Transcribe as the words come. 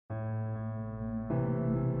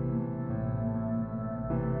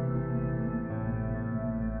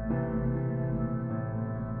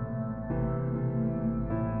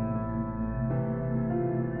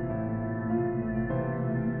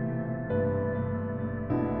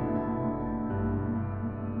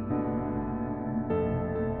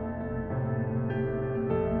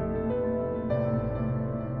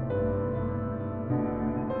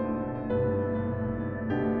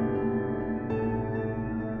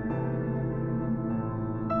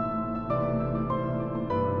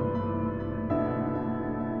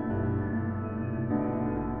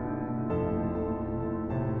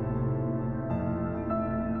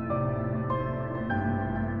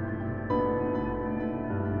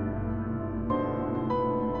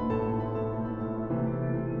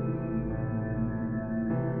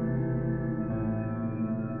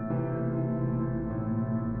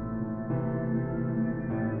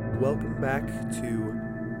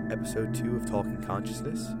to episode 2 of Talking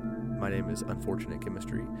Consciousness. My name is Unfortunate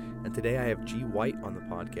Chemistry, and today I have G. White on the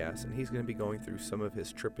podcast, and he's going to be going through some of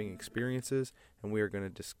his tripping experiences, and we are going to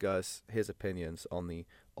discuss his opinions on the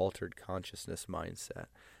altered consciousness mindset.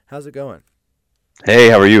 How's it going? Hey,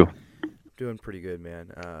 how are you? Doing pretty good,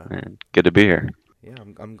 man. Good to be here. Yeah,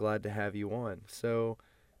 I'm glad to have you on. So,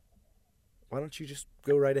 why don't you just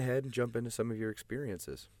go right ahead and jump into some of your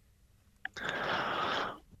experiences?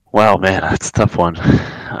 Wow, man, that's a tough one.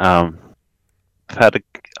 I've had,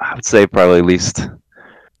 I would say, probably at least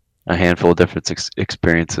a handful of different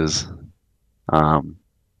experiences. All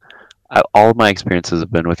of my experiences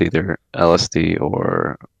have been with either LSD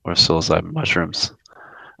or psilocybin mushrooms,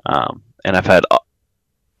 and I've had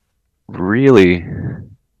really,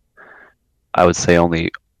 I would say,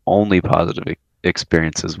 only positive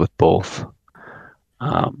experiences with both.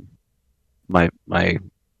 My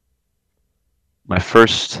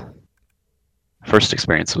first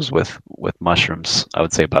experience was with mushrooms. I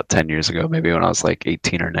would say about 10 years ago, maybe when I was like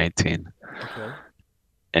 18 or 19. Okay.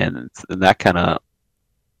 And that kind of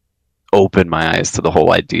opened my eyes to the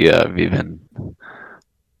whole idea of even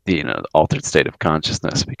the altered state of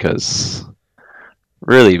consciousness, because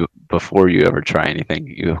really before you ever try anything,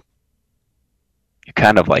 you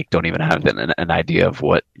kind of like don't even have an idea of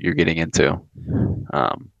what you're getting into.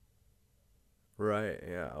 Right.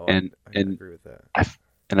 Yeah. Oh, and I agree with that. I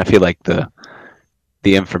feel like the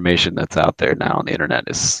information that's out there now on the internet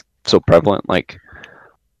is so prevalent. Like,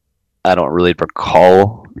 I don't really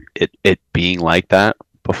recall it being like that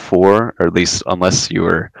before, or at least unless you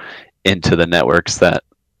were into the networks that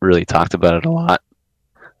really talked about it a lot.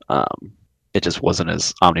 It just wasn't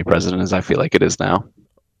as omnipresent as I feel like it is now.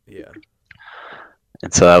 Yeah.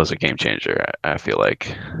 And so that was a game changer, I feel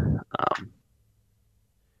like.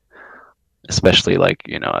 Especially like,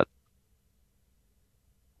 kind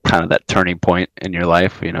of that turning point in your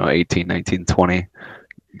life, 18, 19, 20,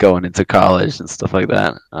 going into college and stuff like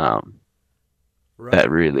that. Right.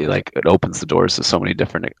 That really, like, it opens the doors to so many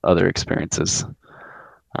different other experiences.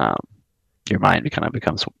 Your mind kind of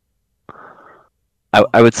becomes,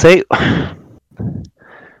 I would say,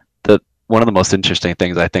 that one of the most interesting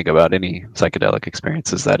things I think about any psychedelic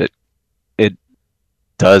experience is that it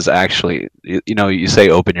does actually, you say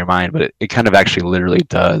open your mind, but it kind of actually literally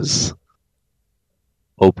does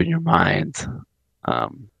open your mind.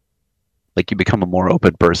 Like, you become a more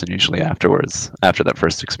open person usually afterwards, after that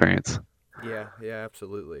first experience. Yeah,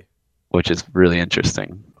 absolutely. Which is really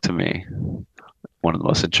interesting to me. One of the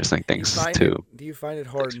most interesting things too. Do you find it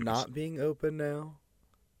hard not being open now?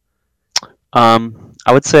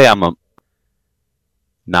 I would say I'm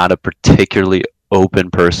not a particularly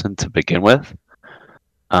open person to begin with.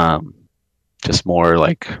 Just more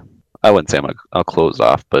like, I wouldn't say I'll close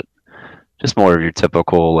off, but just more of your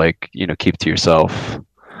typical, like, keep to yourself,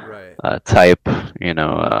 right, type,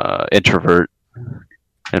 introvert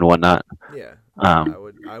and whatnot. Yeah.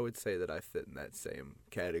 I would say that I fit in that same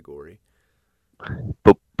category.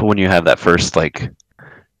 But when you have that first, like,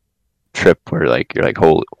 trip where, like, you're like,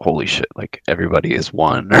 holy shit, like, everybody is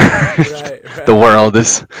one, right. The world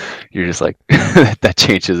is, you're just like, that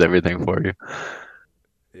changes everything for you.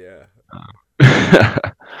 Yeah.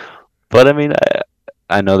 But I mean,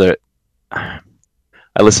 I know that I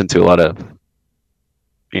listen to a lot of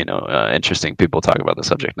interesting people talk about the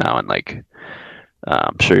subject now, and like,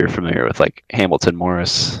 I'm sure you're familiar with, like, Hamilton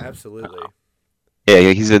Morris. Absolutely.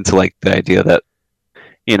 Yeah, he's into, like, the idea that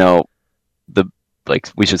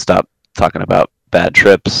we should stop talking about bad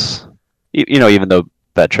trips. Even though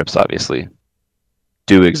bad trips obviously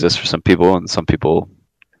do exist for some people, and some people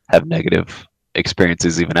have negative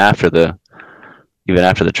experiences even after the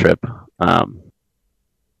trip.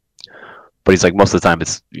 But he's like, most of the time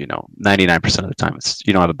it's 99% of the time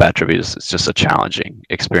you don't have a bad trip. It's just a challenging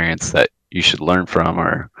experience that you should learn from,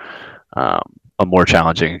 or a more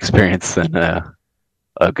challenging experience than a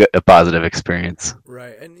positive experience.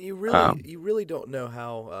 Right, and you really don't know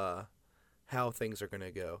how things are going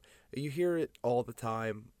to go. You hear it all the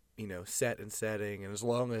time, set and setting, and as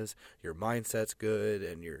long as your mindset's good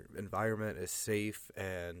and your environment is safe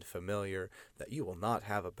and familiar, that you will not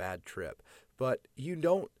have a bad trip. But you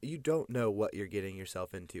don't know what you're getting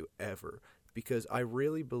yourself into ever, because I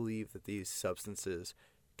really believe that these substances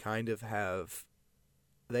kind of have,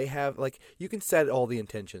 like, you can set all the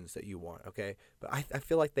intentions that you want, okay? But I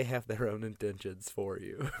feel like they have their own intentions for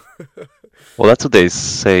you. Well, that's what they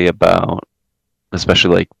say about,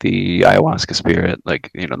 especially, like, the ayahuasca spirit,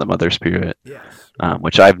 like, the mother spirit. Yes.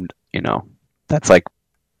 Which that's, like,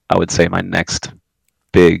 I would say, my next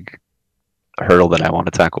big hurdle that I want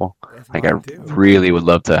to tackle. That's Like, I mine too. really would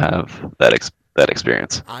love to have that that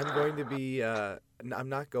experience? I'm going to be. I'm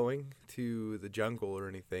not going to the jungle or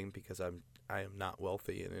anything because I am not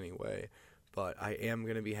wealthy in any way, but I am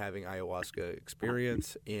going to be having ayahuasca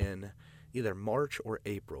experience in either March or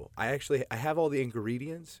April. I have all the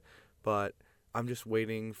ingredients, but I'm just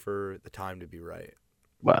waiting for the time to be right.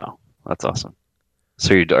 Wow, that's awesome.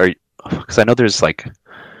 So because I know there's like,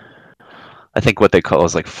 I think what they call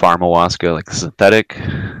is like pharmawaska, like synthetic,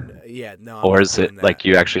 Yeah, no, I'm or not is it doing that. like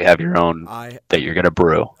you actually have your own that you're gonna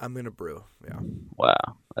brew? I'm gonna brew. Yeah.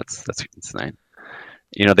 Wow, that's insane.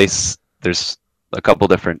 You know, there's a couple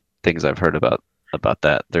different things I've heard about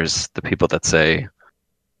that. There's the people that say,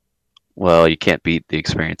 well, you can't beat the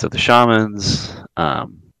experience of the shamans,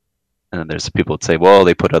 and then there's people that say, well,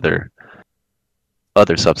 they put other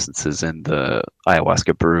substances in the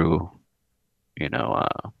ayahuasca brew, you know,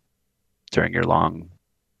 during your long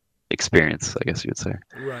experience, I guess you would say.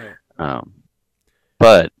 Right.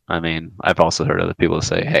 But I mean, I've also heard other people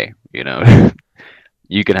say, hey, you know,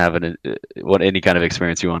 you can have any kind of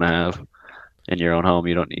experience you want to have in your own home.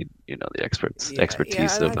 You don't need, you know, the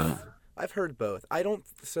expertise of. I've heard both. I don't.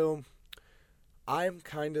 So I'm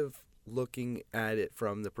kind of looking at it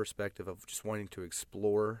from the perspective of just wanting to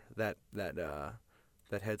explore that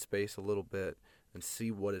headspace a little bit and see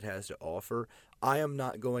what it has to offer. I am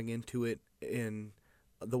not going into it in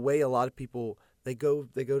the way a lot of people they go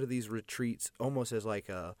to these retreats almost as like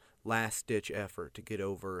a last ditch effort to get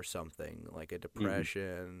over something like a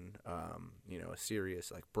depression, you know, a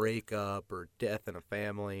serious like breakup or death in a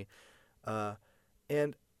family,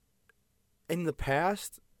 and in the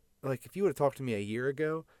past, like if you would have talked to me a year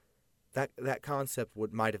ago, that concept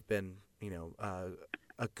might have been, you know,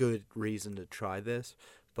 a good reason to try this,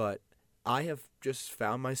 but I have just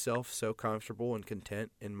found myself so comfortable and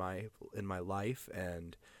content in my life,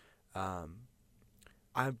 and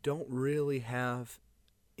I don't really have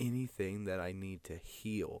anything that I need to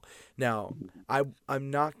heal. Now,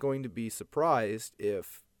 I'm not going to be surprised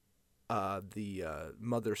if the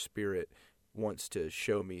Mother Spirit wants to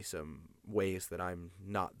show me some ways that I'm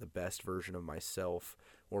not the best version of myself,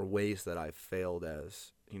 or ways that I've failed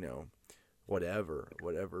as, you know, whatever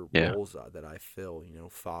roles that I fill, you know,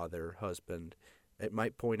 father, husband. It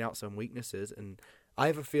might point out some weaknesses, and I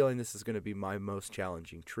have a feeling this is going to be my most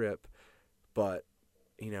challenging trip, but,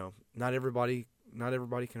 you know, not everybody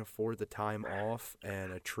can afford the time off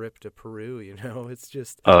and a trip to Peru, you know. It's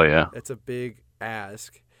just it's a big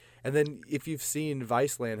ask. And then if you've seen,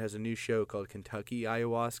 Viceland has a new show called Kentucky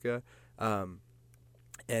Ayahuasca, and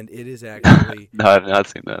it is actually no, I've not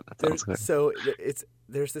seen that. That sounds good. So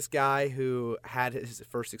there's this guy who had his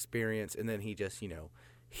first experience, and then he just, you know,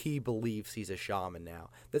 he believes he's a shaman now.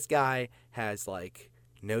 This guy has like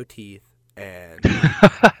no teeth, and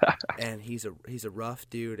and he's a rough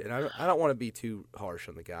dude, and I don't want to be too harsh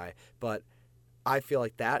on the guy, but I feel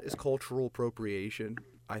like that is cultural appropriation.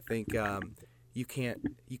 I think you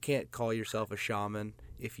can't call yourself a shaman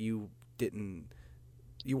if you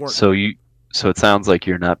weren't. So it sounds like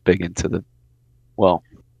you're not big into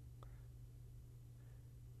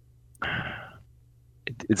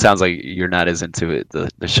it sounds like you're not as into it, the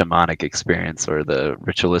shamanic experience or the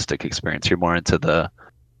ritualistic experience. You're more into the,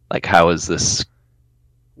 like, how is this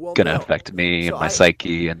going to affect me and my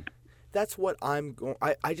psyche? And that's what I'm going.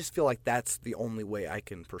 I just feel like that's the only way I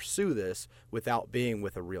can pursue this without being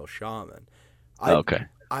with a real shaman. Okay.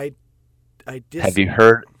 Have you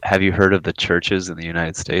heard of the churches in the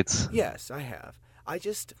United States? Yes, I have. I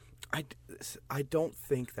don't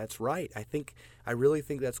think that's right. I really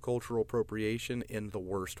think that's cultural appropriation in the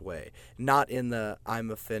worst way. Not in the I'm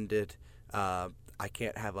offended, I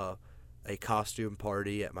can't have a costume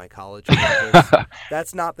party at my college campus.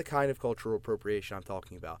 That's not the kind of cultural appropriation I'm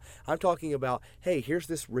talking about. I'm talking about, hey, here's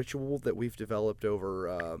this ritual that we've developed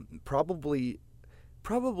over probably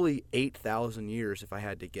 8,000 years, if I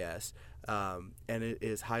had to guess, and it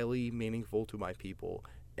is highly meaningful to my people,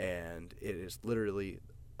 and it is literally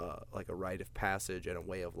like a rite of passage and a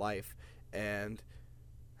way of life. And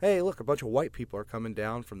hey, look, a bunch of white people are coming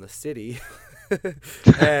down from the city.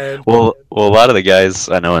 And well, a lot of the guys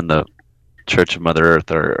I know in the Church of Mother Earth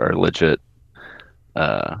are legit.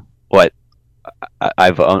 I'm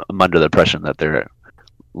under the impression that they're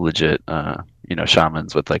legit, you know,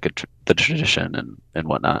 shamans with like the tradition and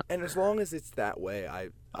whatnot. And as long as it's that way,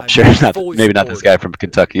 I'm sure maybe not this guy from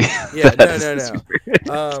Kentucky. Yeah,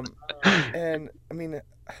 no. And I mean,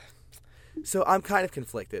 so I'm kind of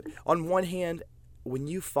conflicted. On one hand, when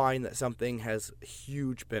you find that something has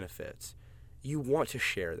huge benefits, you want to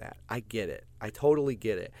share that. I get it. I totally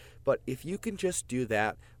get it. But if you can just do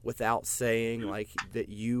that without saying like that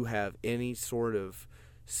you have any sort of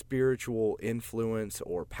spiritual influence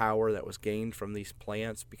or power that was gained from these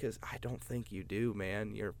plants? Because I don't think you do,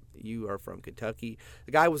 man. You are from Kentucky.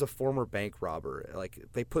 The guy was a former bank robber. Like,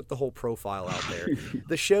 they put the whole profile out there.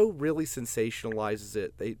 The show really sensationalizes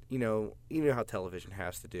it. They, you know how television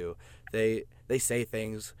has to do. They say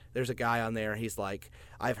things. There's a guy on there. He's like,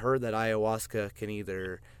 I've heard that ayahuasca can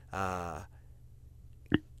either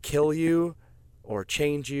kill you or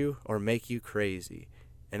change you or make you crazy.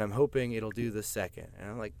 And I'm hoping it'll do the second. And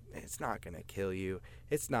I'm like, it's not going to kill you.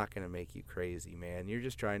 It's not going to make you crazy, man. You're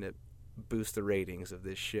just trying to boost the ratings of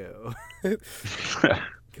this show.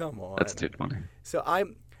 Come on. That's too funny. So I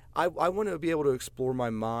want to be able to explore my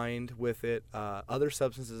mind with it. Other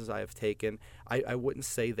substances I have taken, I wouldn't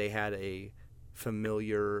say they had a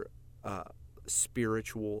familiar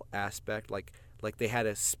spiritual aspect, like they had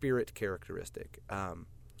a spirit characteristic.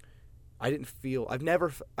 I didn't feel. I've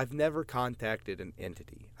never contacted an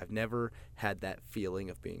entity. I've never had that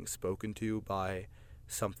feeling of being spoken to by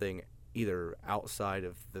something either outside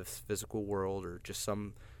of the physical world or just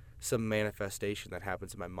some manifestation that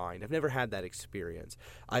happens in my mind. I've never had that experience.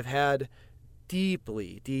 I've had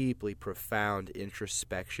deeply, deeply profound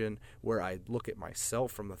introspection where I look at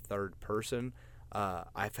myself from the third person.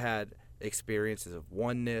 I've had experiences of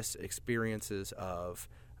oneness, experiences of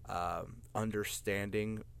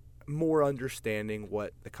understanding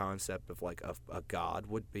what the concept of like a God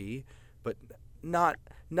would be, but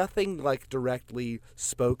nothing like directly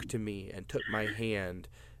spoke to me and took my hand,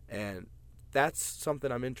 and that's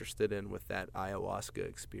something I'm interested in with that ayahuasca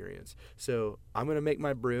experience. So I'm gonna make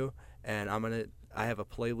my brew, and I have a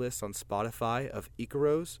playlist on Spotify of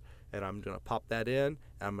Icaros, and I'm gonna pop that in, and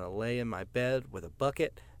I'm gonna lay in my bed with a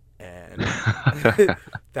bucket, and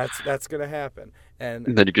that's gonna happen. And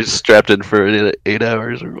then you get strapped in for 8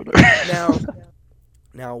 hours or whatever.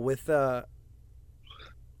 Now with this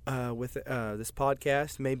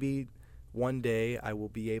podcast, maybe one day I will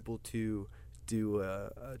be able to do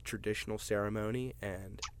a traditional ceremony,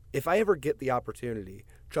 and if I ever get the opportunity,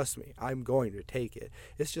 trust me, I'm going to take it.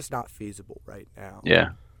 It's just not feasible right now. Yeah.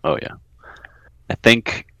 Oh yeah. I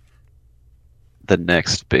think the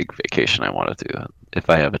next big vacation I want to do, if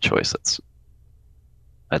I have a choice,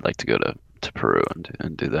 I'd like to go to Peru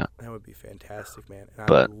and do that. That would be fantastic, man. And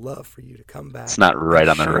but I would love for you to come back. It's not right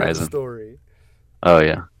on the horizon. Story. Oh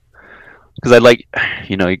yeah, because I like,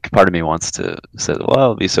 part of me wants to say, well,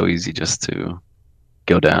 it'll be so easy just to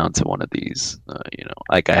go down to one of these,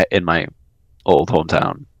 like in my old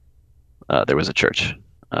hometown, there was a church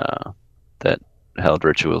that held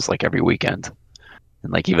rituals like every weekend,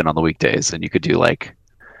 and like even on the weekdays, and you could do like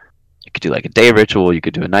a day ritual, you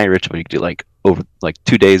could do a night ritual, you could do like over like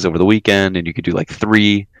 2 days over the weekend, and you could do like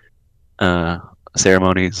 3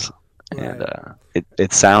 ceremonies, right. And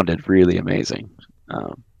it sounded really amazing,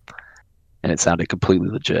 and it sounded completely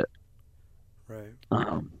legit, right?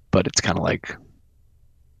 But it's kind of like,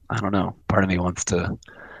 I don't know, part of me wants to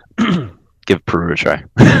give Peru a try.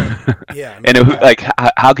 Yeah, and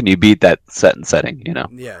how can you beat that setting?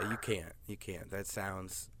 Yeah, you can't. That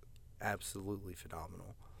sounds absolutely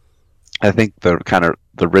phenomenal. I think the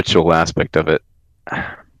ritual aspect of it,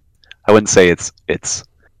 I wouldn't say it's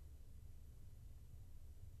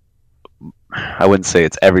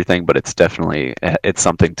everything, but it's definitely, it's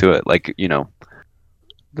something to it. Like,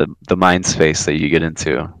 the mind space that you get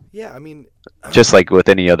into. Yeah, I mean, just like with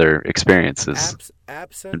any other experiences,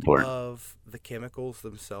 absent important. Of the chemicals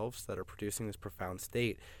themselves that are producing this profound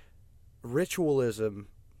state, ritualism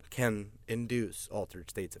can induce altered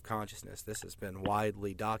states of consciousness. This has been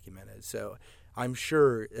widely documented, so I'm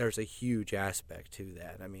sure there's a huge aspect to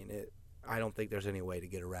that. I mean, I don't think there's any way to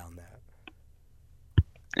get around that.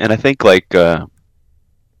 And I think like I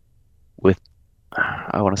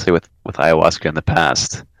want to say with ayahuasca in the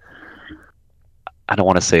past, I don't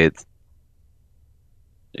want to say it's,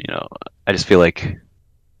 I just feel like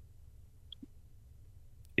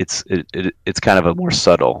it's kind of a more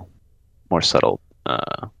subtle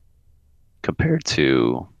compared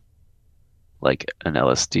to like an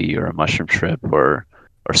LSD or a mushroom trip or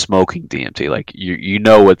smoking DMT. Like you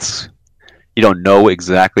don't know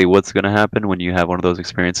exactly what's going to happen when you have one of those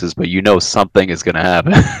experiences, but something is going to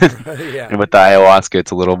happen. Yeah. And with the ayahuasca,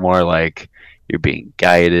 it's a little more like you're being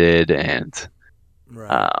guided, and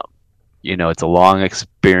right. It's a long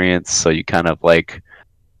experience, so you kind of like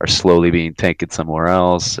are slowly being taken somewhere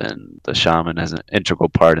else, and the shaman has an integral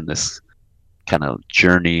part in this kind of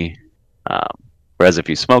journey. Whereas if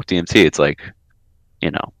you smoke DMT, it's like,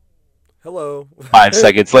 hello. 5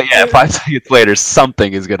 seconds later, 5 seconds later,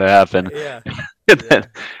 something is gonna happen. Yeah.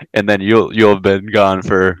 and then you'll have been gone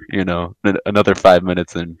for another 5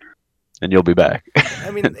 minutes, and and you'll be back.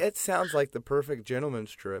 I mean, it sounds like the perfect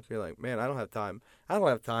gentleman's trip. You're like, man, I don't have time. I don't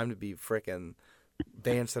have time to be frickin'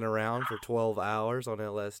 dancing around for 12 hours on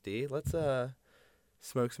LSD. Let's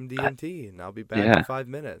smoke some DMT, and I'll be back in Yeah, 5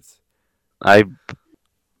 minutes. I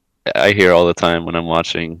I hear all the time when I'm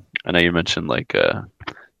watching. I know you mentioned like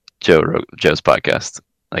Joe's podcast.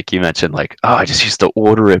 Like you mentioned, like, oh, I just used to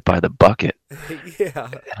order it by the bucket, Yeah.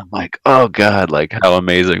 and I'm like, oh God, like how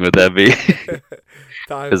amazing would that be?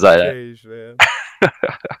 Times Because have I changed, man.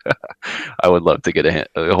 I would love to get a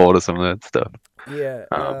hold of some of that stuff. Yeah.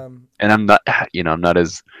 Um, and I'm not, I'm not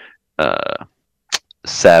as uh,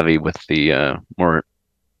 savvy with the more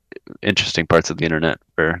interesting parts of the internet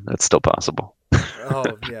where that's still possible.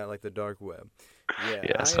 Oh, yeah, like the dark web. Yeah.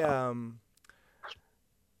 Yeah, so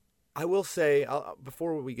I will say,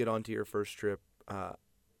 before we get on to your first trip,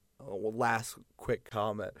 last quick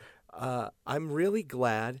comment. I'm really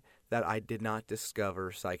glad that I did not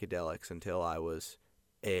discover psychedelics until I was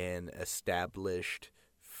an established.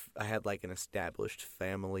 I had like an established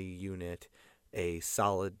family unit, a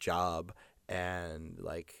solid job, and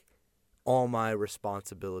like all my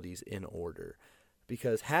responsibilities in order.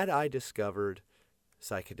 Because had I discovered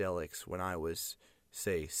psychedelics when I was,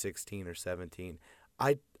 say, 16 or 17,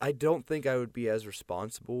 I don't think I would be as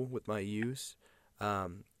responsible with my use.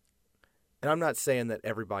 Um, and I'm not saying that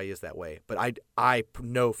everybody is that way, but I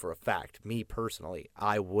know for a fact, me personally,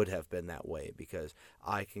 I would have been that way because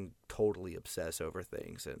I can totally obsess over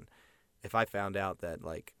things. And if I found out that,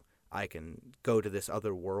 like, I can go to this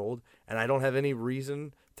other world and I don't have any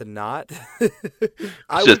reason to not,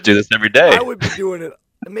 I just would do be, this every day. I would be doing it.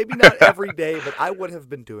 Maybe not every day, but I would have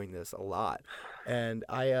been doing this a lot. And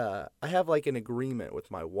I have like an agreement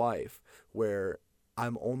with my wife where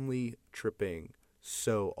I'm only tripping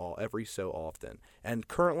every so often. And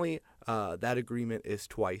currently, that agreement is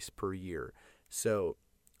twice per year. So,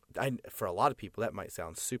 for a lot of people, that might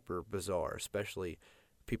sound super bizarre, especially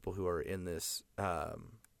people who are in this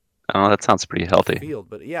Oh, that sounds pretty healthy. field.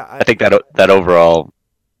 But yeah, I think that overall,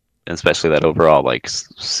 especially that overall like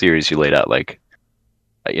series you laid out, like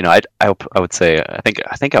I would say I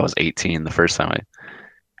think I was 18 the first time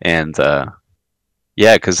and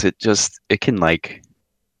yeah, because it can like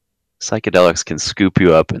psychedelics can scoop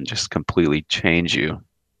you up and just completely change you.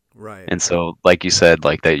 right. And so, like you said,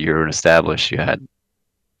 like that you're established, you had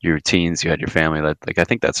your routines, you had your family. That like I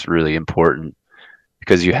think that's really important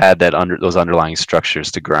because you had those underlying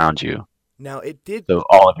structures to ground you. Now So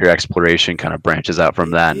all of your exploration kind of branches out from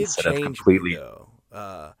it that did instead of change me completely. though,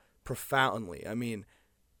 profoundly. I mean,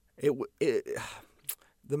 it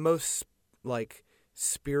the most like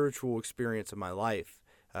spiritual experience of my life.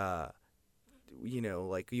 Uh,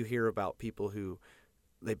 like you hear about people who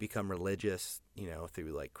they become religious,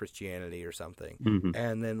 through like Christianity or something, Mhm.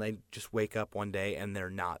 and then they just wake up one day and they're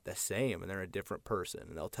not the same, and they're a different person,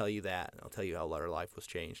 and they'll tell you that, and they'll tell you how their life was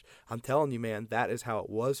changed. I'm telling you, man, that is how it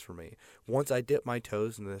was for me. Once I dipped my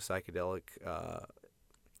toes into the psychedelic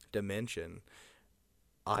dimension,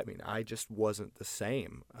 I mean, I just wasn't the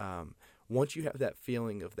same. Once you have that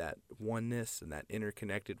feeling of that oneness and that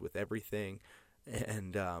interconnected with everything,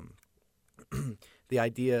 and the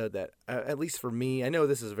idea that, at least for me, I know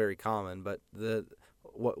this is very common, but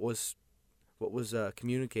what was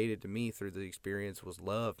communicated to me through the experience was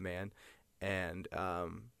love, man. And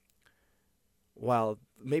while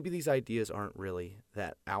maybe these ideas aren't really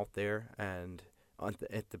that out there, and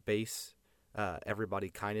at the base, everybody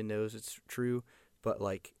kind of knows it's true. But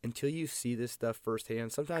like until you see this stuff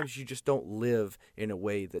firsthand, sometimes you just don't live in a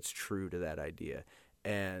way that's true to that idea.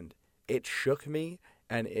 And it shook me,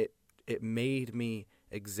 and it made me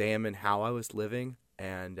examine how I was living,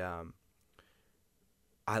 and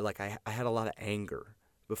I had a lot of anger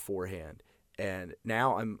beforehand, and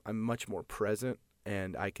now I'm much more present,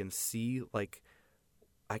 and I can see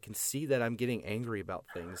that I'm getting angry about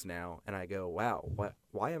things now, and I go, wow,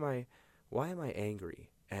 why am I angry?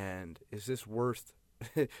 And is this worth,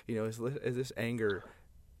 is this anger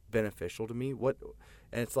beneficial to me?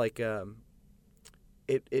 And it's like,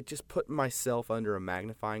 it just put myself under a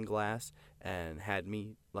magnifying glass and had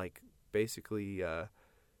me like basically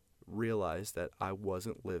realize that I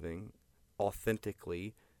wasn't living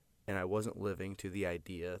authentically, and I wasn't living to the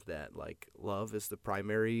idea that like love is the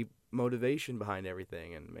primary motivation behind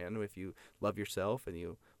everything. And man, if you love yourself and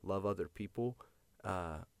you love other people,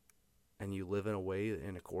 and you live in a way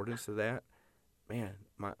in accordance to that, man,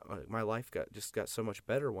 my life got so much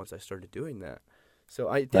better once I started doing that. So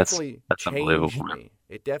I definitely That's changed unbelievable, man. me.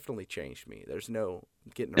 It definitely changed me. There's no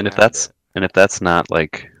getting And if around that's it. and if that's not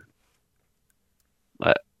like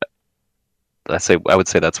I, I would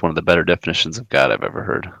say that's one of the better definitions of God I've ever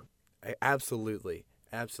heard. Absolutely,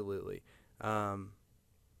 absolutely. Um,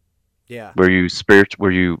 yeah. Were you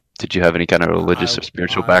spiritual? Did you have any kind of I, religious or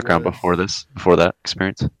spiritual I background was before that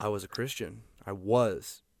experience? I was a Christian. I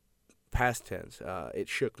was past tense. It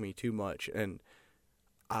shook me too much, and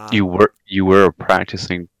uh, You were a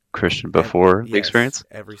practicing Christian before the yes, experience,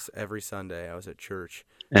 every Sunday I was at church.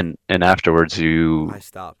 and afterwards I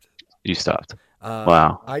stopped. you stopped.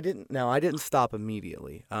 Wow. I didn't stop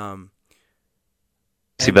immediately.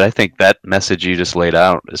 See, And but I think that message you just laid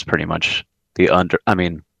out is pretty much the under. I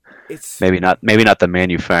mean, it's maybe not the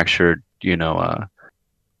manufactured,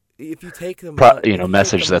 if you take the if you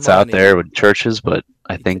take the message that's out there money, with churches, but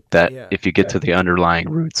I think that yeah. if you get to the underlying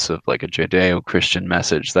roots of like a Judeo-Christian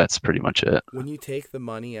message, that's pretty much it. When you take the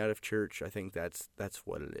money out of church, I think that's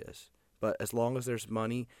what it is. But as long as there's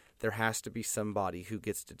money, there has to be somebody who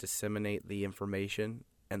gets to disseminate the information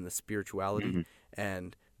and the spirituality, Hmm.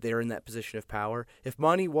 and they're in that position of power. If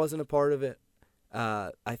money wasn't a part of it,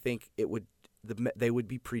 I think they would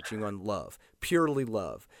be preaching on love, purely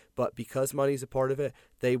love. But because money's a part of it,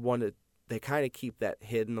 they kind of keep that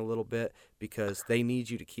hidden a little bit because they need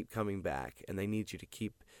you to keep coming back and they need you to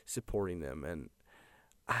keep supporting them. And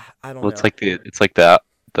I don't Well, know. it's like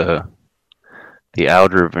the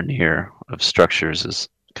outer veneer of structures is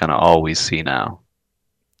kind of all we see now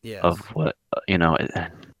of Yes. what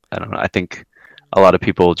I don't know. I think a lot of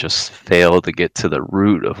people just fail to get to the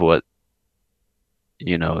root of what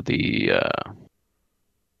you know the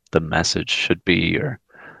message should be or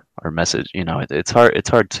message. It's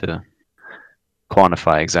hard to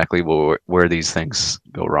quantify exactly where these things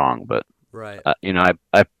go wrong. But Right.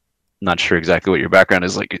 I'm not sure exactly what your background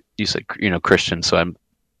is. Like you said, Christian, so I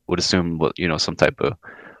would assume some type of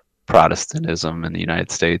Protestantism in the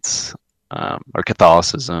United States, or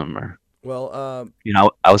Catholicism, or Well,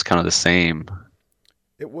 I was kind of the same.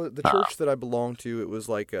 it was the Uh, church that I belonged to. It was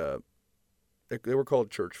like they were called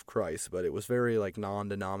Church of Christ, but it was very like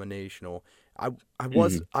non-denominational.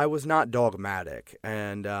 mhm, I was not dogmatic,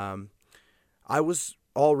 and I was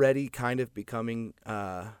already kind of becoming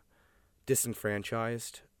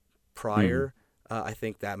disenfranchised mhm. prior.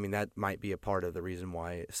 That might be a part of the reason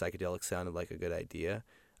why psychedelics sounded like a good idea.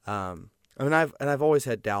 I've always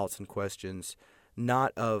had doubts and questions,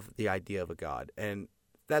 not of the idea of a God, and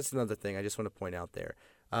that's another thing I just want to point out there.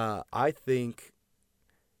 I think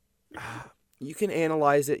you can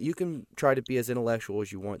analyze it. You can try to be as intellectual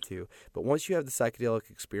as you want to, but once you have the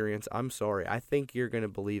psychedelic experience, I'm sorry, I think you're going to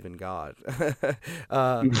believe in God.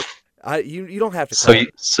 uh, you don't have to So call you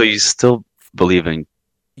so you still believe in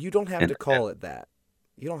you don't have in to call it that.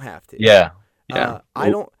 You don't have to. yeah, yeah.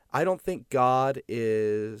 Well, I don't think God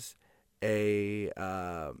a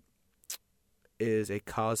is a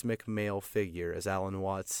cosmic male figure, as Alan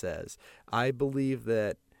Watts says. I believe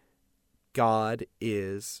that God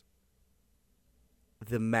is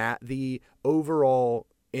the overall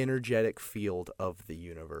energetic field of the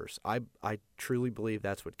universe. I truly believe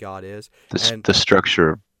that's what God is. And the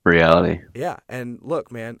structure of reality. yeah, and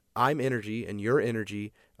look, man, I'm energy and you're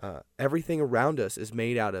energy. Everything around us is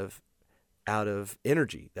made out of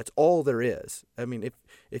energy. That's all there is. I mean,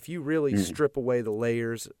 if you really Mhm. strip away the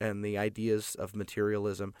layers and the ideas of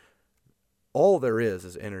materialism, all there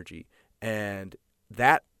is energy, and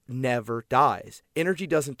that never dies. Energy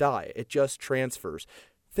doesn't die; it just transfers.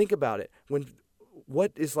 Think about it.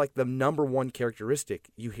 What is like the number one characteristic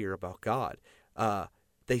you hear about God?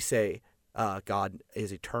 They say God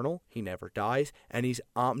is eternal; He never dies, and He's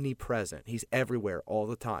omnipresent. He's everywhere all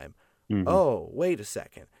the time. Mhm. Oh, wait a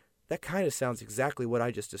second. That kind of sounds exactly what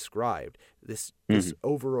I just described. This Mhm.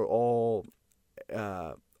 overall,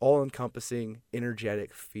 all-encompassing,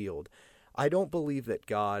 energetic field. I don't believe that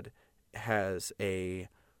God has a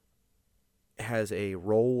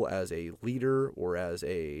role as a leader or as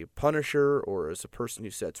a punisher or as a person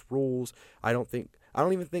who sets rules. I don't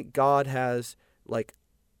even think God has like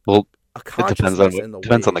Well, a it depends on consciousness in the the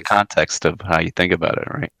ways. context of how you think about it,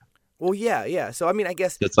 right? Well, yeah, yeah. So I mean, I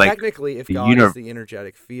guess It's like technically, if the God is universe. the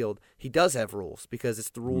energetic field, He does have rules because it's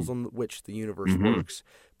the rules on which the universe Hmm. works.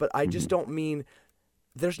 But I just Hmm. don't mean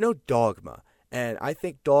there's no dogma, and I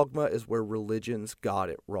think dogma is where religions got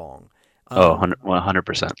it wrong. Oh, Um,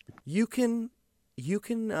 100%. you can you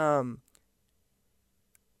can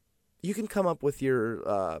you can come up with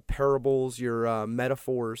your parables, your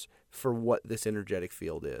metaphors for what this energetic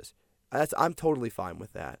field is. I'm totally fine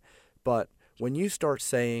with that. But when you start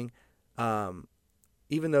saying, um,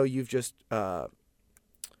 even though you've just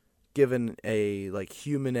given a like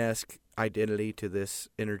human-esque identity to this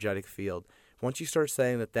energetic field, once you start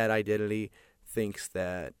saying that identity thinks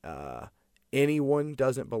that anyone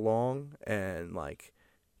doesn't belong and like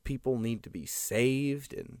people need to be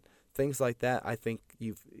saved and things like that, I think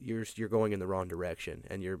you're going in the wrong direction,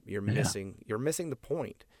 and you're Yeah. missing the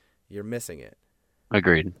point. You're missing it.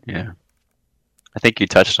 Agreed. Yeah. I think you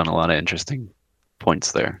touched on a lot of interesting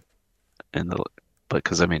points there.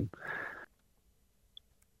 Because I mean,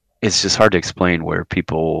 it's just hard to explain where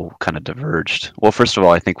people kind of diverged. Well, first of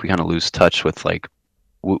all, I think we kind of lose touch with like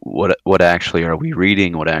what actually are we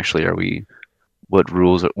reading? What actually are we? What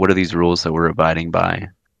rules? What are these rules that we're abiding by?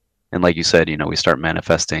 And like you said, we start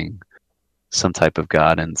manifesting some type of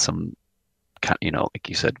God and some, like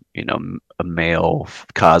you said, a male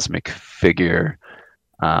cosmic figure.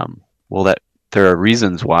 Well, that there are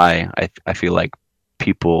reasons why I feel like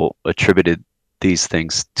people attributed these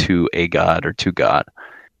things to a God or to God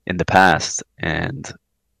in the past, and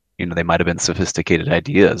they might have been sophisticated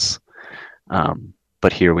ideas,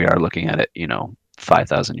 but here we are looking at it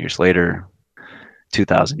 5,000 years later,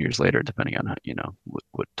 2,000 years later, depending on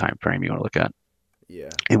what time frame you want to look at,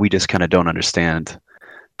 Yeah. and we just kind of don't understand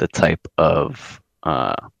the type of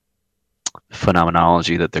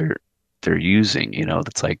phenomenology that they're using.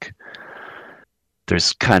 That's like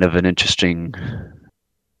there's kind of an interesting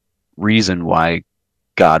reason why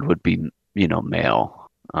God would be male,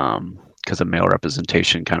 because a male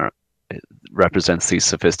representation kind of represents these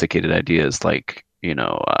sophisticated ideas like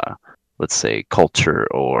let's say culture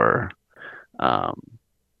or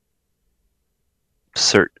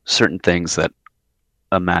certain things that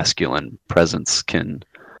a masculine presence can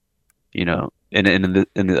and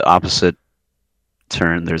in the opposite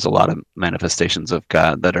turn, there's a lot of manifestations of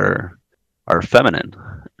God that are feminine,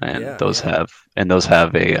 and Yeah, those yeah.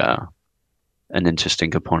 have a an interesting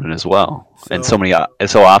component as well. And So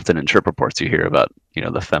so often in trip reports you hear about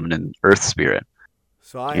the feminine earth spirit.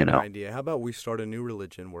 so I You have an know, idea. How about we start a new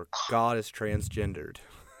religion where God is transgendered?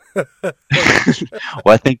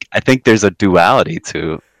 well, I think there's a duality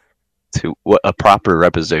to what a proper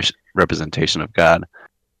representation of God,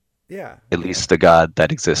 Yeah, at yeah. least the God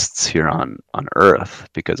that exists here on Earth,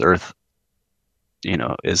 because Earth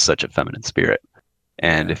is such a feminine spirit.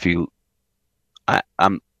 And Yeah. if you, I,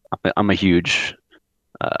 I'm a huge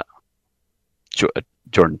uh,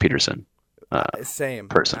 Jordan Peterson Same.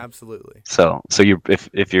 person. Absolutely. So you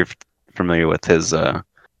if you're familiar with his,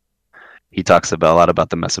 he talks about a lot about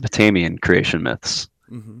the Mesopotamian creation myths.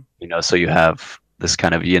 Mm-hmm. So you have this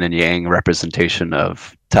kind of yin and yang representation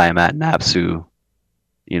of Tiamat and Apsu.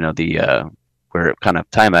 The where kind of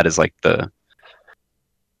Tiamat is like the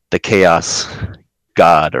chaos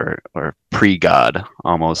god or pre-god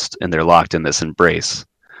almost, and they're locked in this embrace,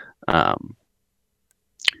 um,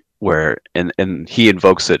 where and he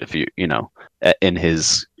invokes it, if in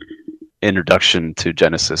his introduction to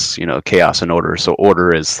Genesis, chaos and order. So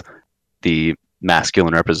order is the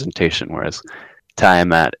masculine representation, whereas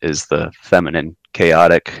Tiamat is the feminine,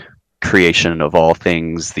 chaotic creation of all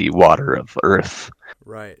things, the water of earth,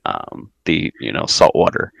 Right. the salt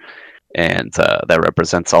water, and that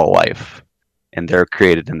represents all life. And they're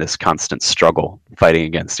created in this constant struggle, fighting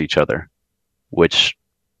against each other, which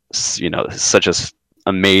is such a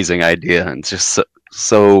amazing idea, and just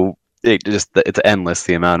it's endless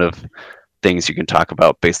the amount of things you can talk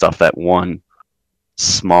about based off that one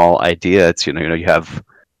small idea. It's you have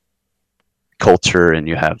culture and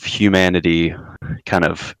you have humanity kind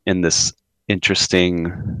of in this interesting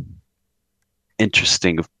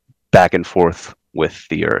back and forth with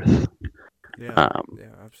the earth. Yeah.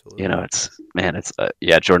 Yeah. Absolutely. It's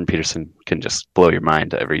yeah, Jordan Peterson can just blow your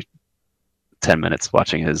mind every 10 minutes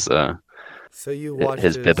watching So you watched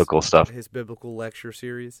his biblical stuff. his biblical lecture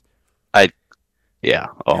series? I Yeah.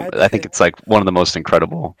 Oh, Had I think it's like one of the most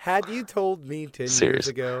incredible had you told me 10 years series.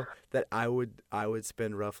 ago that I would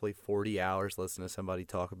spend roughly 40 hours listening to somebody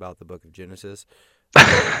talk about the Book of Genesis,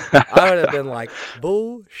 I would have been like,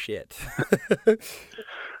 bullshit.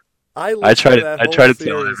 I listened to that I whole try to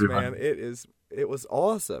tell series, man. everyone. It was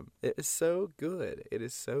awesome. It is so good. It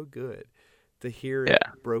is so good to hear it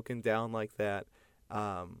Yeah. broken down like that.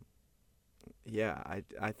 Um, yeah,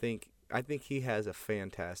 I think he has a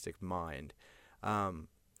fantastic mind. Um,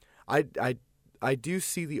 I do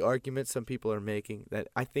see the argument some people are making that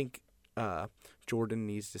I think Jordan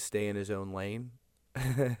needs to stay in his own lane.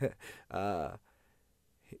 uh,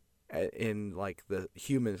 in like the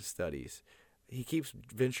human studies, he keeps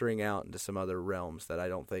venturing out into some other realms that I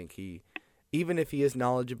don't think even if he is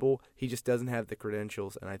knowledgeable, he just doesn't have the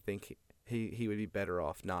credentials, and I think he would be better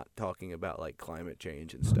off not talking about like climate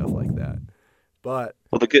change and stuff like that. But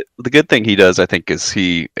Well, the good thing he does, I think, is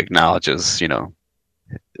he acknowledges,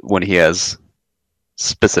 when he has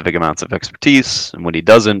specific amounts of expertise and when he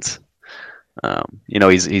doesn't.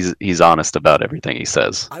 He's honest about everything he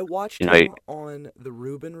says. I watched You know, he, him on the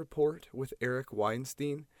Rubin Report with Eric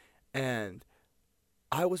Weinstein, And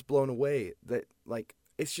I was blown away that, like,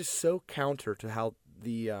 it's just so counter to how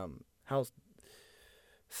how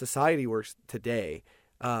society works today.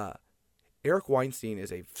 Eric Weinstein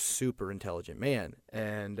is a super intelligent man,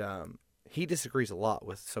 and he disagrees a lot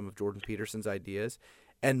with some of Jordan Peterson's ideas.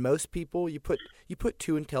 And most people, you put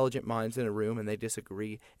two intelligent minds in a room, and they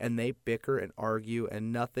disagree, and they bicker and argue,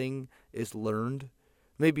 and nothing is learned.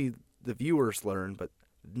 Maybe the viewers learn, but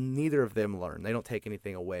neither of them learn. They don't take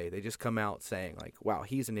anything away. They just come out saying, like, wow,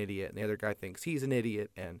 he's an idiot, and the other guy thinks he's an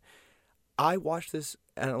idiot. And I watched this,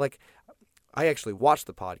 and, like, I actually watched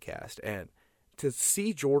the podcast, and to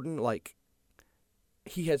see Jordan, like,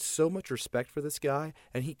 he had so much respect for this guy,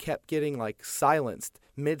 and he kept getting, like, silenced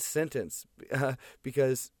mid-sentence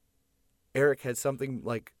because Eric had something,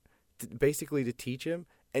 like, basically to teach him,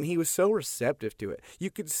 and he was so receptive to it. You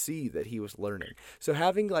could see that he was learning. So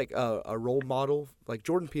having, like, a role model, like,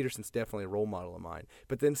 Jordan Peterson's definitely a role model of mine,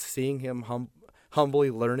 but then seeing him humbly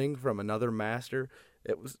learning from another master,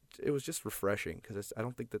 it was just refreshing, because I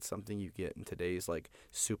don't think that's something you get in today's, like,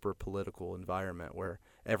 super political environment where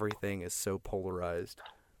everything is so polarized.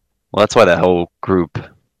 Well, that's why that whole group,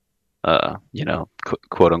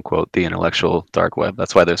 quote unquote, the intellectual dark web.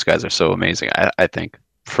 That's why those guys are so amazing. I think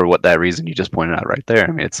for what that reason you just pointed out right there.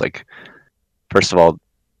 I mean, it's like, first of all,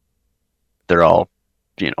 they're all,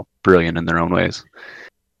 brilliant in their own ways,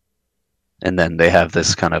 and then they have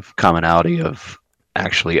this kind of commonality of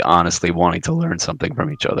actually honestly wanting to learn something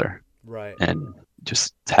from each other, right? And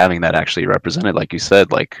just having that actually represented, like you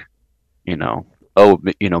said, like,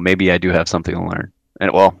 maybe I do have something to learn.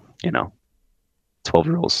 And, well, 12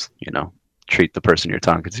 rules, treat the person you're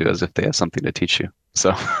talking to as if they have something to teach you.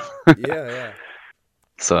 So yeah.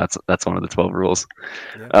 So that's one of the 12 rules.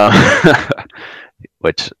 Yeah.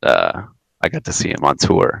 Which I got to see him on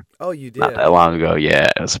tour. Oh, you did? Not that long ago. Yeah,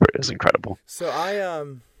 it was incredible. So I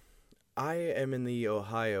am in the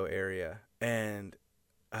Ohio area, and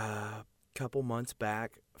a couple months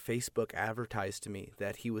back, Facebook advertised to me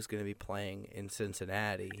that he was going to be playing in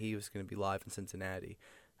Cincinnati. He was going to be live in Cincinnati.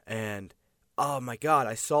 And, oh my God,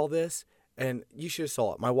 I saw this, and you should have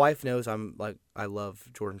saw it. My wife knows I love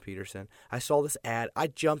Jordan Peterson. I saw this ad. I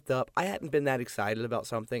jumped up. I hadn't been that excited about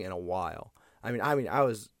something in a while. I mean, I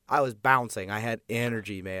was bouncing. I had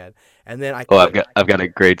energy, man. And then I've got a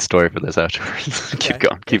great story for this afterwards. Keep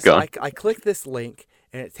going. I click this link,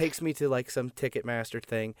 and it takes me to, like, some Ticketmaster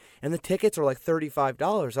thing, and the tickets are like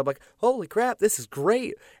 $35. I'm like, holy crap, this is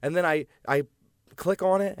great. And then I click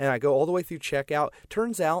on it, and I go all the way through checkout.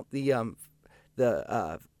 Turns out the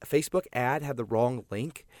Facebook ad had the wrong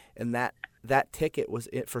link, and that ticket was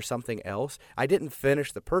it for something else. I didn't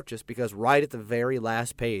finish the purchase because right at the very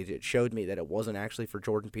last page, it showed me that it wasn't actually for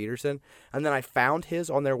Jordan Peterson. And then I found his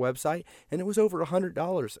on their website, and it was over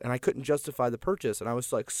 $100, and I couldn't justify the purchase. And I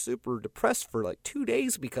was, like, super depressed for, like, 2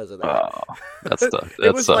 days because of that. Oh, that's tough.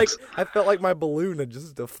 It was sucks. Like I felt like my balloon had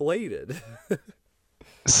just deflated.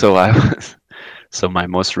 So my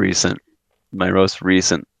most recent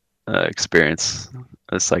experience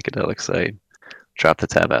of psychedelics, I dropped a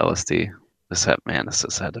tab of LSD. This had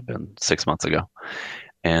to have been 6 months ago,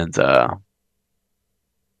 and I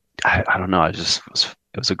don't know. It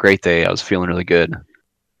was a great day. I was feeling really good.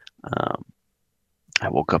 I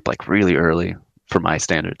woke up, like, really early for my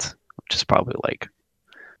standards, which is probably, like,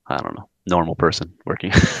 I don't know, normal person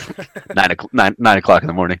working 9 o'clock in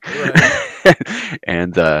the morning, right.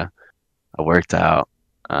 And I worked out,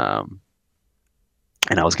 and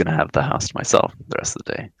I was gonna have the house to myself the rest of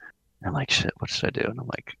the day. And I'm like, shit, what should I do? And I'm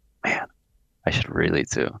like, man, I should really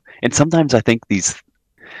do. And sometimes I think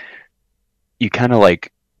you kind of,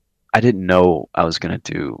 like, I didn't know I was gonna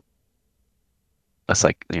do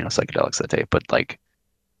psychedelics that day, but, like,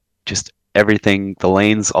 just everything, the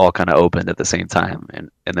lanes all kind of opened at the same time, and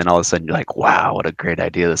then all of a sudden you're like, wow, what a great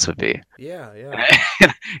idea this would be. Yeah.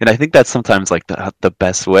 And I think that's sometimes, like, the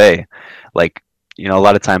best way. Like, a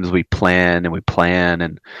lot of times we plan and we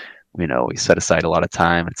set aside a lot of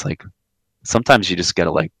time. It's like sometimes you just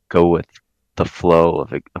gotta, like, go with the flow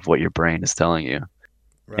of what your brain is telling you.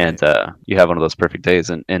 Right. And you have one of those perfect days.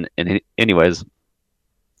 And anyways,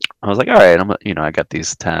 I was like, all right, I got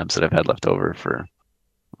these tabs that I've had left over for,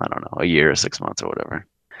 I don't know, a year or 6 months or whatever.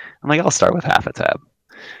 I'm like, I'll start with half a tab.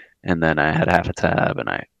 And then I had half a tab, and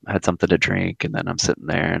I had something to drink, and then I'm sitting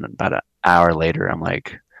there, and about an hour later, I'm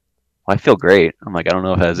like, well, I feel great. I'm like, I don't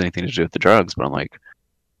know if it has anything to do with the drugs, but I'm like,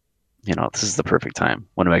 this is the perfect time.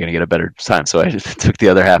 When am I going to get a better time? So I just took the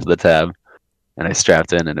other half of the tab, and I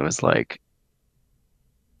strapped in, and it was like,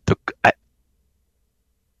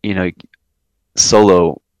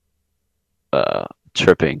 solo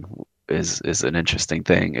tripping is an interesting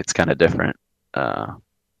thing. It's kind of different.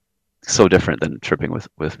 so different than tripping with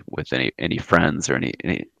any friends or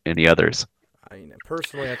any others.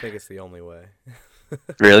 Personally, I think it's the only way.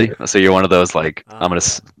 Really? So you're one of those like I'm gonna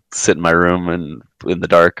Yeah. sit in my room and in the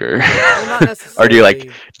dark, or Well, not or do you like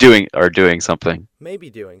necessarily. doing something, Maybe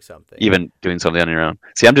doing something. even doing something on your own?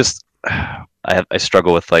 See, I'm just I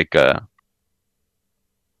struggle with like I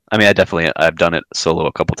mean I've done it solo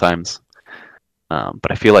a couple times,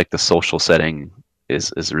 but I feel like the social setting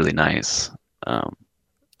is really nice.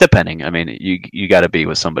 Depending, I mean you got to be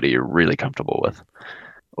with somebody you're really comfortable with,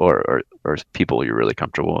 or people you're really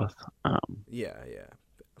comfortable with. Yeah, yeah.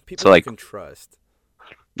 So People you like can trust.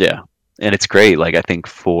 yeah, and it's great. Like I think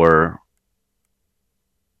for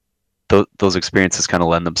those experiences kind of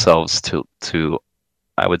lend themselves to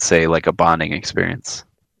I would say like a bonding experience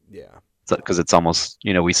Yeah. because it's almost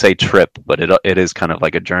we say trip, but it is kind of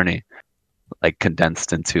like a journey, like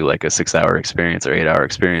condensed into like a 6 hour experience or 8 hour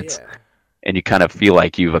experience, Yeah. and you kind of feel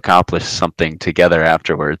like you've accomplished something together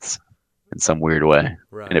afterwards in some weird way, and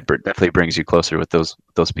Right. it definitely brings you closer with those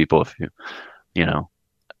people if you know,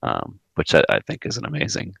 which I think is an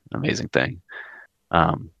amazing thing.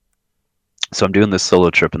 Um, so I'm doing this solo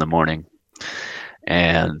trip in the morning,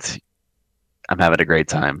 and I'm having a great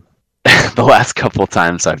time. The last couple of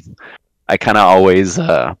times I kind of always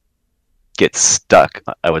get stuck.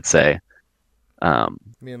 I would say, um,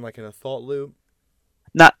 You mean like in a thought loop?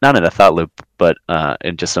 not in a thought loop, but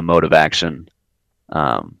in just a mode of action.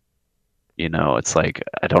 Um, it's like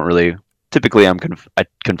I don't really. Typically, I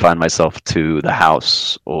confine myself to the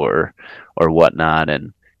house or whatnot,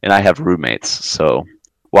 and I have roommates. So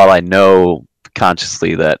while I know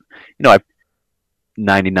consciously that I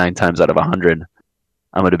 99 times out of 100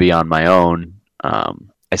 I'm going to be on my own,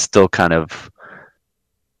 I still kind of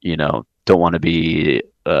don't want to be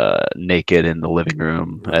naked in the living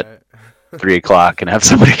room at Right. 3 o'clock and have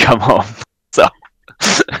somebody come home. So,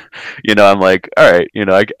 I'm like, all right,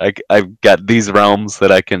 I've got these realms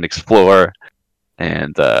that I can explore,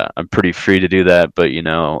 and I'm pretty free to do that. But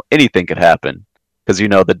anything could happen because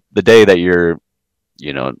the day that you're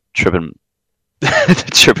tripping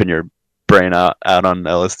tripping your brain out on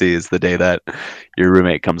LSD is the day that your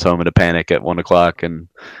roommate comes home in a panic at 1 o'clock and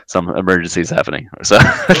some emergency is happening. So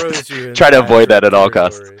Throws you into try to bad avoid that trip at all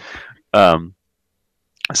costs. territory. Um,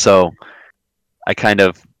 so I kind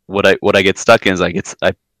of what I get stuck in is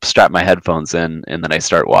I strap my headphones in and then I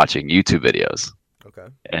start watching YouTube videos, Okay.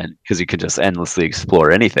 and because you can just endlessly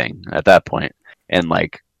explore anything at that point. And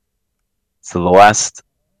like so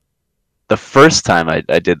the first time I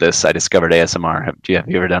did this, I discovered ASMR. Have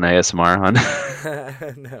you ever done ASMR on?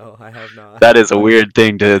 No, I have not. That is a weird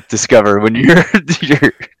thing to discover when you're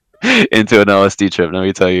into an LSD trip. Let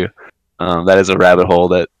me tell you, that is a rabbit hole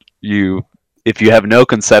that if you have no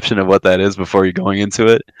conception of what that is before you're going into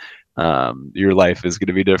it, your life is going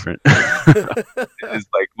to be different. It's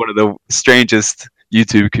like one of the strangest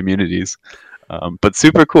YouTube communities, but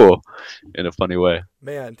super cool in a funny way.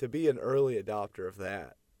 Man, to be an early adopter of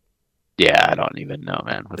that. Yeah, I don't even know,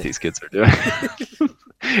 man, what these kids are doing.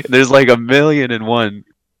 There's like 1,000,001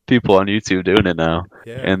 people on YouTube doing it now,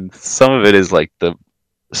 Yeah. and some of it is like the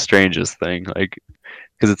strangest thing, like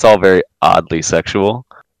because it's all very oddly sexual.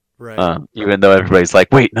 Right. Even though everybody's like,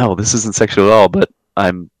 "Wait, no, this isn't sexual at all," but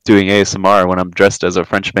I'm doing ASMR when I'm dressed as a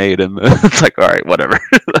French maid, and it's like, all right, whatever.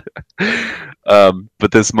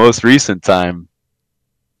 But this most recent time,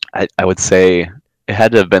 I would say it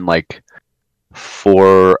had to have been like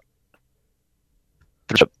 4,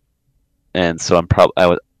 and so I'm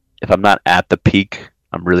probably if I'm not at the peak,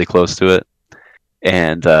 I'm really close to it,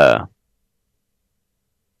 and I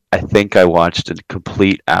think I watched a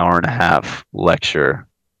complete hour and a half lecture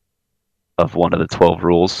of one of the 12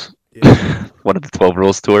 rules. Yeah. One of the 12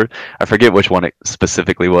 rules tour. I forget which one it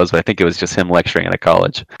specifically was, but I think it was just him lecturing at a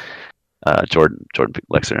college. Jordan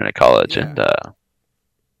lecturing at a college, Yeah.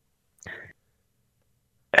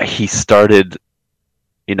 and he started.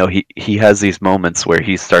 He has these moments where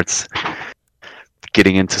he starts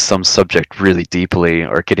getting into some subject really deeply,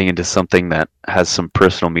 or getting into something that has some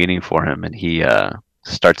personal meaning for him, and he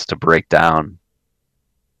starts to break down.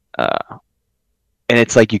 And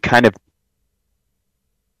it's like you kind of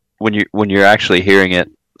when you're actually hearing it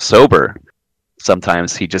sober,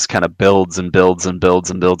 sometimes he just kind of builds and builds and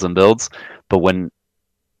builds and builds and builds. But when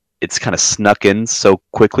it's kind of snuck in so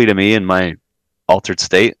quickly to me in my altered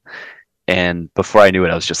state, and before I knew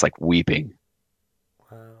it, I was just like weeping.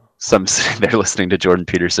 Wow. So I'm sitting there listening to Jordan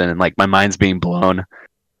Peterson, and like my mind's being blown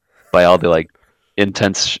by all the like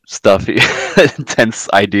intense stuff, intense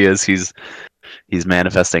ideas he's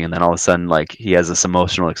manifesting, and then all of a sudden like he has this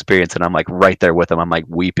emotional experience, and I'm like right there with him. I'm like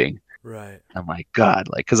weeping. Right. I'm like, God,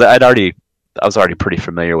 like, because I'd already I was already pretty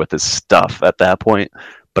familiar with his stuff at that point,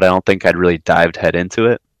 but I don't think I'd really dived head into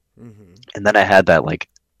it. Mm-hmm. And then I had that like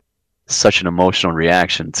such an emotional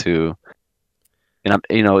reaction to, and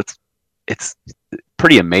it's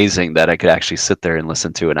pretty amazing that I could actually sit there and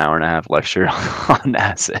listen to an hour and a half lecture on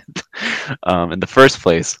acid in the first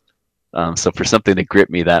place. So for something to grip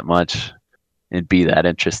me that much and be that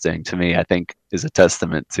interesting to me, I think is a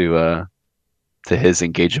testament to his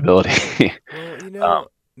engageability.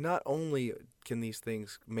 Well, not only can these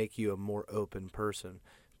things make you a more open person,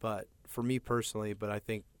 but for me personally, but I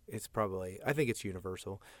think it's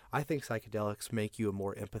universal. I think psychedelics make you a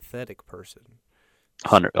more empathetic person.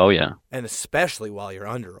 100. Oh yeah. And especially while you're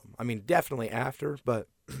under them. I mean, definitely after, but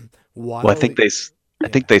while. Well, I think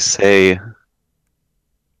they say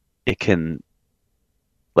it can,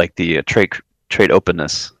 like the trait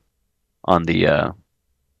openness on the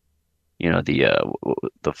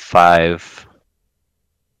the 5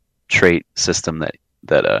 trait system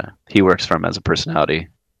that he works from as a personality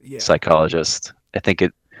psychologist. I think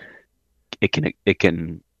it can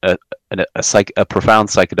a profound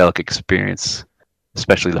psychedelic experience,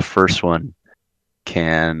 especially the first one,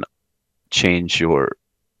 can change your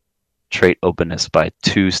trait openness by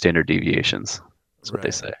 2 standard deviations. That's what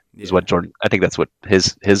they say. Yeah. Is what Jordan. I think that's what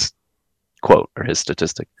his quote or his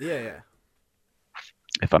statistic. Yeah.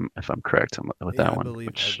 If I'm correct with that one. I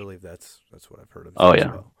believe that's what I've heard him say. Oh yeah.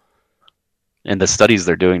 As well. And the studies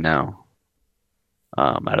they're doing now,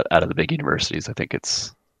 out of the big universities, I think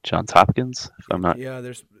it's Johns Hopkins. If I'm not. Yeah,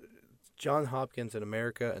 there's Johns Hopkins in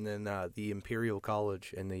America, and then the Imperial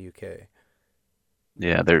College in the UK.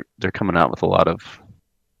 Yeah, they're coming out with a lot of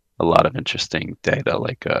interesting data.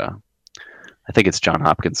 Like I think it's Johns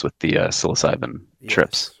Hopkins with the psilocybin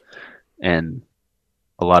trips, and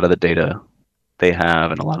a lot of the data they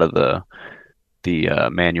have, and a lot of the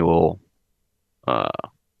manual,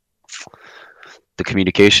 the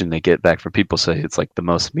communication they get back from people say it's like the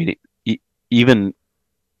most meaning, even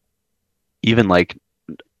like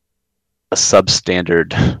a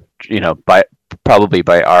substandard, probably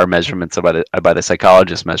by our measurements, by the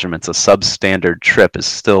psychologist measurements, a substandard trip is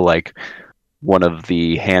still like one of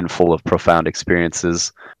the handful of profound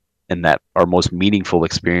experiences and that are most meaningful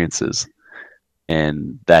experiences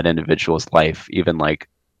in that individual's life, even like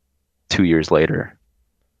 2 years later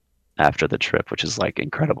after the trip, which is like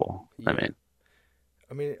incredible. Yeah.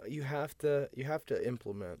 I mean, you have to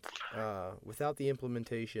implement. Without the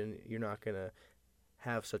implementation, you're not gonna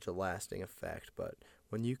have such a lasting effect. But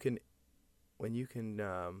when you can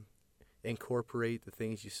incorporate the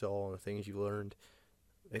things you saw and the things you learned,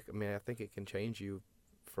 I think it can change you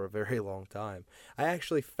for a very long time. I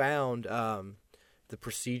actually found the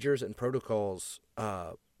procedures and protocols,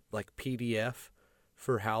 like PDF,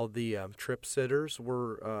 for how the trip sitters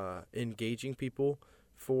were engaging people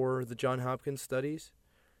for the Johns Hopkins studies.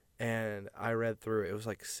 And I read through it. It was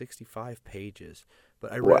like 65 pages.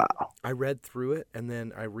 But I read through it, and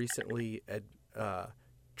then I recently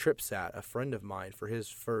trip sat a friend of mine for his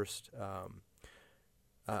first.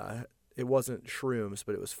 It wasn't shrooms,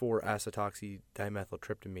 but it was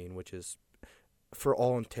 4-acetoxy-dimethyltryptamine, which is, for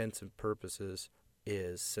all intents and purposes,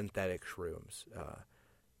 is synthetic shrooms.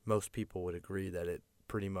 Most people would agree that it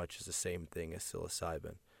pretty much is the same thing as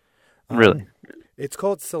psilocybin. Really? It's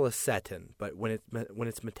called psilocybin, but when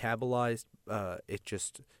it's metabolized, it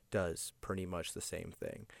just does pretty much the same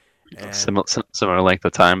thing. And similar length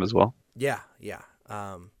of time as well? Yeah.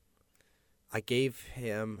 I gave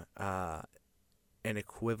him an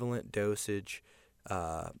equivalent dosage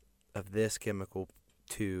of this chemical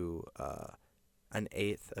to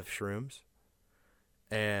 1/8 of shrooms,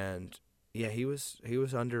 and yeah, he was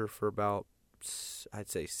under for about, I'd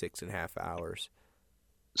say, 6.5 hours.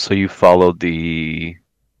 So you followed the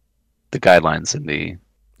guidelines and the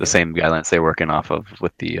same guidelines they're working off of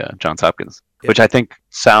with the Johns Hopkins, which I think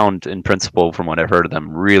sound, in principle, from what I've heard of them,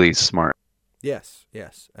 really smart. Yes,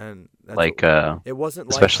 and that's like it wasn't,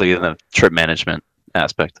 especially in the trip management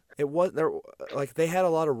aspect. It was there, like they had a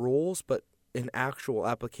lot of rules, but in actual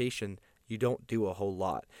application, you don't do a whole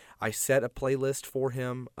lot. I set a playlist for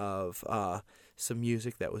him of some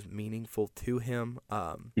music that was meaningful to him,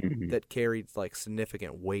 that carried like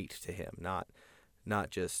significant weight to him, not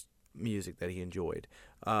just music that he enjoyed.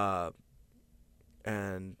 And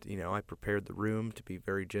I prepared the room to be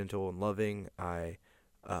very gentle and loving. I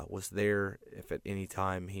was there if at any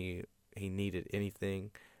time he needed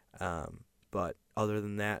anything, but other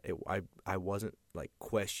than that, I wasn't like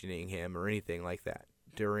questioning him or anything like that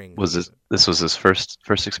during. This was his first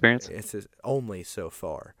experience? It's his only so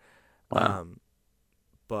far. Wow.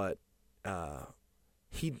 But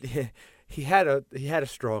he had a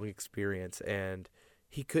strong experience, and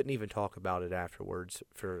he couldn't even talk about it afterwards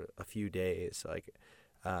for a few days. Like,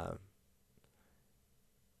 I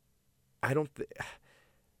don't.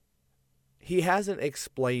 He hasn't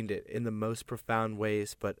explained it in the most profound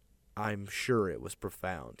ways, but I'm sure it was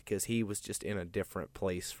profound because he was just in a different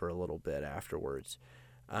place for a little bit afterwards.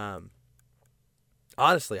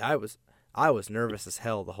 Honestly, I was nervous as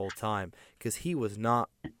hell the whole time because he was not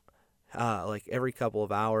like every couple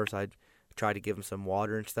of hours I'd try to give him some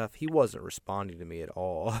water and stuff. He wasn't responding to me at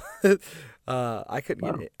all. I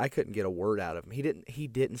couldn't get a word out of him. He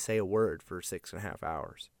didn't say a word for 6.5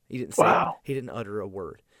 hours. He didn't utter a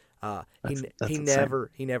word. He never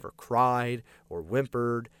cried or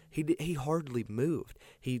whimpered. He hardly moved.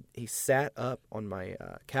 He sat up on my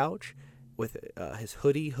couch with his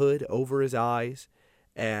hood over his eyes,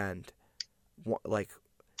 and like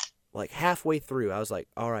halfway through, I was like,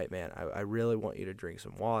 "All right, man, I really want you to drink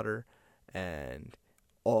some water." And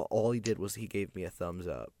all he did was he gave me a thumbs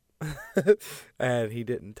up. And he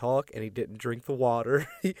didn't talk and he didn't drink the water.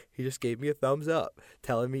 He just gave me a thumbs up,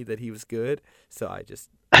 telling me that he was good. So I just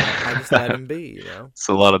let him be, you know. It's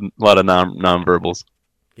a lot of nonverbals.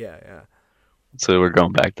 Yeah. So we're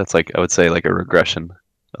going back. That's like, I would say, like a regression,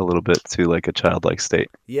 a little bit to like a childlike state.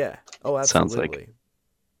 Yeah. Oh, absolutely. Sounds like.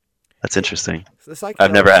 That's interesting.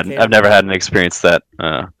 I've never had an experience that.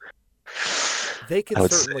 They can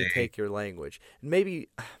certainly take your language. Maybe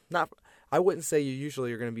not. I wouldn't say you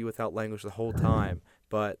usually are going to be without language the whole time,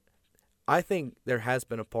 but I think there has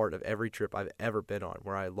been a part of every trip I've ever been on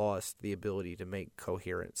where I lost the ability to make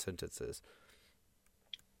coherent sentences.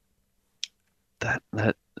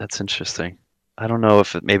 That's interesting. I don't know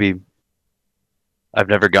if maybe I've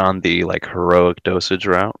never gone the like heroic dosage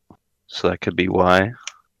route, so that could be why.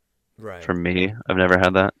 Right. For me, I've never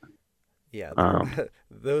had that. Yeah,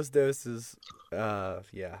 those doses,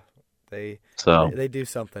 they do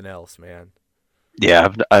something else, man. Yeah,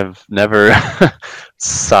 I've never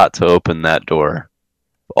sought to open that door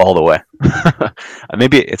all the way.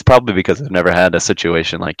 Maybe it's probably because I've never had a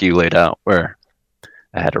situation like you laid out where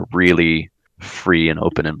I had a really free and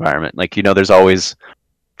open environment. Like, you know, there's always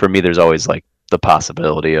like the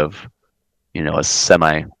possibility of, you know, a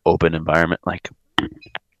semi-open environment, like.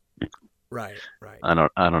 Right. I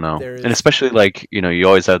don't know. And especially like, you know, you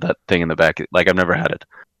always have that thing in the back. Like I've never had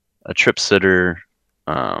a trip sitter.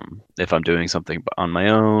 If I'm doing something on my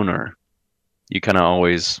own, or you kind of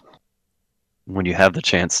always, when you have the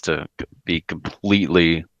chance to be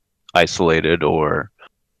completely isolated or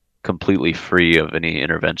completely free of any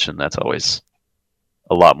intervention, that's always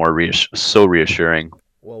a lot more reassuring.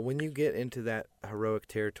 Well, when you get into that heroic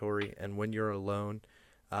territory and when you're alone,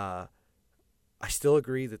 I still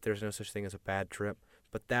agree that there's no such thing as a bad trip,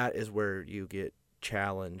 but that is where you get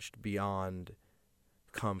challenged beyond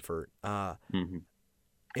comfort.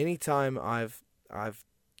 Anytime I've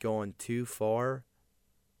gone too far,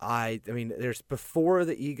 I mean, there's before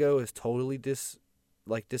the ego is totally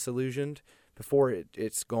disillusioned, before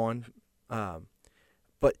it's gone.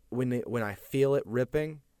 But when I feel it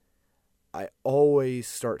ripping, I always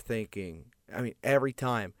start thinking. I mean, every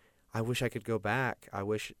time. I wish I could go back. I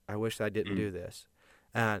wish I didn't do this.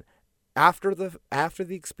 And after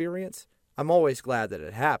the experience, I'm always glad that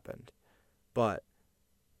it happened. But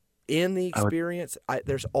in the experience,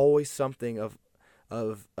 there's always something of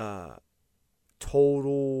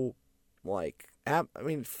total, like,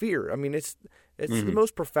 fear. I mean, it's the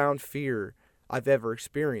most profound fear I've ever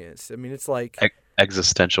experienced. I mean, it's like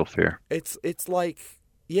existential fear. It's like,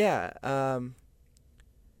 yeah. I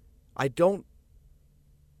don't.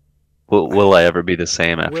 Will I ever be the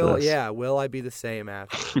same after this? Yeah, will I be the same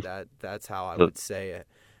after that? That's how I would say it.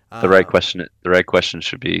 The right question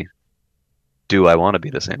should be, do I want to be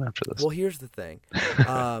the same after this? Well, here's the thing.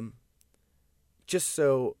 Just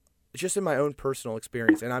in my own personal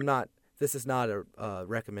experience, and this is not a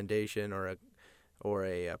recommendation or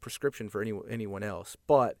a prescription for anyone else,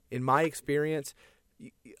 but in my experience,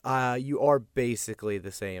 you are basically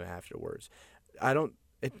the same afterwards.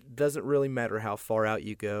 It doesn't really matter how far out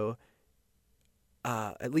you go.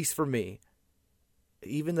 At least for me,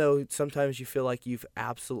 even though sometimes you feel like you've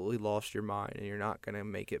absolutely lost your mind and you're not going to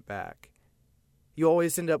make it back, you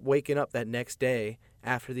always end up waking up that next day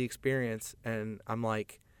after the experience, and I'm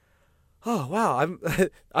like, oh wow,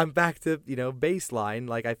 I'm back to, you know, baseline.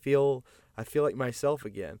 Like I feel like myself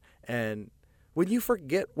again. And when you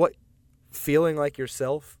forget what feeling like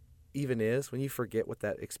yourself even is, when you forget what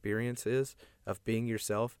that experience is of being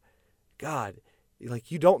yourself, God.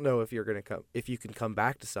 Like you don't know if you can come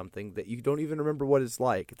back to something that you don't even remember what it's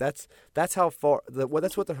like. That's how far.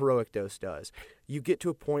 That's what the heroic dose does. You get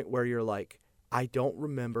to a point where you're like, I don't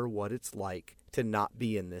remember what it's like to not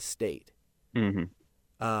be in this state. Mm-hmm.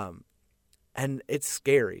 And it's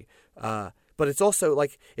scary. But it's also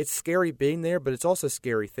like, it's scary being there, but it's also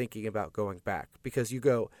scary thinking about going back, because you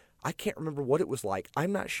go, I can't remember what it was like.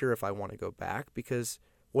 I'm not sure if I want to go back, because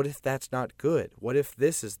what if that's not good? What if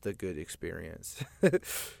this is the good experience?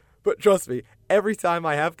 But trust me, every time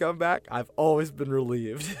I have come back, I've always been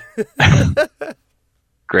relieved.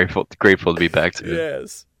 Grateful to be back to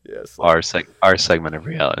Yes. our segment of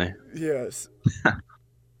reality. Yes.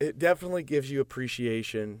 It definitely gives you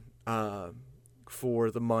appreciation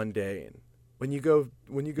for the mundane. When you go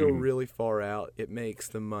really far out, it makes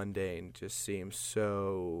the mundane just seem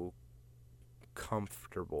so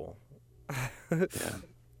comfortable. Yeah.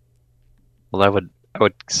 Well, I would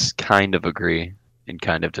kind of agree and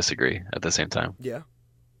kind of disagree at the same time. Yeah.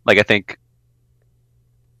 Like, I think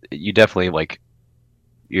you definitely, like,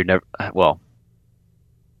 you're never, well,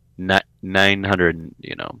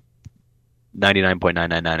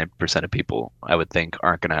 99.999% of people, I would think,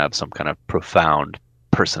 aren't going to have some kind of profound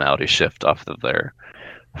personality shift off of their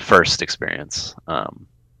first experience.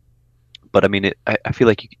 But I mean, I feel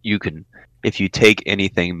like you can, if you take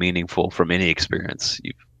anything meaningful from any experience,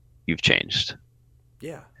 you've changed.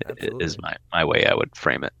 Yeah, absolutely. Is my way I would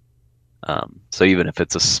frame it. So even if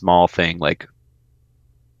it's a small thing, like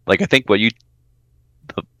I think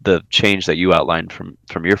the change that you outlined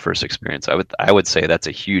from your first experience, I would say that's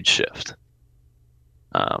a huge shift.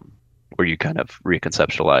 Where you kind of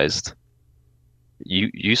reconceptualized.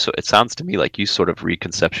 So it sounds to me like you sort of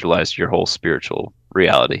reconceptualized your whole spiritual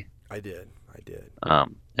reality. I did.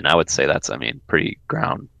 And I would say that's, I mean, pretty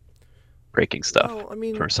groundbreaking stuff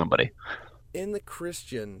for somebody. In the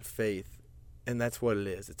Christian faith, and that's what it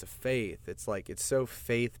is. It's a faith. It's like, it's so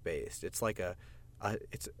faith-based. It's like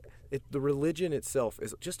the religion itself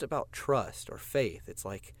is just about trust or faith. It's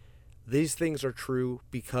like, these things are true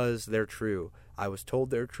because they're true. I was told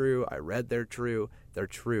they're true. I read they're true. They're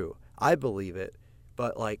true. I believe it,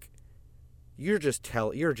 but like, you're just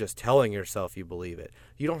telling yourself you believe it.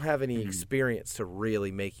 You don't have any experience to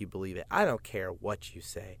really make you believe it. I don't care what you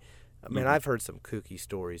say. I mean, I've heard some kooky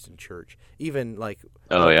stories in church. Even like,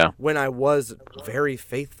 when I was very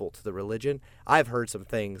faithful to the religion, I've heard some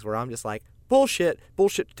things where I'm just like, bullshit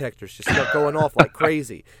detectors just start going off like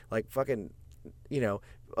crazy. Like fucking,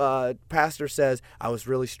 pastor says I was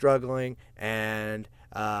really struggling, and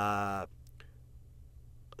a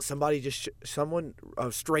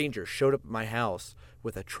stranger showed up at my house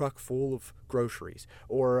with a truck full of groceries,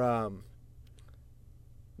 or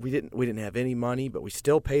we didn't have any money, but we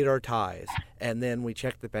still paid our tithes, and then we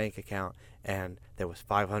checked the bank account and there was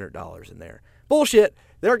 $500 in there. Bullshit.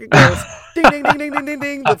 There it goes. Ding, ding, ding, ding, ding, ding,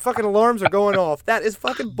 ding. The fucking alarms are going off. That is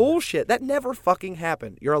fucking bullshit. That never fucking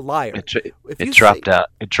happened. You're a liar. It dropped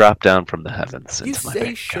down from the heavens. You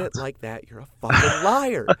say shit like that, you're a fucking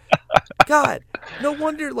liar. God, no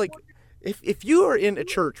wonder, like, if you are in a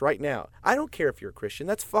church right now, I don't care if you're a Christian,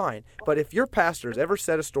 that's fine. But if your pastor's ever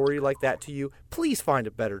said a story like that to you, please find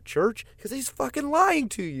a better church, because he's fucking lying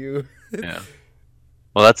to you. Yeah.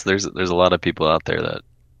 Well, there's a lot of people out there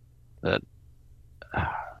that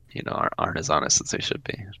aren't as honest as they should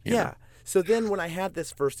be. Yeah. Know? So then when I had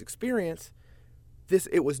this first experience,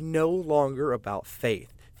 it was no longer about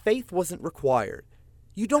faith. Faith wasn't required.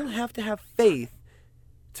 You don't have to have faith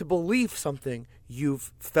to believe something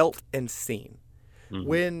you've felt and seen. Mm-hmm.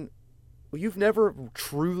 When you've never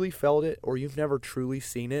truly felt it or you've never truly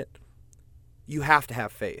seen it, you have to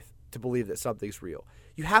have faith to believe that something's real.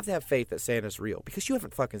 You have to have faith that Santa's real, because you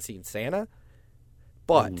haven't fucking seen Santa.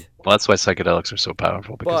 But well, that's why psychedelics are so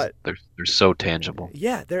powerful, because they're so tangible.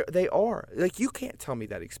 Yeah, they are. Like, you can't tell me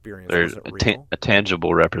that experience wasn't real. A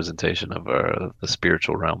tangible representation of the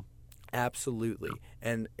spiritual realm. Absolutely.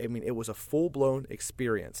 And I mean, it was a full-blown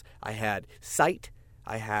experience. I had sight,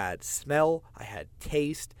 I had smell, I had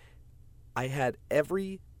taste, I had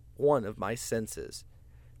every one of my senses.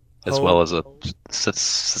 As well as a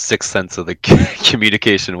sixth sense of the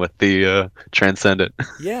communication with the transcendent.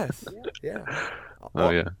 Yes, yeah.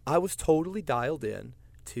 Oh, yeah. I was totally dialed in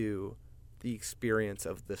to the experience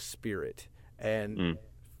of the spirit. And,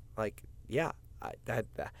 I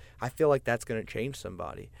feel like that's going to change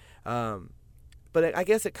somebody. But I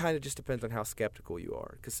guess it kind of just depends on how skeptical you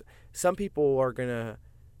are. Because some people are going to...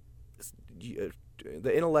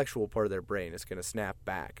 the intellectual part of their brain is going to snap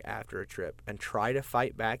back after a trip and try to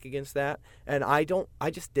fight back against that. And I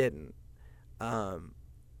just didn't. I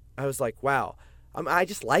was like, wow. I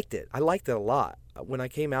just liked it. I liked it a lot. When I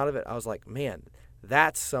came out of it, I was like, man,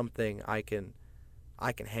 that's something I can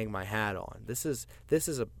hang my hat on. This is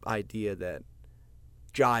an idea that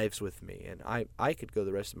jives with me, and I could go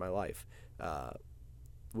the rest of my life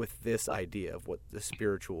with this idea of what the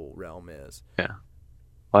spiritual realm is. Yeah.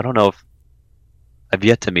 I don't know if I've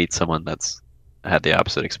yet to meet someone that's had the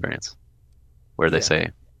opposite experience, where they Yeah.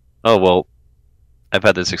 say, "Oh well, I've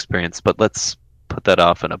had this experience, but let's put that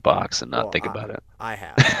off in a box and not Well, think about it." I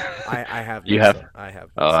have. I have You met have? I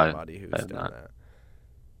have Oh, met somebody who's I've done not. that.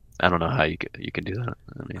 I don't know how you can do that.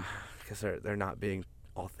 I mean, Because they're not being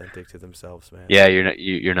authentic to themselves, man. yeah, you're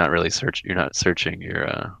not really you're not searching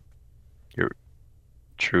your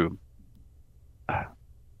true.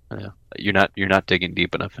 Yeah, you're not digging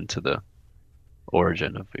deep enough into the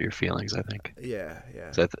origin of your feelings, I think. Yeah,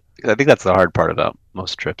 yeah. 'Cause I think that's the hard part about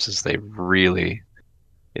most trips is they really,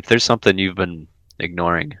 if there's something you've been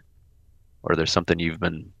ignoring or there's something you've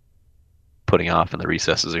been putting off in the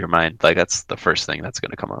recesses of your mind, like that's the first thing that's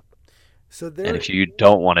going to come up. So And there, if you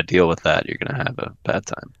don't want to deal with that, you're going to have a bad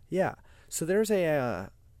time. yeah. So there's a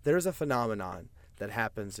phenomenon that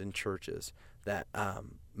happens in churches that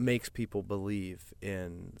makes people believe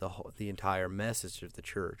in the entire message of the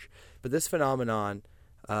church. But this phenomenon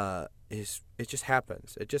is it just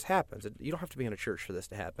happens. It just happens. You don't have to be in a church for this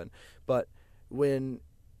to happen. But when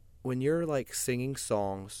you're like singing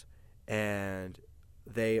songs and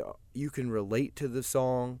they you can relate to the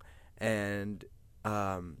song and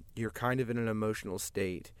you're kind of in an emotional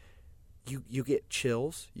state, you get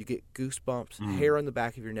chills, you get goosebumps, hair on the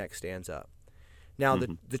back of your neck stands up. Now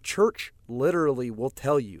Mm-hmm. the church literally will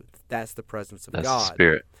tell you that's the presence of That's the God.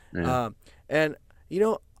 spirit. Yeah. And you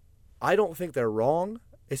know, I don't think they're wrong.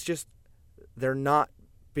 It's just they're not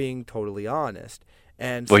being totally honest.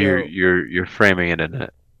 And Well, so you're framing it in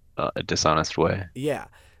a dishonest way. yeah.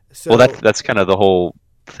 Well, So that's kind of the whole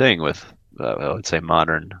thing with I would say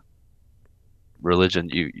modern religion.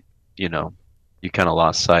 You know you kind of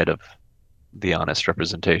lost sight of the honest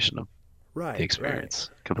representation of the right, right. experience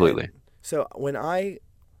And completely. so when I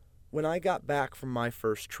got back from my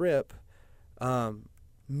first trip, um,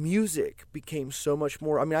 music became so much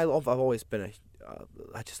more. I mean, I've always been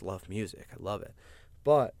I just love music. I love it,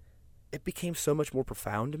 but it became so much more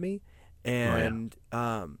profound to me. Oh yeah. And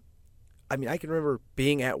I mean, I can remember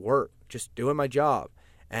being at work, just doing my job,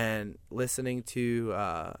 and listening to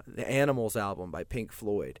the Animals album by Pink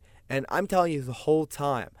Floyd. And I'm telling you, the whole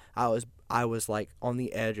time I was like on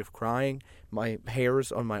the edge of crying. My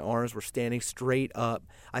hairs on my arms were standing straight up.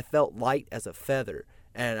 I felt light as a feather.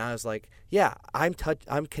 And I was like, yeah, I'm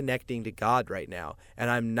connecting to God right now, and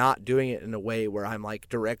I'm not doing it in a way where I'm like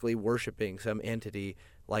directly worshiping some entity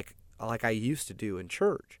like I used to do in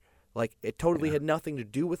church. Like it totally Yeah. had nothing to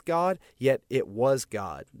do with God, yet it was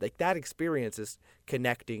God. Like that experience is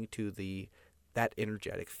connecting to that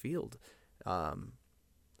energetic field.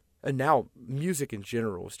 And now music in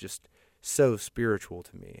general is just so spiritual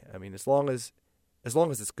to me. I mean, as long as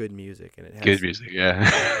it's good music and it Good has music. yeah,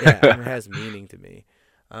 and Yeah. it has meaning to me.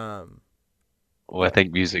 Um, Well, I but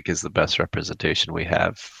think music is the best representation we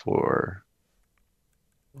have for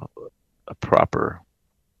a proper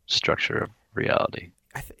structure of reality.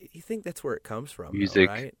 you think that's where it comes from, though, Music,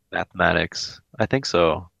 right? mathematics. I think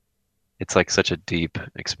so. It's like such a deep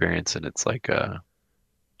experience, and it's like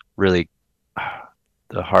really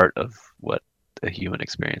the heart of what a human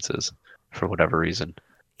experience is, for whatever reason.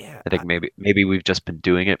 Yeah, I think maybe we've just been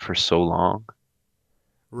doing it for so long.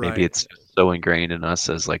 Maybe right. it's so ingrained in us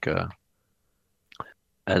as like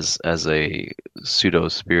as a pseudo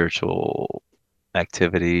spiritual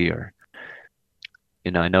activity, or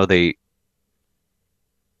I know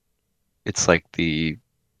it's like the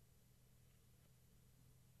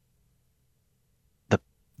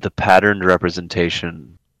the patterned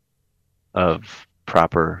representation of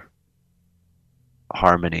proper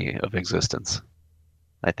harmony of existence,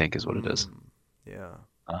 I think is what it is. Mm, yeah.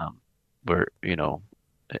 Um, where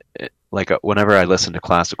like whenever I listen to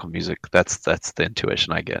classical music, that's the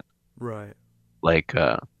intuition I get. Right. Like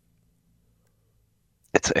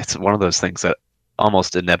it's one of those things that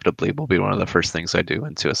almost inevitably will be one of the first things I do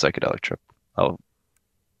into a psychedelic trip. I'm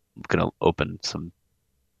gonna open some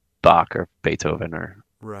Bach or Beethoven or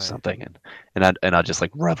Right. something, and I'll just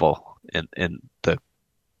like revel in the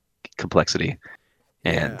complexity,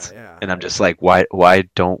 Yeah. and Yeah. and I'm just like, why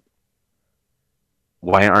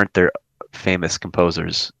aren't there famous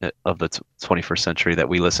composers of the 21st century that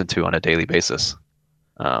we listen to on a daily basis?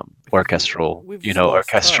 Because Orchestral, we've just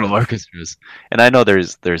lost orchestral touch. orchestras. And I know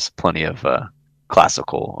there's plenty of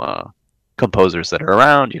classical composers that are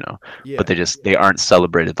around, but Yeah. they aren't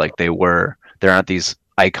celebrated like they were. There aren't these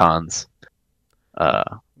icons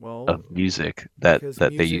Well, of music because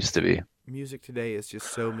that they used to be. music today is just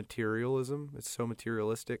so materialism. It's so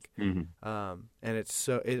materialistic, Hmm. and it's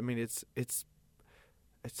so. I mean,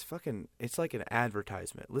 it's fucking. It's like an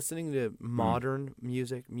advertisement. Listening to Mm. modern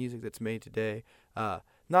music that's made today.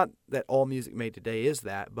 not that all music made today is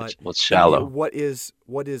that, but It's shallow. what is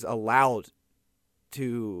allowed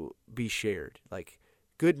to be shared. Like,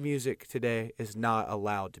 good music today is not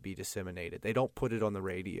allowed to be disseminated. They don't put it on the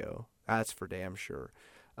radio. That's for damn sure.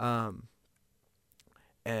 And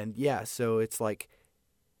yeah, so it's like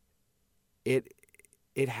it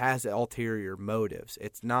has ulterior motives.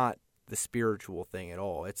 It's not the spiritual thing at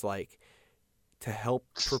all. It's like to help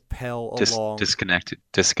propel along.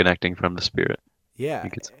 Disconnecting from the spirit. Yeah,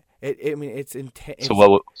 I mean, it's So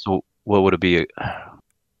what would it be?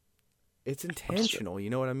 It's intentional.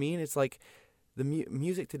 You know what I mean? It's like the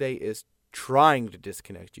music today is trying to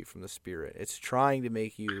disconnect you from the spirit. It's trying to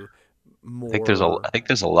make you more. I think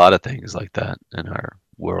there's a lot of things like that in our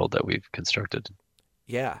world that we've constructed.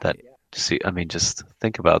 Yeah. That I mean, just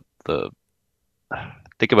think about the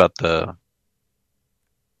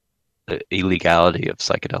illegality of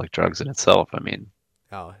psychedelic drugs in itself. I mean,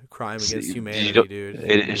 crime against humanity,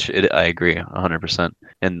 dude. I agree 100%.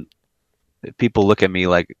 And people look at me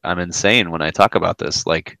like I'm insane when I talk about this.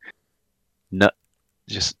 Like, no,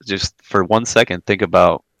 just for 1 second, think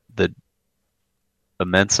about the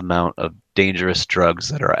immense amount of dangerous drugs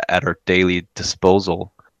that are at our daily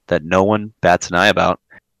disposal that no one bats an eye about,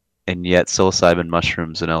 and yet psilocybin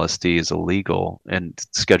mushrooms and LSD is illegal and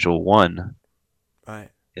Schedule 1. Right.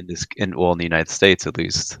 In the United States at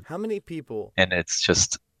least. How many people? And it's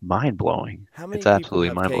just mind blowing. How many it's people absolutely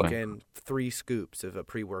have mind blowing. taken 3 scoops of a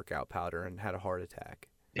pre-workout powder and had a heart attack?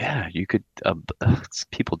 Yeah, you could.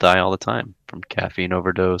 People die all the time from caffeine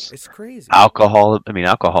overdose. It's crazy. Alcohol. I mean,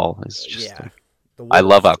 alcohol is just. Yeah. I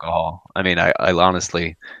love alcohol. I mean, I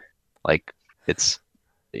honestly, like, it's.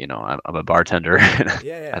 I'm a bartender.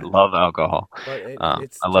 Yeah. I love alcohol. But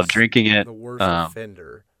I love drinking it. The worst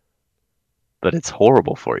offender. But it's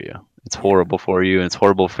horrible for you. It's horrible for you, and it's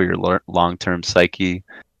horrible for your long-term psyche.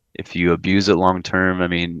 If you abuse it long-term, I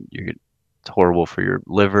mean, it's horrible for your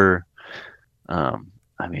liver.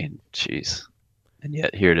 I mean, jeez. And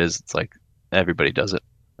yet here it is. It's like everybody does it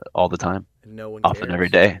all the time. And no one often cares. every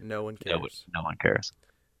day. No one cares. No one cares.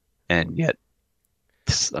 And yet,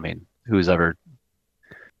 I mean, who's ever,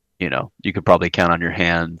 you could probably count on your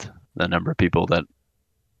hand the number of people that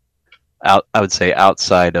I would say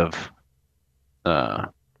outside of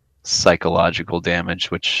psychological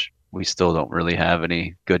damage, which we still don't really have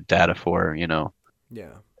any good data for, Yeah.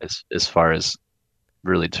 As far as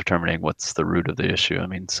really determining what's the root of the issue. I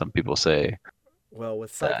mean, some people say, well,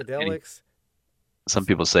 with psychedelics, some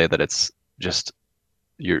people say that it's just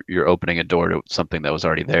you're opening a door to something that was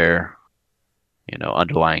already there,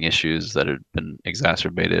 underlying issues that had been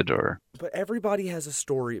exacerbated But everybody has a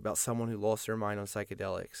story about someone who lost their mind on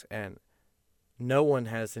psychedelics, and no one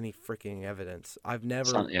has any freaking evidence. I've never.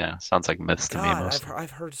 Sounds like myths to me. I've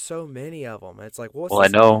heard so many of them. It's like,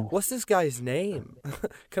 what's this guy's name?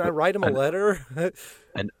 Can I write him a letter?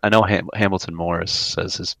 And I know Hamilton Morris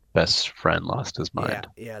says his best friend lost his mind.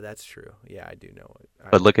 Yeah, that's true. Yeah, I do know it.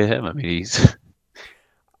 But look at him. I mean,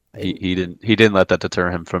 he didn't let that deter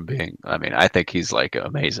him from being. I mean, I think he's like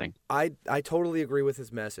amazing. I totally agree with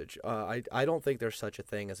his message. I don't think there's such a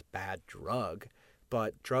thing as a bad drug.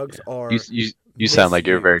 But drugs are. You sound like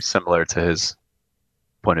you're very similar to his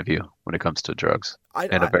point of view when it comes to drugs,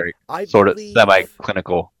 in a very sort of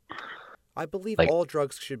semi-clinical. I believe all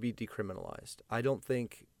drugs should be decriminalized. I don't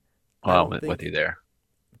think. With you there.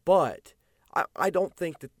 But I don't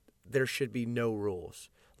think that there should be no rules.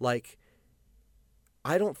 Like,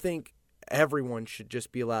 I don't think everyone should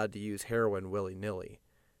just be allowed to use heroin willy-nilly.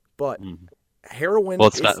 But heroin.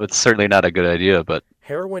 Well, it's certainly not a good idea, but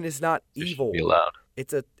heroin is not evil. Be allowed.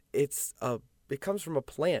 It comes from a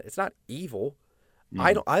plant. It's not evil.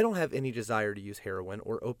 I don't have any desire to use heroin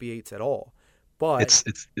or opiates at all. But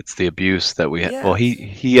it's the abuse that we have. Yes. Well,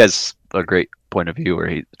 he has a great point of view where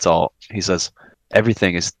he says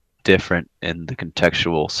everything is different in the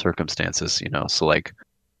contextual circumstances, so like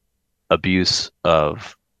abuse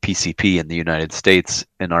of PCP in the United States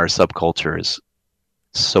in our subculture is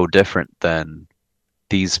so different than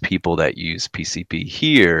these people that use PCP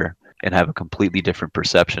here and have a completely different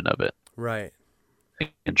perception of it. Right.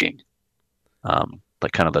 Like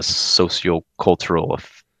kind of the socio-cultural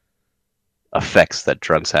effects that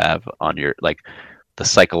drugs have on your, like the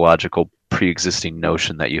psychological pre-existing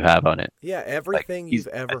notion that you have on it. Yeah, everything you've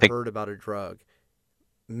ever heard about a drug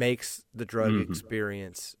makes the drug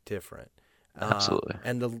experience different. Absolutely.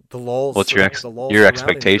 And the laws. What's your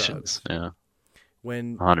expectations? Drugs. Yeah.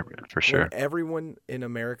 When 100% for sure. When everyone in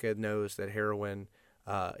America knows that heroin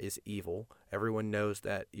is evil. Everyone knows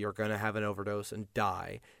that you're going to have an overdose and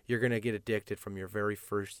die. You're going to get addicted from your very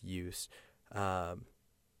first use. Well,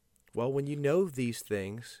 when you know these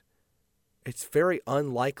things, it's very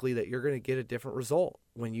unlikely that you're going to get a different result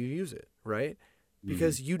when you use it, right?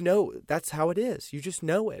 Because you know that's how it is. You just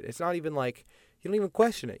know it. It's not even like you don't even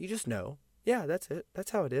question it. You just know. Yeah, that's it.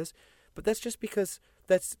 That's how it is. But that's just because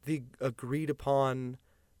that's the agreed upon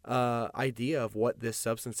idea of what this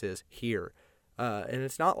substance is here. And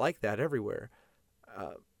it's not like that everywhere.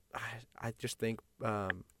 I just think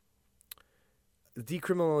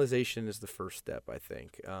decriminalization is the first step, I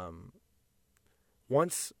think.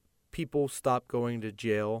 Once people stop going to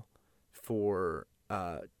jail for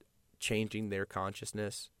changing their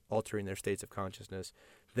consciousness, altering their states of consciousness,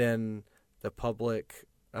 then the public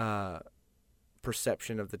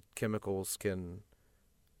perception of the chemicals can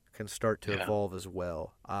start to evolve as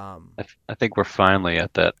well. I think we're finally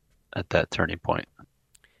at that turning point.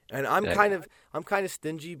 And I'm kind of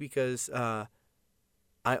stingy because I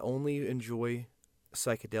only enjoy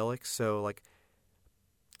psychedelics, so like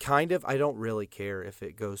kind of I don't really care if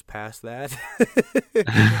it goes past that.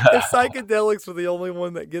 If psychedelics are the only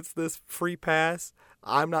one that gets this free pass,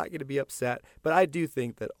 I'm not going to be upset. But I do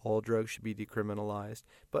think that all drugs should be decriminalized.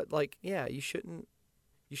 But like, yeah, you shouldn't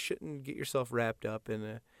get yourself wrapped up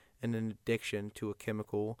in an addiction to a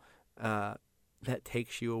chemical that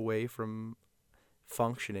takes you away from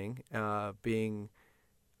functioning, being.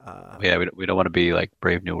 Yeah, we don't want to be like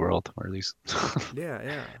Brave New World, or at least.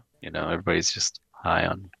 Yeah. Everybody's just high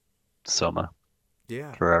on soma.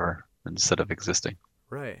 Yeah. Forever instead of existing.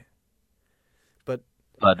 Right. But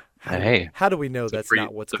hey, how do we know that's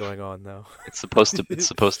not what's going on though? It's supposed to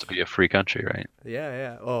be a free country, right?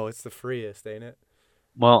 Yeah. Oh, it's the freest, ain't it?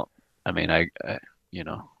 Well, I mean, I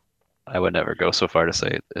would never go so far to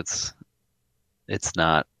say it's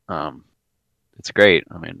not. It's great.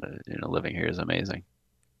 I mean, living here is amazing.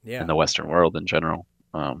 Yeah. In the Western world in general.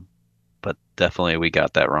 But definitely we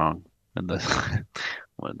got that wrong in the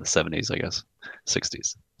 70s, I guess,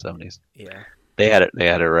 60s, 70s. Yeah. They had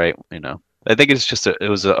it right. I think it's just it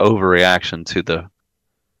was an overreaction to the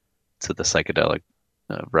psychedelic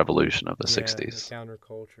revolution of the 60s. The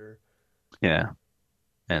counterculture. Yeah.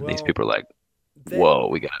 And these people are like, whoa,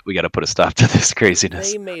 we got to put a stop to this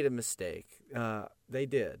craziness. They made a mistake. They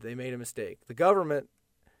did. They made a mistake. The government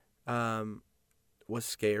was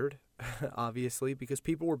scared, obviously, because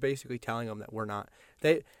people were basically telling them that we're not.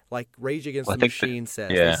 They, like Rage Against the Machine says,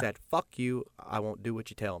 they said, fuck you, I won't do what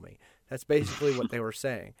you tell me. That's basically what they were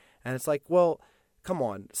saying. And it's like, well, come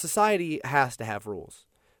on. Society has to have rules.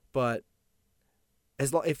 But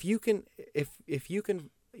if you can,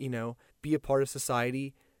 be a part of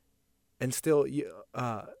society and still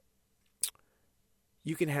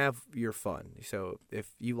you can have your fun. So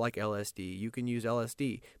if you like LSD, you can use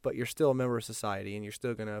LSD, but you're still a member of society and you're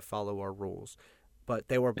still going to follow our rules. But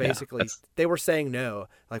they were basically, they were saying no,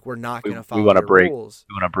 like we're not going to follow your rules.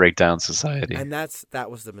 We want to break down society. And that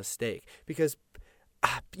was the mistake. Because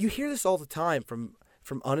you hear this all the time from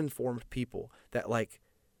uninformed people that like,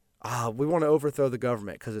 we want to overthrow the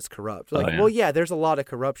government because it's corrupt. Like, well, yeah, there's a lot of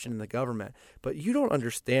corruption in the government, but you don't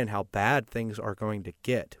understand how bad things are going to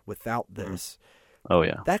get without this. Oh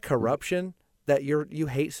yeah. That corruption that you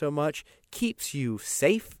hate so much keeps you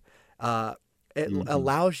safe. It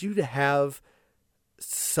allows you to have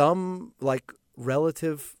some like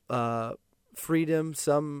relative freedom,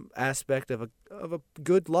 some aspect of a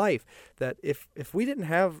good life. That if we didn't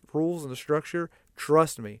have rules and a structure,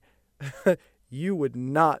 trust me, you would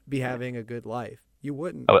not be having a good life. You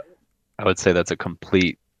wouldn't. I would say that's a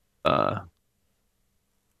complete loss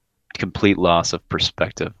of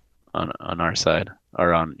perspective on our side,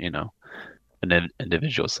 or on an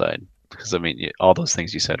individual side, because I mean all those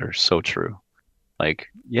things you said are so true. Like,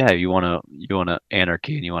 yeah, you want to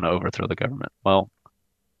anarchy and you want to overthrow the government. Well,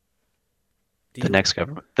 the next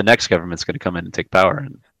government's going to come in and take power,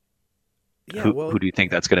 and who do you think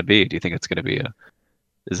that's going to be? Do you think it's going to be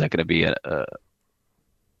is that going to be a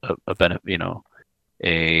benefit?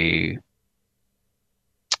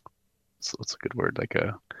 What's a good word? Like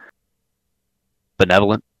a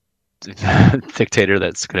benevolent dictator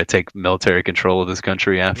that's going to take military control of this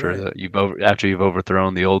country after you've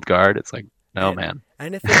overthrown the old guard. It's like, no, man.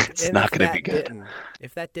 And if it's not going to be good.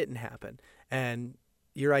 If that didn't happen, and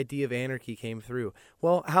your idea of anarchy came through,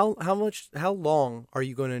 well, how long are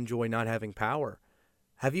you going to enjoy not having power?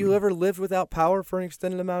 Have you ever lived without power for an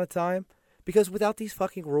extended amount of time? Because without these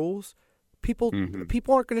fucking rules, people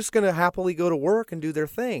aren't just going to happily go to work and do their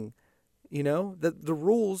thing. The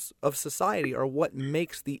rules of society are what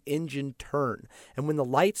makes the engine turn. And when the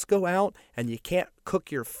lights go out and you can't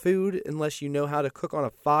cook your food unless you know how to cook on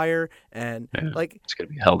a fire, and it's going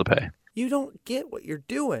to be hell to pay. You don't get what you're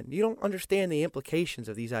doing. You don't understand the implications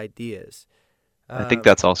of these ideas. I think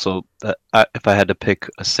that's also that. If I had to pick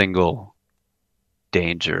a single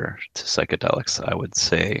danger to psychedelics, I would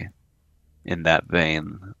say, in that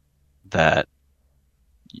vein, that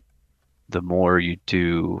the more you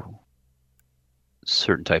do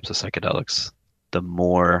certain types of psychedelics, the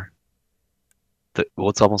more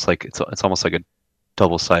it's almost like it's almost like a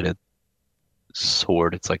double-sided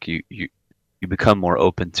sword. It's like you become more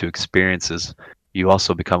open to experiences. You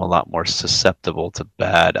also become a lot more susceptible to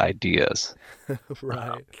bad ideas.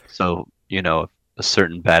 Right. So, a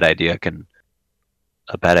certain bad idea can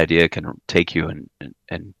take you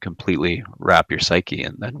and completely wrap your psyche,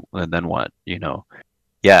 and then what?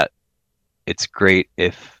 Yeah, it's great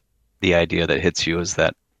if the idea that hits you is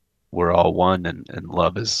that we're all one, and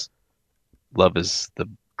love is the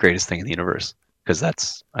greatest thing in the universe, because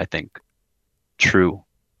that's, I think, true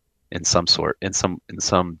in some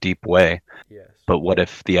deep way. Yes. But what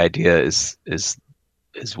if the idea is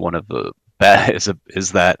one of the bad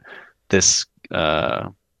is that this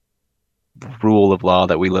rule of law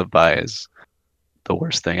that we live by is the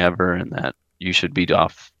worst thing ever, and that you should be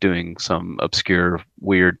off doing some obscure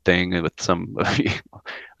weird thing with some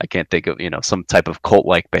I can't think of some type of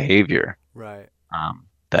cult-like behavior, Right.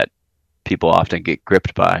 that people often get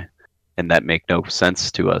gripped by, and that make no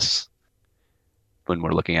sense to us when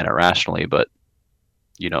we're looking at it rationally. But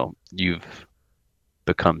you've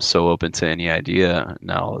become so open to any idea,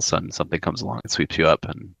 now all of a sudden something comes along and sweeps you up,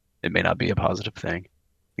 and it may not be a positive thing.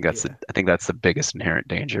 I think that's the biggest inherent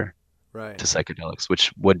danger Right. to psychedelics,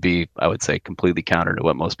 which would be, I would say, completely counter to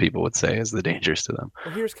what most people would say is the dangers to them.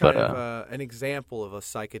 Well, here's kind of an example of a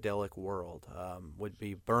psychedelic world. Would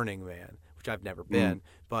be Burning Man, which I've never been,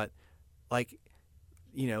 but like,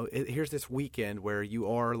 here's this weekend where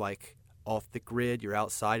you are like off the grid. You're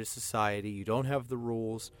outside of society. You don't have the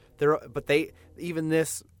rules. Even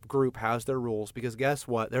this group has their rules, because guess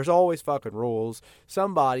what? There's always fucking rules.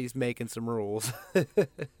 Somebody's making some rules.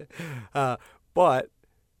 But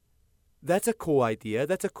that's a cool idea.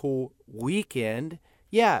 That's a cool weekend.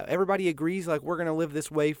 Yeah, everybody agrees like we're gonna live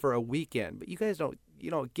this way for a weekend, but you guys don't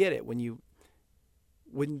get it when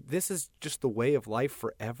this is just the way of life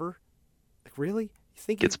forever. Like, really? You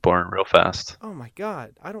think Gets boring real fast. Oh my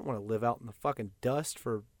god, I don't want to live out in the fucking dust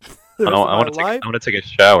for I want to take a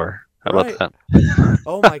shower. How about that?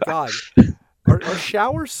 Oh my god. Are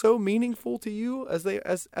showers so meaningful to you as they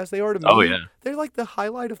are to me? Oh yeah. They're like the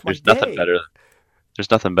highlight of my There's day.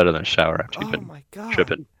 nothing better than a shower after you've been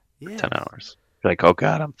tripping for 10 hours. You're like, oh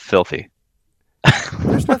god, I'm filthy.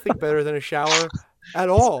 There's nothing better than a shower at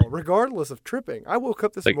all, regardless of tripping. I woke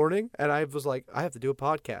up this morning and I was like, I have to do a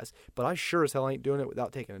podcast, but I sure as hell ain't doing it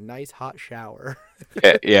without taking a nice hot shower.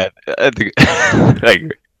 yeah, I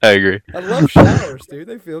agree. I love showers, dude.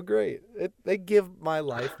 They feel great. They give my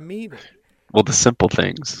life meaning. Well, the simple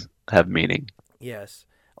things have meaning. Yes.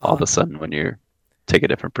 All of a sudden when you take a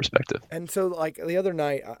different perspective. And so, like, the other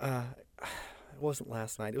night, it wasn't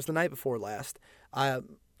last night. It was the night before last.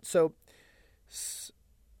 So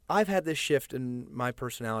I've had this shift in my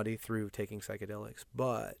personality through taking psychedelics,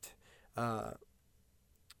 but I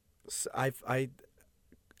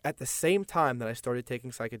at the same time that I started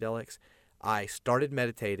taking psychedelics, I started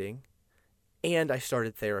meditating, and I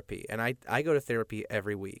started therapy. And I go to therapy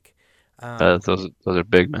every week. Those are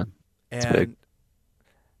big, man. It's big.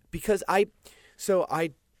 Because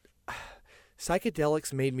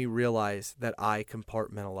psychedelics made me realize that I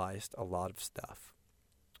compartmentalized a lot of stuff.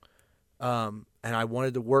 And I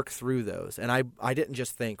wanted to work through those. And I didn't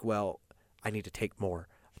just think, well, I need to take more,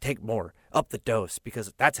 up the dose,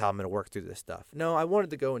 because that's how I'm going to work through this stuff. No, I wanted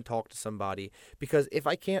to go and talk to somebody, because if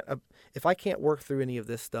I can't work through any of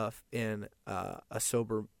this stuff in a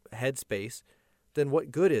sober headspace, then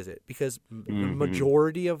what good is it? Because the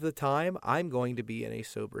majority of the time, I'm going to be in a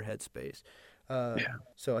sober headspace.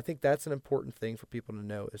 So I think that's an important thing for people to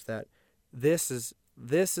know, is that this is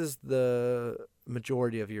the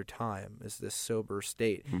majority of your time, is this sober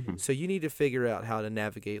state. Mm-hmm. So you need to figure out how to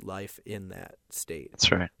navigate life in that state.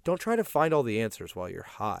 That's right. Don't try to find all the answers while you're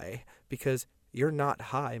high, because you're not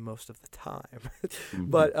high most of the time.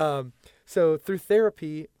 But so through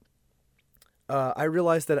therapy, I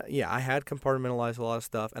realized that, I had compartmentalized a lot of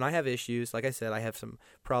stuff, and I have issues. Like I said, I have some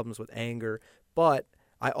problems with anger, but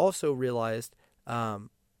I also realized that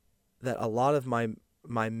a lot of my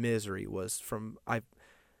misery was from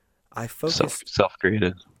I focused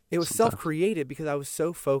self-created. It was self-created because I was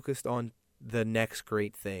so focused on the next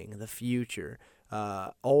great thing, the future,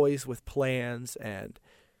 always with plans. And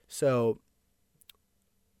so,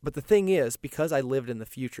 but the thing is, because I lived in the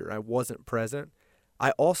future, I wasn't present.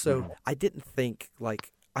 I also I didn't think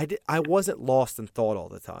like I wasn't lost in thought all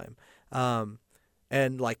the time.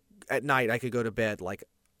 And like at night I could go to bed like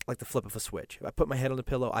like the flip of a switch. If I put my head on the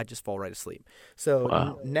pillow, I just fall right asleep. So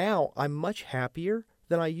Wow. now I'm much happier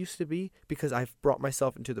than I used to be because I've brought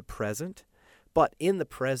myself into the present. But in the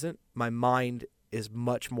present, my mind is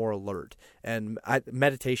much more alert, and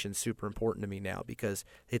meditation is super important to me now because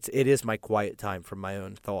it is my quiet time from my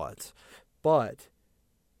own thoughts. But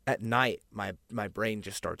at night, my brain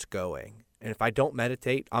just starts going, and if I don't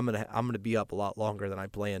meditate, I'm gonna be up a lot longer than I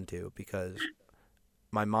plan to because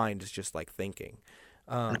my mind is just like thinking.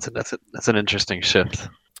 That's an interesting shift.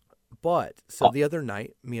 But so the other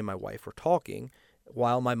night, me and my wife were talking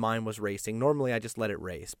while my mind was racing. Normally I just let it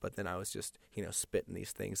race, but then I was just, spitting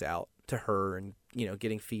these things out to her and,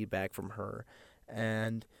 getting feedback from her.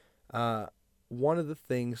 And one of the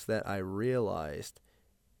things that I realized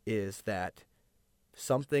is that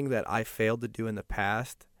something that I failed to do in the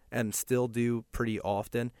past and still do pretty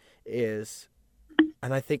often is,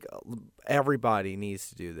 and I think everybody needs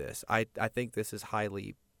to do this. I think this is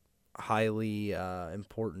highly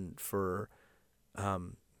important for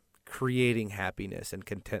creating happiness and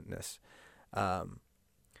contentness.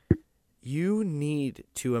 You need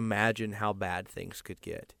to imagine how bad things could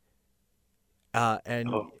get.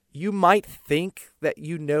 You might think that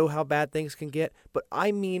you know how bad things can get, but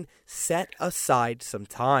I mean set aside some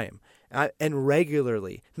time and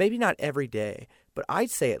regularly, maybe not every day, but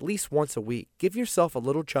I'd say at least once a week. Give yourself a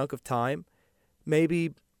little chunk of time,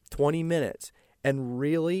 maybe 20 minutes, and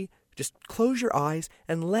really just close your eyes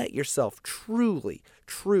and let yourself truly,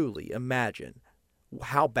 truly imagine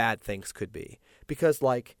how bad things could be. Because,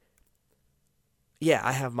 I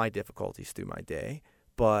have my difficulties through my day,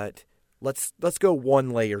 but let's go one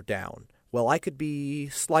layer down. Well, I could be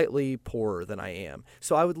slightly poorer than I am,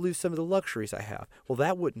 so I would lose some of the luxuries I have. Well,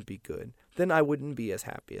 that wouldn't be good. Then I wouldn't be as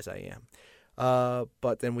happy as I am.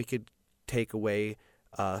 But then we could take away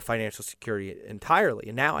financial security entirely,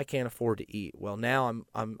 and now I can't afford to eat. Well, now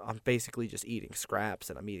I'm basically just eating scraps,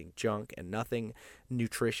 and I'm eating junk, and nothing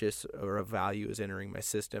nutritious or of value is entering my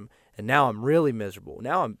system. And now I'm really miserable.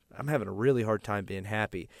 Now I'm having a really hard time being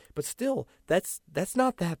happy. But still, that's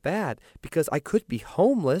not that bad because I could be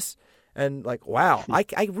homeless. And wow,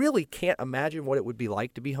 I really can't imagine what it would be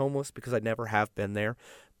like to be homeless because I never have been there.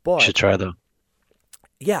 But You should try though.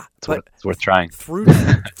 Yeah, It's worth trying.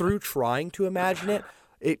 Through trying to imagine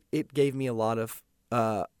it gave me a lot of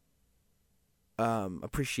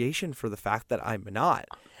appreciation for the fact that I'm not.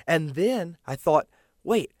 And then I thought,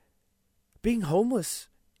 wait, being homeless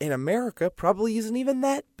in America probably isn't even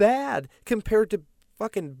that bad compared to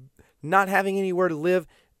fucking not having anywhere to live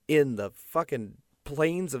in the fucking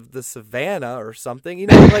plains of the savannah or something, you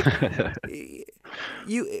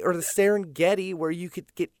or the Serengeti where you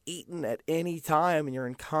could get eaten at any time and you're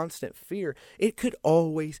in constant fear. It could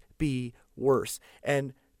always be worse.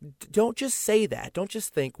 And don't just say that. Don't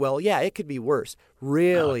just think, well, yeah, it could be worse.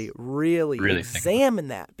 Really examine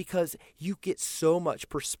that because you get so much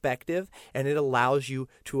perspective and it allows you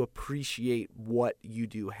to appreciate what you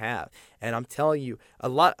do have. And I'm telling you, a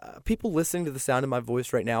lot people listening to the sound of my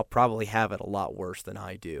voice right now probably have it a lot worse than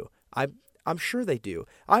I do. I'm sure they do.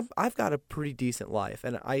 I've got a pretty decent life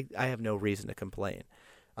and I have no reason to complain.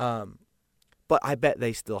 But I bet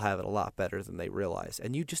they still have it a lot better than they realize.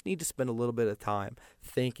 And you just need to spend a little bit of time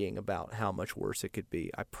thinking about how much worse it could be.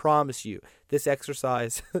 I promise you, this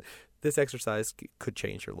exercise could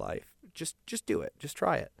change your life. Just do it. Just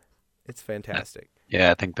try it. It's fantastic. Yeah,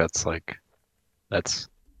 I think that's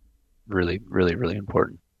really, really, really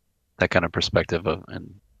important. That kind of perspective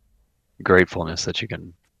and gratefulness that you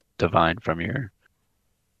can divine from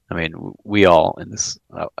we all in this,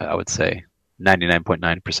 I would say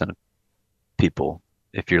 99.9% of people,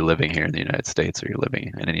 if you're living here in the United States or you're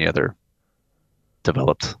living in any other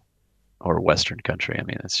developed or Western country,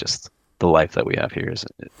 it's just the life that we have here is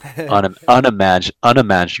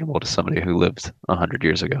unimaginable to somebody who lived 100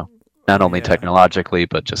 years ago. Not only technologically,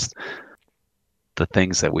 but just the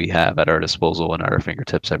things that we have at our disposal and at our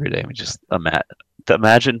fingertips every day. Just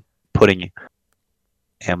imagine putting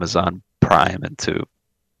Amazon Prime into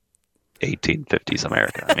 1850s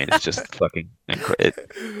America. It's just fucking incredible.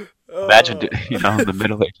 Imagine, in the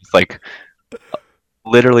Middle Ages,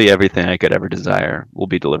 literally everything I could ever desire will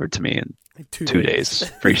be delivered to me in 2 days,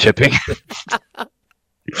 free shipping.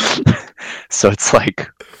 So it's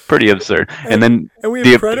pretty absurd. And we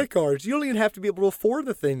have credit cards. You don't even have to be able to afford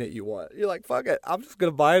the thing that you want. You're like, fuck it, I'm just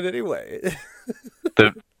gonna buy it anyway.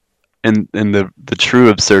 The true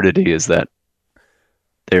absurdity is that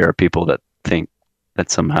there are people that think that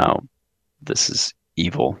somehow this is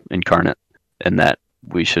evil incarnate and that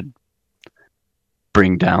we should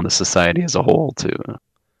bring down the society as a whole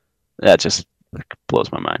that just blows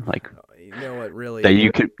my mind. know what really that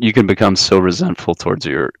you can become so resentful towards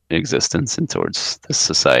your existence and towards this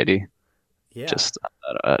society. yeah. Just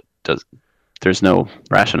does there's no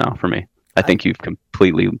rationale for me. I think you've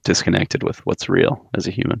completely disconnected with what's real as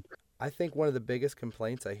a human. I think one of the biggest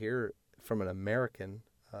complaints I hear from an American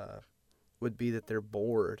would be that they're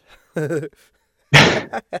bored. You're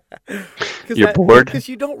bored? Because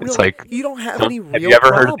you don't It's really, like, you don't have any real have you ever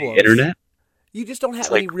problems. heard of the internet? You just don't have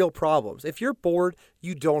It's any like- real problems. If you're bored,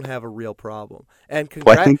 you don't have a real problem. And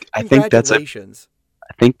Well, I think that's congratulations.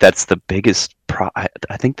 I think that's the biggest I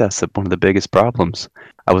think that's one of the biggest problems.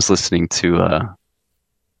 I was listening to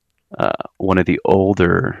one of the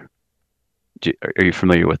older. Are you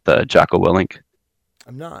familiar with Jocko Willink?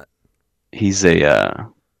 I'm not. He's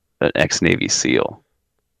an ex-Navy SEAL,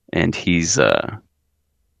 and he's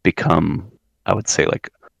become, I would say, like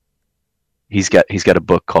he's got a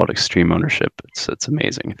book called Extreme Ownership. It's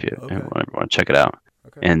amazing if you want to check it out.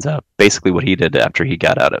 Okay. And basically, what he did after he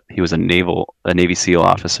got out of, he was a Navy SEAL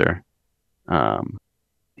officer,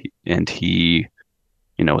 and he,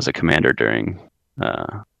 was a commander during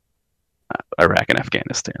Iraq and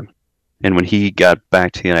Afghanistan. And when he got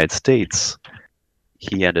back to the United States,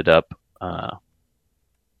 he ended up,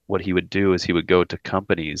 what he would do is he would go to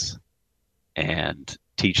companies and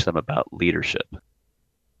teach them about leadership.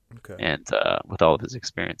 Okay. And with all of his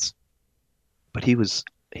experience. But he has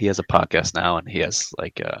a podcast now, and he has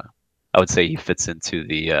I would say he fits into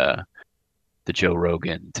the Joe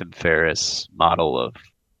Rogan, Tim Ferriss model of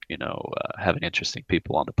having interesting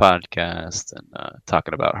people on the podcast and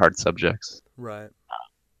talking about hard subjects. Right.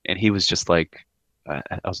 And he was just like, I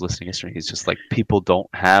was listening yesterday. He's just like, people don't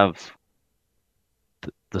have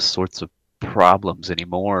the sorts of problems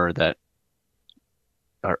anymore that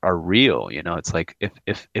are real. It's like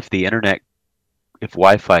if the internet, if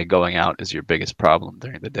Wi-Fi going out is your biggest problem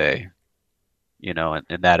during the day,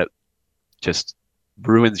 and that it just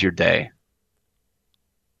ruins your day.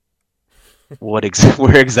 Where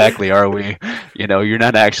exactly are we? You're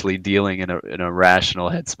not actually dealing in a rational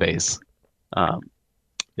headspace.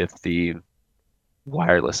 If the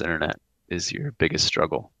wireless internet is your biggest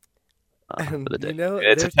struggle for the day,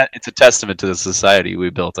 it's a testament to the society we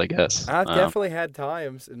built, I guess. I've definitely had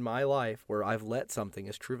times in my life where I've let something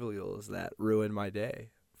as trivial as that ruin my day,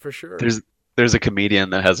 for sure. There's a comedian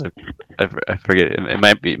that has I forget,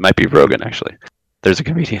 it might be Rogan actually. There's a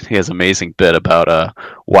comedian, he has an amazing bit about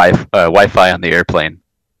Wi-Fi on the airplane.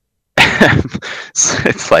 So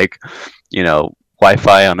it's like,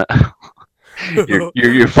 Wi-Fi on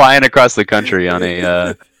you're flying across the country on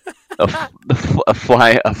a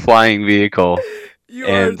flying vehicle.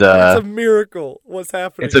 It's a miracle what's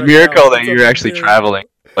happening. It's a miracle that you're actually traveling,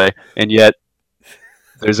 and yet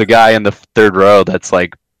there's a guy in the third row that's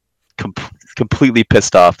like completely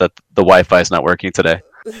pissed off that the Wi-Fi is not working today.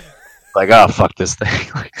 Like, oh, fuck this thing.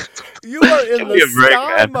 You are in the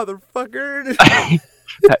sky, motherfucker.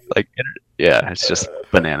 Yeah, it's just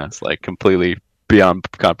bananas, like completely beyond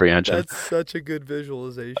comprehension. That's such a good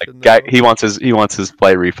visualization. Guy, he wants his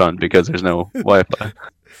flight refund because there's no Wi-Fi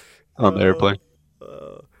on the airplane.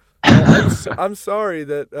 I'm sorry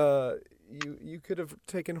that you could have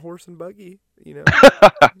taken horse and buggy.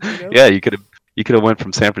 Yeah, you could have went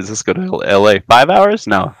from San Francisco to LA 5 hours.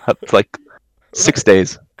 No, it's like 6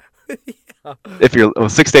 days. Yeah. If you're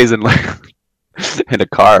 6 days in a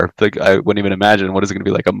car, like I wouldn't even imagine what is it going to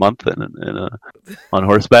be like a month on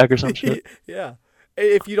horseback or some shit. Yeah,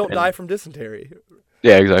 if you don't die from dysentery.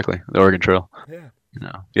 Yeah, exactly. The Oregon Trail. Yeah.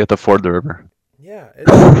 You have to ford the river. Yeah,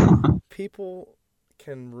 people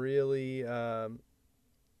can really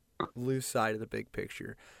lose sight of the big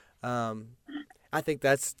picture. I think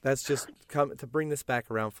that's just to bring this back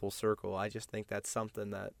around full circle. I just think that's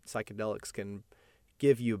something that psychedelics can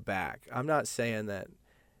give you back. I'm not saying that.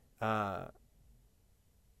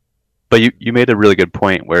 But you made a really good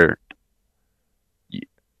point where,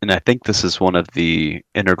 and I think this is one of the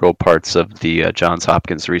integral parts of the Johns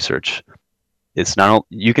Hopkins research. It's not,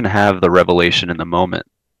 you can have the revelation in the moment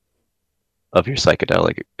of your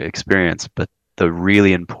psychedelic experience, but the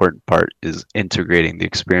really important part is integrating the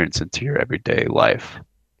experience into your everyday life.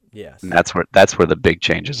 Yes. And that's where the big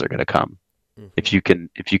changes are going to come. Mm-hmm. If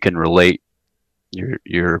you can relate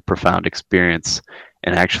your profound experience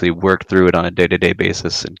and actually work through it on a day-to-day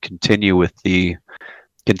basis and continue with the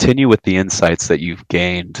insights that you've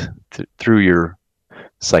gained through your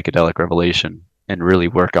psychedelic revelation and really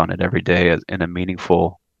work on it every day in a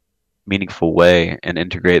meaningful way and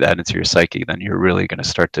integrate that into your psyche, then you're really going to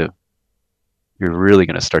start to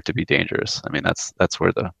be dangerous. I mean, that's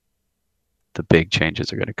where the big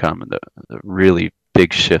changes are going to come, and the really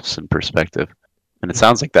big shifts in perspective. And it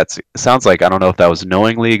sounds like I don't know if that was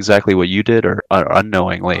knowingly exactly what you did or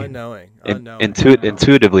unknowingly. Unknowing.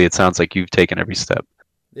 Intuitively, it sounds like you've taken every step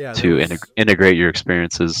Yeah, to integrate your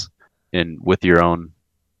experiences with your own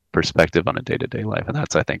perspective on a day-to-day life, and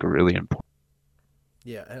that's, I think, really important.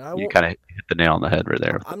 Yeah, and you kind of hit the nail on the head right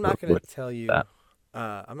there. I'm not going to tell you.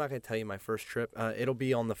 I'm not going to tell you my first trip. It'll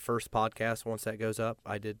be on the first podcast once that goes up.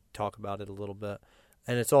 I did talk about it a little bit,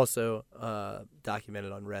 and it's also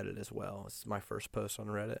documented on Reddit as well. It's my first post on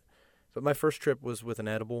Reddit. But my first trip was with an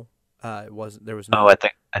edible. It wasn't. There was no. Oh,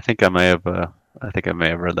 I think I may have. I think I may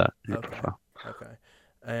have read that in your profile. Okay.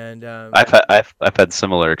 And I've had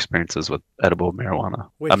similar experiences with edible marijuana.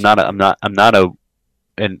 I'm not a,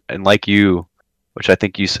 and like you, which I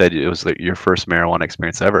think you said it was your first marijuana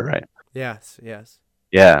experience ever, right? Yes.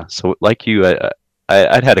 Yeah. So like you,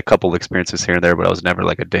 I'd had a couple experiences here and there, but I was never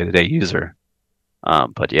like a day-to-day user.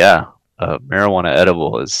 But yeah, marijuana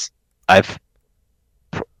edible is I've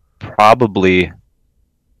probably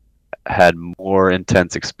had more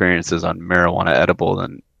intense experiences on marijuana edible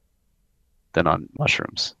than on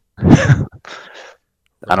mushrooms. I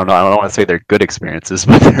don't know. I don't want to say they're good experiences,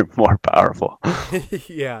 but they're more powerful.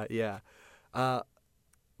 Yeah. But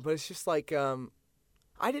it's just like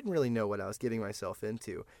I didn't really know what I was getting myself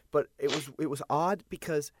into, but it was odd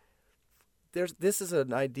because this is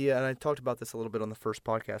an idea, and I talked about this a little bit on the first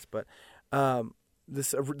podcast, but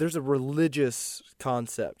there's a religious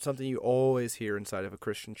concept, something you always hear inside of a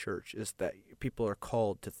Christian church is that people are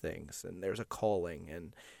called to things, and there's a calling,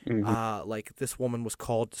 and like this woman was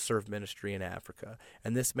called to serve ministry in Africa,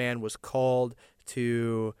 and this man was called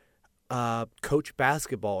to coach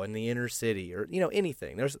basketball in the inner city, or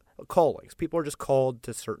anything. There's callings. People are just called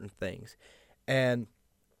to certain things, and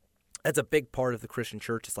that's a big part of the Christian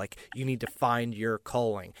church. It's like you need to find your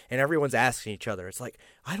calling, and everyone's asking each other. It's like,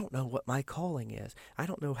 I don't know what my calling is. I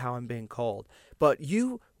don't know how I'm being called. But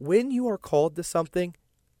when you are called to something,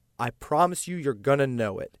 I promise you're gonna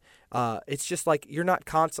know it. It's just like you're not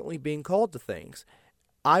constantly being called to things.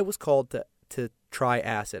 I was called to try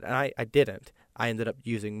acid, and I didn't. I ended up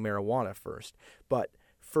using marijuana first. But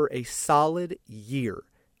for a solid year,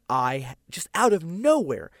 I just out of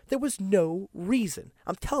nowhere, there was no reason.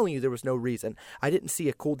 I'm telling you, there was no reason. I didn't see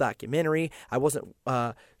a cool documentary. I wasn't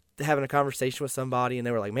having a conversation with somebody, and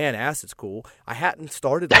they were like, "Man, acid's cool." I hadn't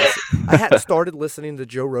started listening to the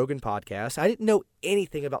Joe Rogan podcast. I didn't know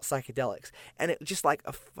anything about psychedelics, and it just like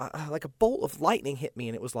a bolt of lightning hit me,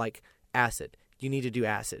 and it was like, acid. You need to do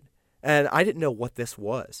acid, and I didn't know what this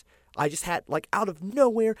was. I just had, like, out of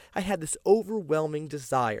nowhere, I had this overwhelming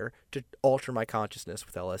desire to alter my consciousness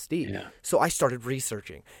with LSD. Yeah. So I started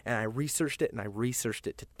researching, and I researched it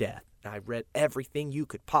to death. And I read everything you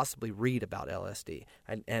could possibly read about LSD.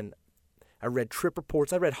 And I read trip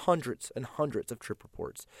reports. I read hundreds and hundreds of trip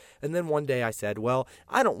reports. And then one day I said, well,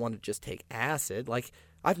 I don't want to just take acid. Like,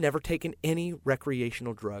 I've never taken any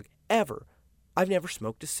recreational drug ever. I've never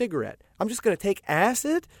smoked a cigarette. I'm just going to take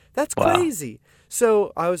acid? That's crazy.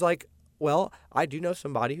 So I was like, well, I do know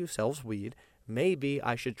somebody who sells weed. Maybe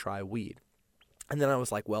I should try weed. And then I was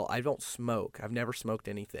like, well, I don't smoke. I've never smoked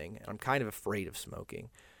anything. I'm kind of afraid of smoking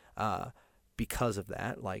because of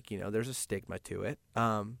that. Like, there's a stigma to it.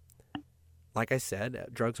 Like I said,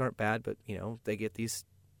 drugs aren't bad, but, they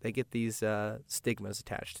get these stigmas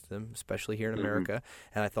attached to them, especially here in America.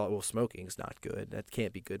 And I thought, well, smoking's not good. That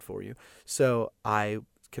can't be good for you. So I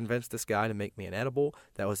convinced this guy to make me an edible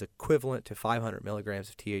that was equivalent to 500 milligrams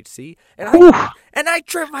of THC. And I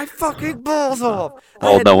tripped my fucking balls off.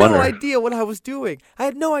 I had no idea what I was doing. I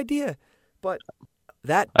had no idea. But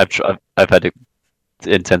that... I've had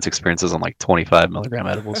intense experiences on like 25 milligram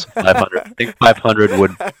edibles. 500. I think 500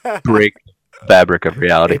 would break the fabric of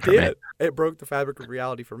reality for me. It broke the fabric of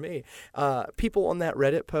reality for me. People on that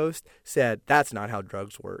Reddit post said, that's not how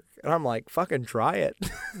drugs work. And I'm like, fucking try it.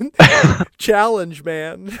 Challenge,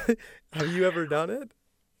 man. Have you ever done it?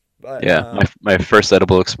 But, yeah, my first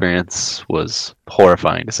edible experience was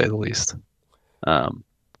horrifying, to say the least.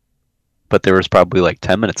 But there was probably like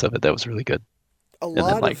 10 minutes of it that was really good. A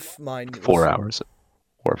lot of mine... 4 hours.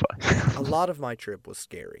 Horrifying. A lot of my trip was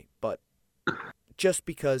scary, but... just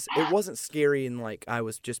because it wasn't scary and like I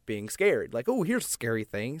was just being scared. Like, oh, here's scary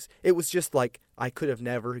things. It was just like I could have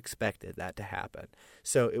never expected that to happen.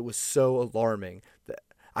 So it was so alarming that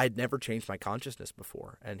I'd never changed my consciousness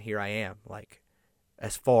before. And here I am, like,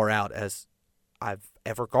 as far out as I've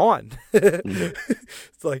ever gone.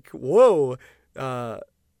 It's like, whoa.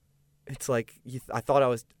 It's like I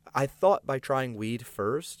thought by trying weed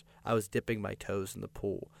first, I was dipping my toes in the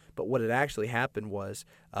pool. But what had actually happened was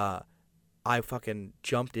I fucking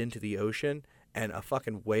jumped into the ocean and a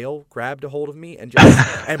fucking whale grabbed a hold of me and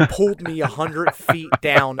just and pulled me 100 feet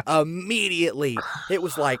down immediately. It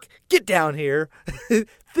was like, get down here.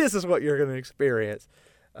 This is what you're going to experience.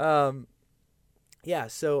 Yeah,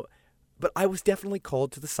 so, but I was definitely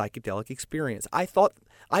called to the psychedelic experience. I thought,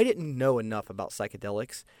 I didn't know enough about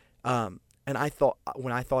psychedelics, and I thought,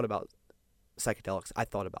 when I thought about psychedelics, I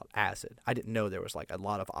thought about acid. I didn't know there was like a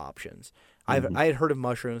lot of options. Mm-hmm. I had heard of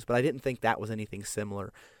mushrooms, but I didn't think that was anything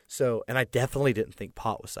similar. So, and I definitely didn't think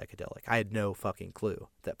pot was psychedelic. I had no fucking clue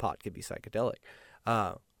that pot could be psychedelic.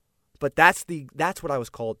 But that's what I was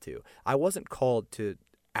called to. I wasn't called to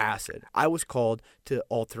acid. I was called to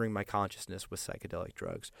altering my consciousness with psychedelic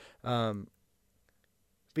drugs,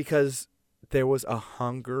 because there was a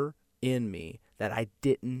hunger in me that I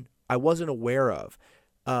wasn't aware of.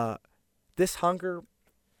 This hunger,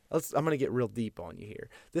 I'm going to get real deep on you here.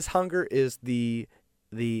 This hunger is the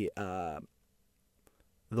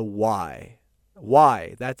why.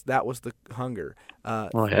 Why? That was the hunger.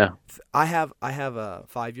 Oh yeah. I have a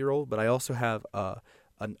 5-year-old, but I also have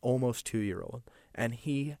an almost 2-year-old, and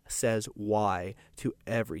he says why to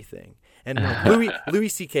everything. And Louis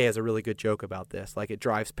C.K. has a really good joke about this. Like, it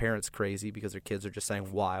drives parents crazy because their kids are just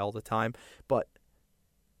saying why all the time, but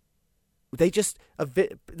they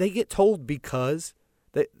get told because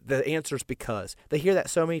the answer's because. They hear that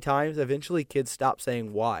so many times, eventually kids stop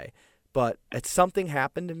saying why. But something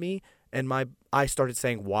happened to me, and I started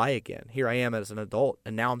saying why again. Here I am as an adult,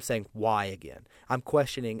 and now I'm saying why again. I'm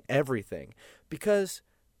questioning everything because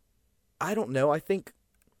I don't know. I think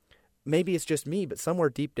maybe it's just me, but somewhere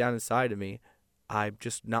deep down inside of me, I'm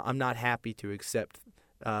not happy to accept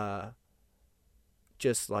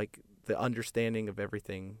just like the understanding of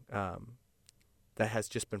everything that has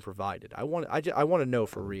just been provided. I want to know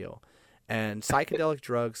for real. And psychedelic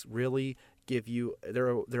drugs really give you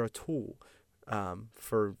they're a tool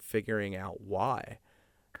for figuring out why.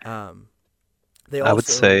 I would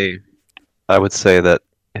say that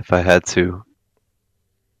if I had to,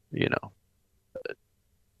 if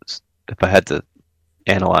I had to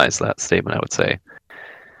analyze that statement, I would say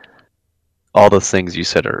all those things you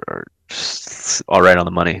said are all right on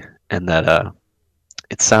the money, and that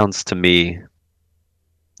it sounds to me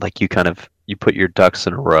like you put your ducks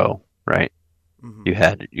in a row, right? Mm-hmm.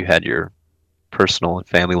 You had your personal and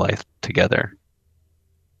family life together,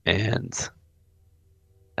 and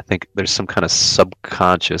I think there's some kind of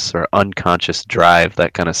subconscious or unconscious drive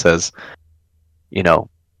that kind of says,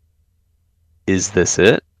 is this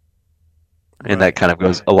it? And that kind of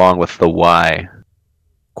goes along with the why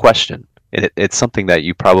question. It's something that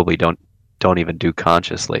you probably don't even do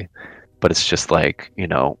consciously, but it's just like,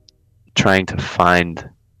 trying to find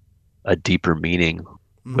a deeper meaning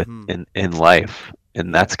in life.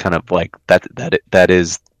 And that's kind of like that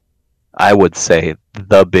is, I would say,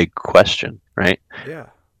 the big question, right? Yeah.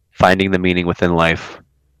 Finding the meaning within life,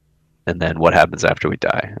 and then what happens after we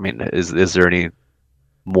die. I mean, is there anything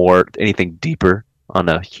deeper on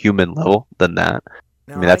a human level than that?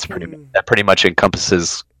 Now, I mean, that pretty much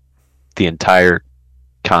encompasses the entire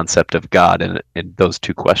concept of God in those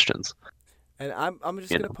two questions. And I'm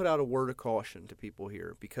just going to put out a word of caution to people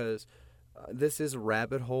here, because this is a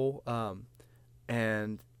rabbit hole,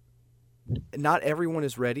 and not everyone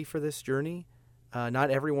is ready for this journey.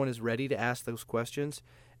 Not everyone is ready to ask those questions.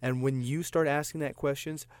 And when you start asking that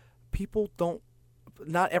questions,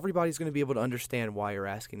 not everybody's going to be able to understand why you're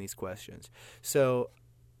asking these questions. So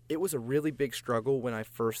it was a really big struggle when I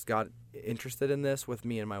first got interested in this with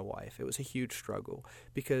me and my wife. It was a huge struggle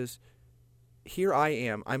because here I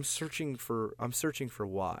am. I'm searching for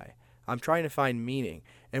why. I'm trying to find meaning.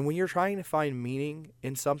 And when you're trying to find meaning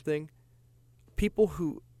in something, people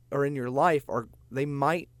who are in your life they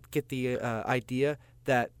might get the idea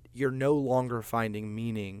that you're no longer finding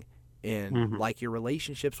meaning in like your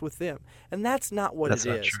relationships with them, and that's not what it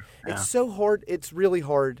is. Yeah. It's so hard. It's really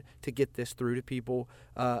hard to get this through to people,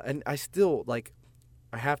 and I still I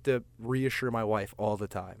have to reassure my wife all the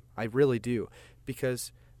time. I really do,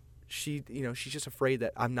 because she's just afraid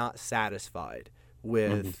that I'm not satisfied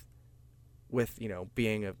with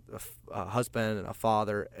being a husband and a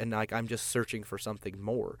father, and I'm just searching for something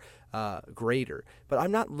more, greater. But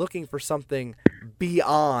I'm not looking for something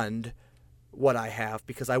beyond what I have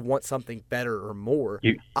because I want something better or more.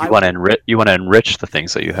 You want to enrich the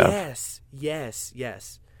things that you have.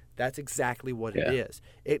 Yes. That's exactly what it is.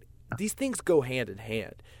 These things go hand in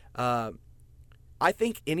hand. I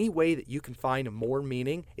think any way that you can find more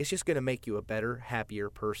meaning is just going to make you a better, happier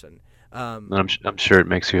person. I'm sure it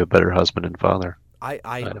makes you a better husband and father.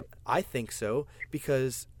 I think so,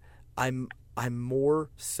 because I'm more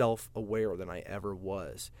self-aware than I ever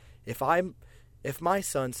was. If I'm if my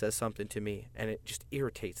son says something to me and it just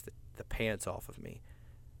irritates the pants off of me,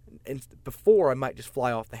 and before I might just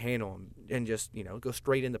fly off the handle and just, go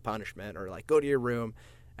straight into punishment or like go to your room.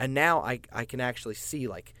 And now I can actually see,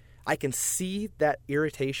 like, I can see that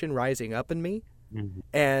irritation rising up in me,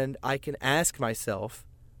 and I can ask myself,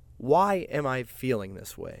 why am I feeling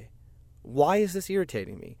this way? Why is this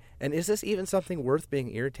irritating me? And is this even something worth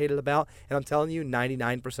being irritated about? And I'm telling you,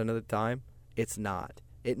 99% of the time, it's not.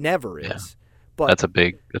 It never is. Yeah. But that's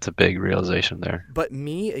a big realization there. But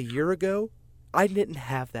me a year ago, I didn't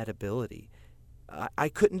have that ability. I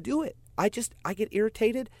couldn't do it. I get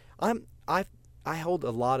irritated. I hold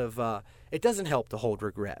a lot of. It doesn't help to hold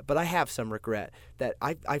regret, but I have some regret that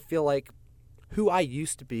I feel like who I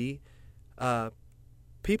used to be.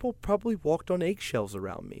 People probably walked on eggshells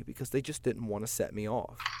around me because they just didn't want to set me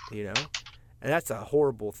off, and that's a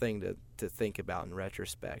horrible thing to think about in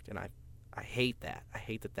retrospect. And I hate that. I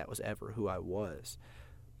hate that was ever who I was.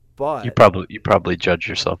 But you probably judge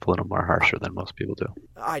yourself a little more harsher than most people do.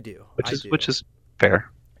 I do, which is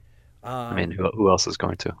fair. I mean, who else is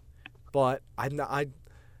going to? But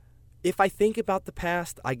if I think about the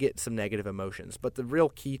past, I get some negative emotions. But the real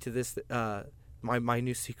key to this, my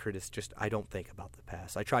new secret is just I don't think about the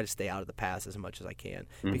past. I try to stay out of the past as much as I can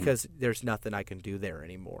because there's nothing I can do there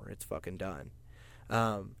anymore. It's fucking done.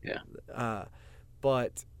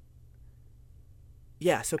 But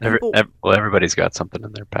yeah, so people. Everybody's got something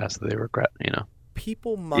in their past that they regret.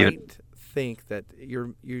 People might think that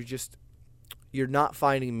you're not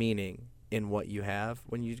finding meaning in what you have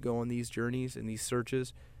when you go on these journeys and these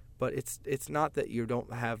searches, but it's not that you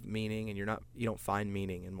don't have meaning and you don't find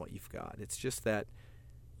meaning in what you've got. It's just that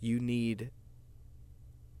you need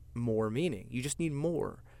more meaning. You just need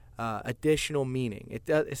more additional meaning.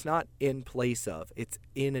 It's not in place of. It's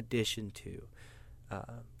in addition to.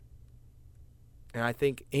 And I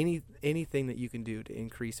think anything that you can do to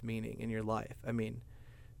increase meaning in your life. I mean,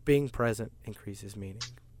 being present increases meaning.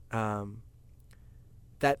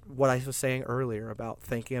 That what I was saying earlier about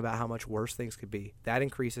thinking about how much worse things could be, that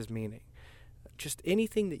increases meaning. Just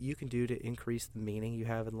anything that you can do to increase the meaning you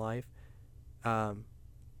have in life,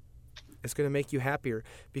 it's going to make you happier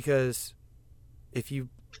because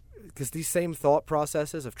these same thought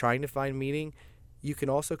processes of trying to find meaning, you could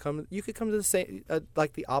come to the same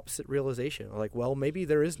like the opposite realization, like, well, maybe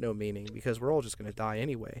there is no meaning because we're all just going to die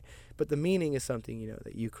anyway. But the meaning is something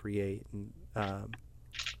that you create, and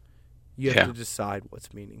you have to decide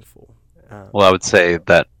what's meaningful. Well, I would say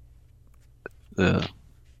that the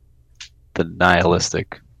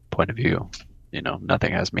nihilistic point of view,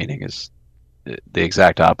 nothing has meaning, is the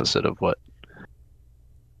exact opposite of what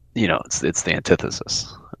it's the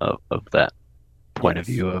antithesis of that point of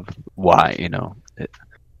view of why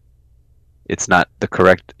it's not the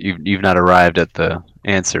correct. You've not arrived at the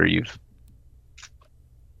answer. You've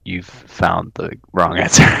found the wrong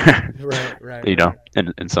answer. right.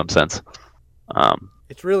 In some sense.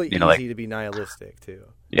 It's really easy to be nihilistic too.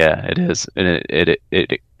 Yeah, it is, and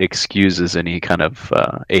it excuses any kind of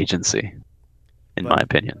agency, in my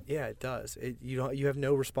opinion. Yeah, it does. You have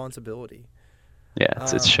no responsibility. Yeah,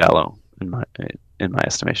 it's shallow in my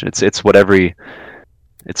estimation. It's what every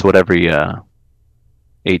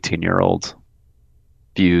 18-year-old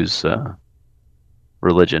views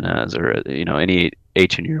religion as, or any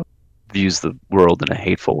 18-year-old views the world in a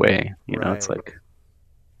hateful way. It's like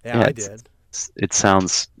I did. It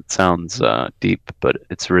sounds deep, but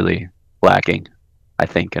it's really lacking, I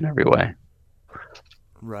think, in every way.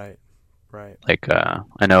 Right. Like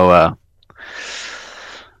I know, I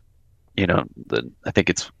think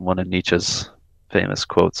it's one of Nietzsche's famous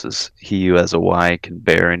quotes is, "He who has a why can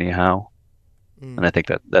bear anyhow," and I think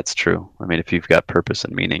that's true. I mean, if you've got purpose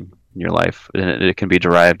and meaning in your life, it can be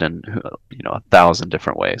derived in 1,000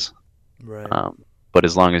 different ways. Right. But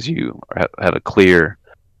as long as you have a clear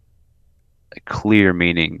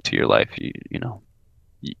meaning to your life,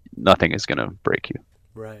 nothing is going to break you.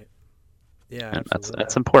 Right. Yeah. And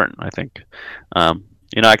that's important, I think. I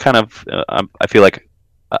kind of I feel like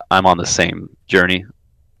I'm on the same journey.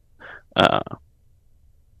 I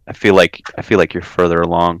feel like you're further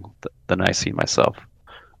along than I see myself.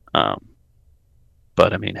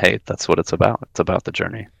 But I mean, hey, that's what it's about. It's about the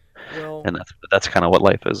journey. Well, and that's kind of what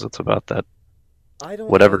life is. It's about that. I don't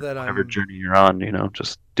whatever know that whatever journey you're on,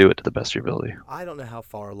 just do it to the best of your ability. I don't know how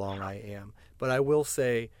far along I am, but I will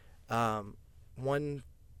say one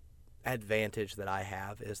advantage that I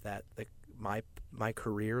have is that my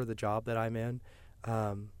career, the job that I'm in,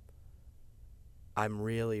 I'm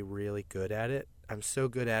really, really good at it. I'm so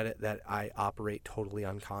good at it that I operate totally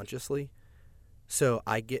unconsciously. So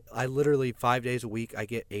I literally 5 days a week, I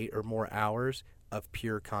get 8 or more hours of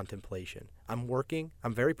pure contemplation. I'm working,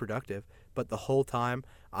 I'm very productive, but the whole time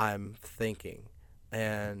I'm thinking.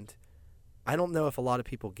 And I don't know if a lot of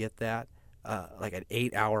people get that, like an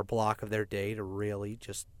 8-hour block of their day to really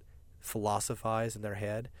just philosophize in their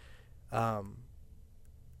head. And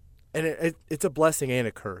it's a blessing and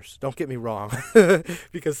a curse. Don't get me wrong.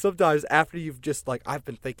 Because sometimes after you've just, like, I've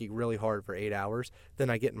been thinking really hard for 8 hours, then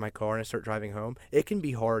I get in my car and I start driving home. It can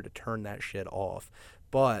be hard to turn that shit off.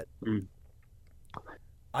 But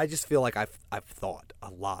I just feel like I've thought a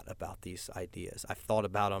lot about these ideas. I've thought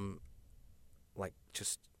about them, like,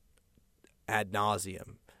 just ad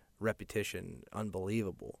nauseum, repetition,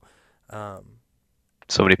 unbelievable.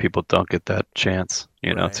 So many people don't get that chance,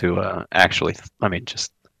 you know, Right. to actually, I mean,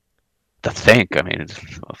 just to think. I mean,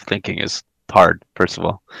 thinking is hard, first of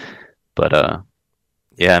all. But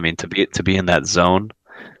yeah, I mean, to be in that zone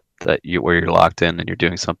where you're locked in and you're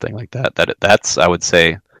doing something like that, that's, I would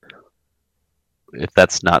say, if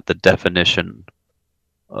that's not the definition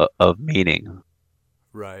of meaning,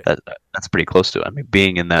 Right. that's pretty close to it. I mean,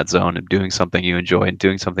 being in that zone and doing something you enjoy and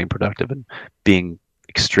doing something productive and being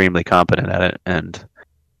extremely competent at it and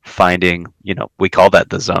finding, you know, we call that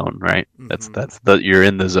the zone, right? Mm-hmm. That's you're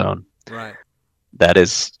in the zone. Right. That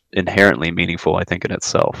is inherently meaningful, I think, in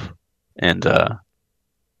itself. And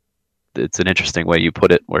it's an interesting way you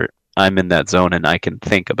put it, where I'm in that zone and I can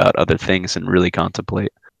think about other things and really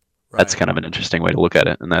contemplate. Right. That's kind of an interesting way to look at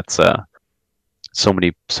it. And that's so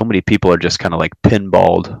many people are just kind of like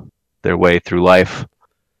pinballed their way through life.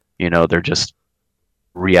 You know, they're just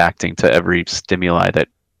reacting to every stimuli that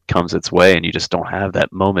comes its way, and you just don't have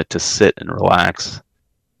that moment to sit and relax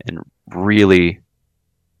and really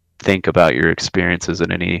think about your experiences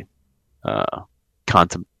in any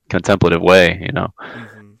contemplative way, you know.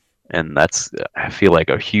 Mm-hmm. And that's, I feel like,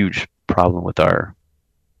 a huge problem with our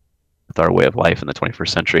way of life in the 21st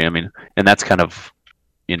century. I mean, and that's kind of,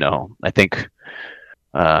 you know, I think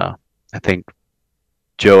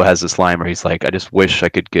Joe has this line where he's like, I just wish I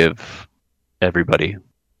could give everybody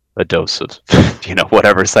a dose of, you know,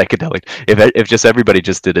 whatever psychedelic. If just everybody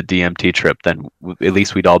just did a DMT trip, then at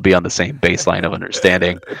least we'd all be on the same baseline of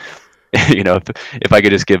understanding. You know, if I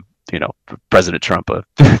could just give, you know, President Trump a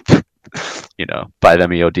you know,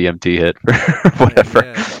 5-MeO DMT hit or whatever,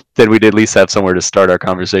 Yeah. then we'd at least have somewhere to start our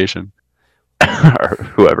conversation. Or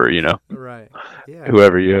whoever, you know, Right. Yeah.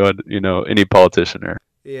 whoever you know, any politician or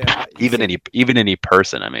Yeah. even any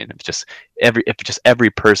person. I mean, if just every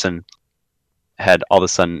person had all of a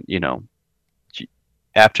sudden, you know,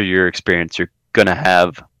 after your experience, you're gonna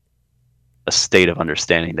have a state of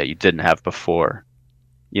understanding that you didn't have before.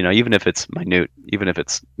 You know, even if it's minute, even if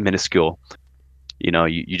it's minuscule, you know,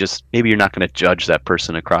 you just, maybe you're not going to judge that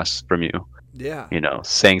person across from you, Yeah. you know,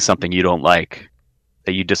 saying something you don't like,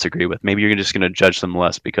 that you disagree with. Maybe you're just going to judge them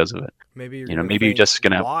less because of it. Maybe you're You know, gonna maybe you're think, just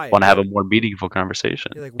going to why? want to have a more meaningful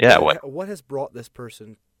conversation. You're like, Yeah. what has brought this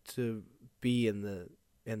person to be in the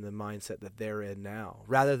mindset that they're in now,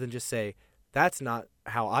 rather than just say, that's not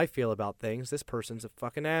how I feel about things. This person's a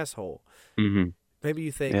fucking asshole. Mm-hmm. Maybe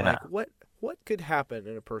you think, Yeah. like, what could happen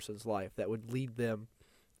in a person's life that would lead them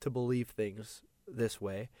to believe things this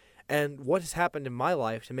way, and what has happened in my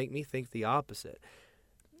life to make me think the opposite.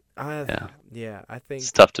 I think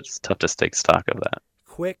It's tough to take stock of that.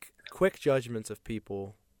 quick judgments of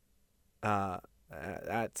people,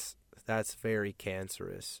 that's very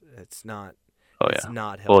cancerous. It's not. Oh It's yeah.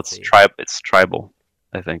 not healthy. Well, it's tribal,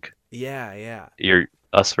 I think. Yeah. You're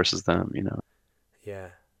us versus them, you know. Yeah.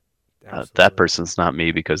 That Absolutely. person's not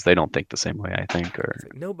me because they don't think the same way I think, or It's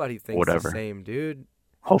like, nobody thinks whatever. the same, dude.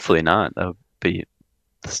 Hopefully not. That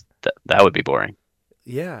would be boring.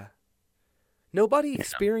 Yeah. Nobody You know.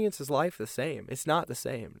 experiences life the same. It's not the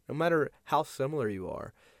same, no matter how similar you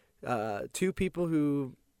are. Two people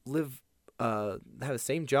who live, have the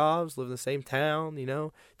same jobs, live in the same town, you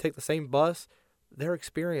know, take the same bus, their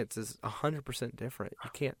experience is 100% different. You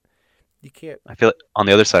can't. I feel like on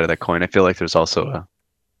the other side of that coin, I feel like there's also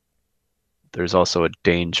a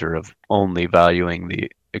danger of only valuing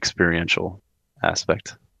the experiential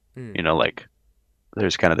aspect. You know, like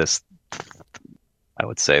there's kind of this, I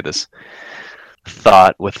would say, this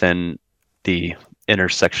thought within the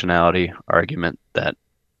intersectionality argument that,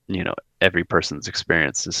 you know, every person's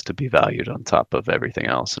experience is to be valued on top of everything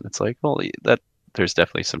else, and it's like, well, that there's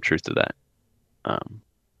definitely some truth to that,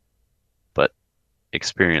 but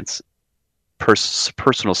experience,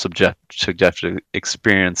 personal subjective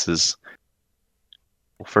experiences,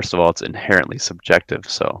 well, first of all, it's inherently subjective.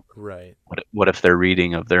 So Right. what if their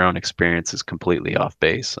reading of their own experience is completely off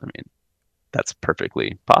base? I mean, that's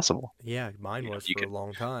perfectly possible. Yeah, mine You know, was you for can- a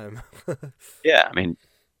long time. Yeah, I mean,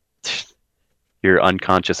 your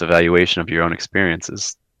unconscious evaluation of your own experience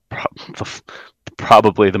is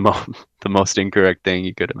probably the most incorrect thing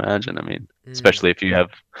you could imagine. I mean, Mm, especially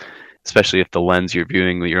if the lens you're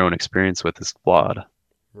viewing your own experience with is flawed.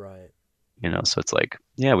 right. So it's like,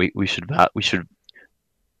 yeah, we should.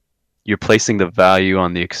 You're placing the value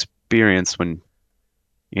on the experience when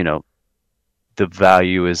you know the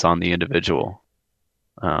value is on the individual,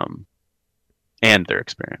 um, and their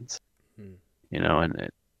experience. Mm,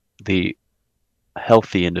 The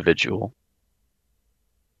healthy individual,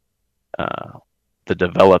 the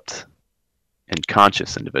developed and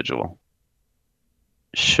conscious individual,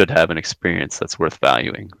 should have an experience that's worth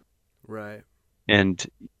valuing. right. And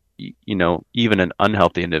even an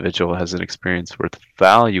unhealthy individual has an experience worth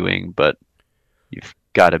valuing, but you've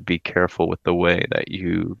got to be careful with the way that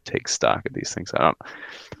you take stock of these things. I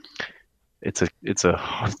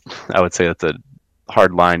would say that's a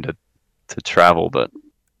hard line to travel, but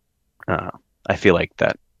uh, I feel like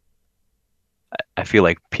that. I feel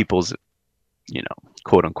like people's,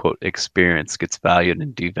 quote unquote experience gets valued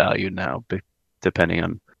and devalued now, depending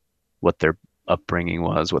on what their upbringing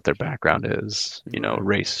was, what their background is, Right.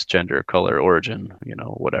 race, gender, color, origin,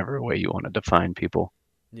 whatever way you want to define people,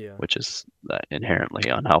 Yeah. which is inherently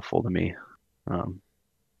unhelpful to me,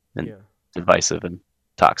 and Yeah. divisive and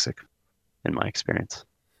toxic in my experience.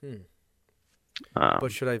 Hmm. But Um,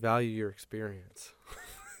 should I value your experience?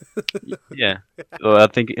 yeah, well, I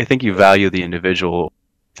think you value the individual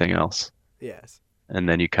thing else, Yes. and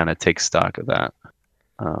then you kind of take stock of that.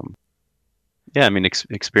 Um, yeah, I mean,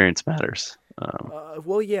 experience matters,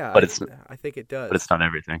 Well, yeah, but I think it it's does, not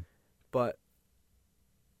everything. but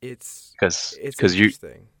it's it's Because you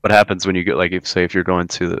interesting. what happens when you get, like, if you're going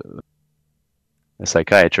to a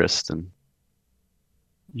psychiatrist, and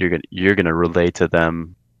you're gonna relate to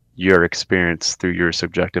them your experience through your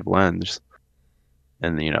subjective lens,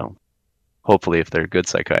 and hopefully if they're a good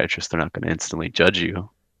psychiatrist, they're not going to instantly judge you,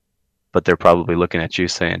 but they're probably looking at you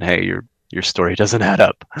saying, hey, your story doesn't add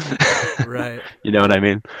up. Right. You know what I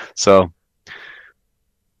mean? So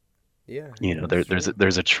Yeah. Yeah. It's true.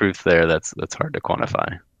 there's a truth there that's hard to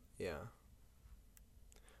quantify, Yeah.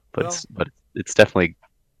 but Well. it's definitely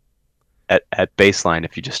at baseline.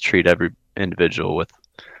 If you just treat every individual with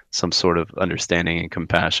some sort of understanding and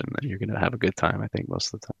compassion, then you're going to have a good time, I think,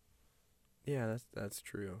 most of the time. Yeah. That's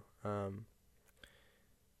true.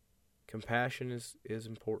 Compassion is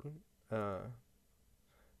important. Uh,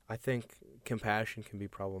 I think compassion can be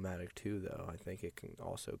problematic too, though. I think it can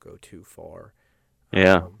also go too far.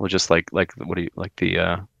 Yeah, Um, well, just like what do you like the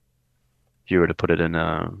if you were to put it in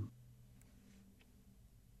a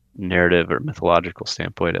narrative or mythological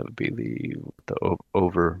standpoint, it would be the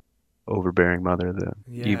overbearing mother, the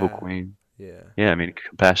evil yeah. queen. Yeah. Yeah, I mean,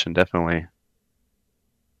 compassion definitely,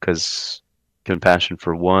 because compassion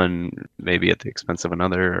for one maybe at the expense of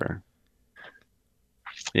another, or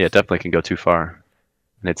yeah, it definitely can go too far,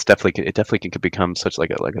 and it definitely can become such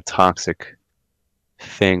like a toxic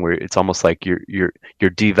thing where it's almost like you're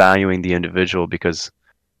devaluing the individual, because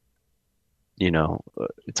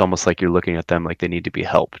it's almost like you're looking at them like they need to be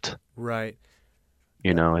helped. Right.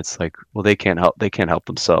 It's like, well, they can't help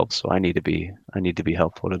themselves, so I need to be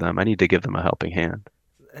helpful to them. I need to give them a helping hand.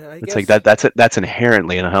 And I It's like guess. that's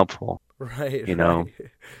inherently unhelpful. Right. you know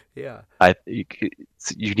Right. Yeah.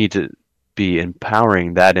 you need to be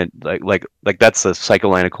empowering that, and like that's the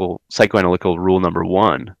psychoanalytical rule number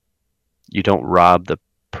one. You don't rob the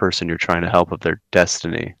person you're trying to help of their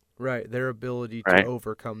destiny. Right. Their ability to Right.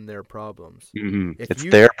 overcome their problems. If It's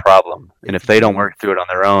you their problem, and if if they don't you work through it on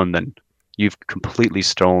their own, then you've completely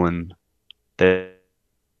stolen their.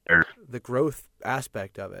 the growth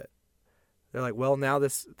aspect of it. They're like, well, now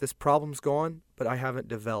this problem's gone, but I haven't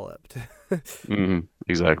developed.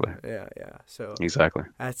 Exactly. Yeah. So Exactly.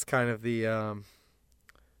 that's kind of the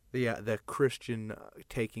Christian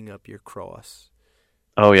taking up your cross.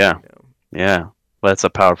 Oh yeah. You know, Yeah. Well, that's a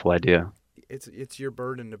powerful idea. it's your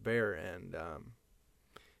burden to bear, and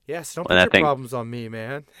yes, don't And put I your think, problems on me,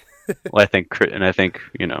 man. well, I think,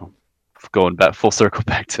 going back full circle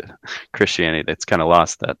back to Christianity, that's kind of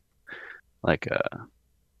like,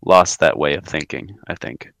 lost that way of thinking, I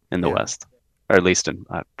think, in the Yeah. West, or at least in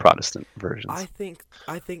Protestant versions.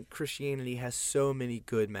 I think Christianity has so many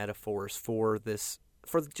good metaphors for this,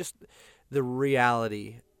 for just the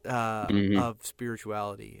reality hmm of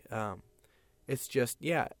spirituality. It's just,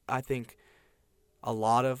 yeah, I think a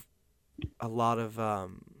lot of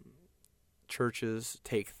churches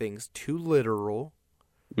take things too literal,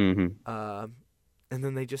 hmm um, and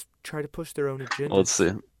then they just try to push their own Well, agendas. it's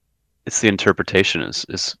the interpretation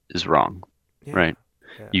is wrong, Yeah, right?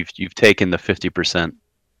 yeah, You've taken the 50%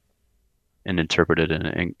 and interpreted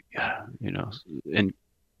and you know, in,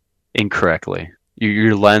 incorrectly.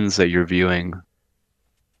 Your lens that you're viewing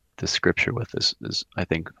the scripture with is I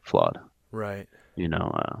think flawed. Right. You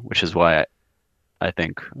know, which is why I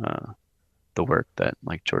think the work that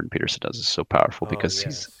like Jordan Peterson does is so powerful Oh because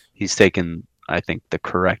yes. he's taken I think the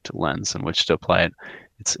correct lens in which to apply it.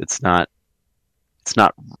 It's not it's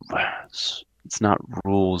not it's not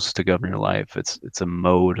rules to govern your life. It's a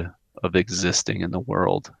mode of existing in the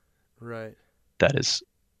world Right. that is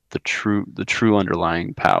the true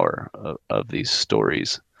underlying power of these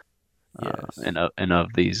stories Yes. and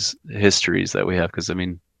of these histories that we have. Because I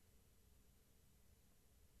mean,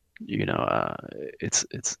 you know, it's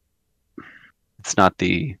not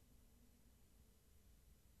the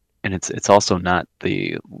and it's also not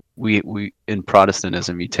the we in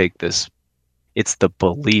Protestantism you take this it's the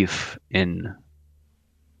belief in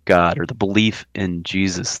God or the belief in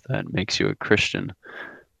Jesus that makes you a Christian.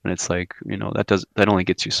 And it's like, you know, that only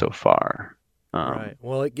gets you so far. Right.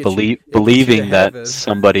 Well, it gets you to Believing that heaven.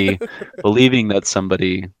 somebody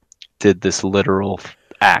did this literal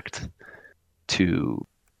act to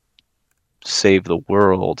save the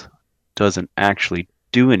world doesn't actually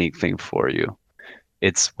do anything for you.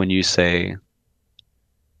 It's when you say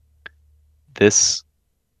this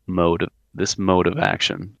this mode of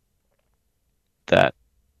action that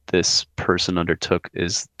this person undertook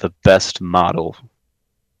is the best model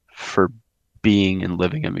for being and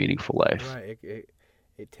living a meaningful life. Right.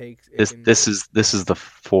 It takes it can This is the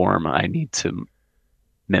form I need to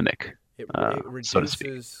mimic, it so to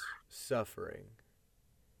speak. reduces suffering.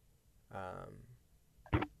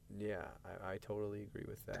 Yeah, I totally agree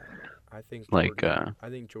with that. Like I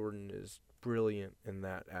think Jordan is brilliant in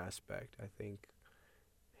that aspect. I think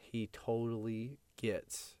he totally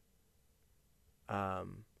gets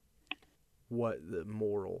um, what the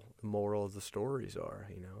moral of the stories are.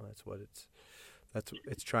 You know, that's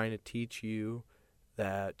it's trying to teach you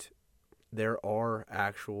that there are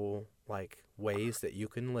actual like ways that you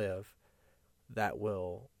can live that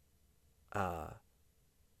will uh,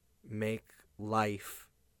 make life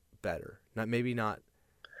better. Not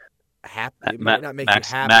happy. It might not make you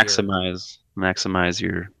happier. maximize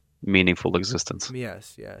your meaningful existence.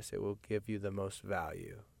 Yes, yes, it will give you the most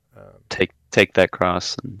value. Um, Take that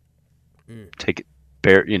cross and mm, take it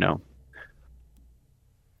bear, you know,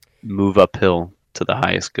 move uphill to the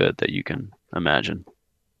highest good that you can imagine.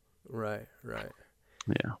 right, right.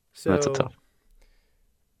 Yeah, that's a So, tough.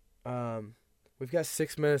 we've got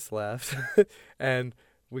 6 minutes left, and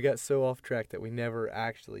we got so off track that we never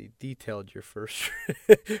actually detailed your first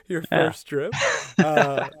your Yeah, first trip.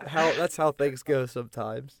 How that's how things go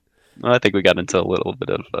sometimes. well, I think we got into a little bit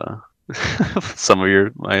of some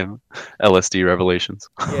of my LSD revelations.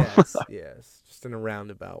 Yes, yes, just in a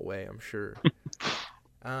roundabout way, I'm sure.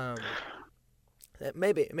 Um,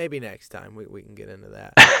 maybe next time we can get into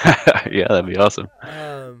that. Yeah, that'd be awesome.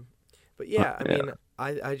 Um, but yeah, I Yeah. mean,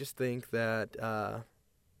 I just think that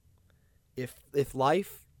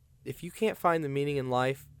if you can't find the meaning in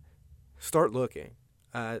life, start looking,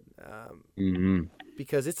 Hmm.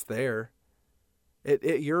 because it's there.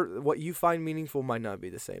 What you find meaningful might not be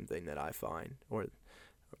the same thing that I find, or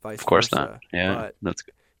vice Of course not. versa. Yeah, But that's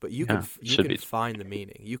yeah. you Should can be. find the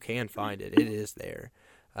meaning. You can find it. It is there.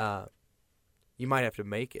 Uh, you might have to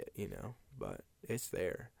make it, but it's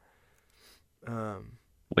there. Um,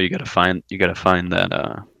 Well, you gotta find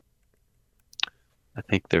that. I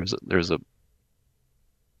think there's a you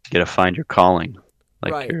gotta find your calling,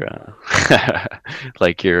 like right. your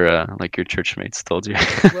like your church mates told you.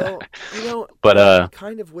 Well, But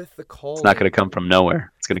kind of with the it's not gonna calling, come from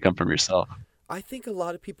nowhere. It's gonna come from yourself. I think a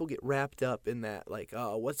lot of people get wrapped up in that, like,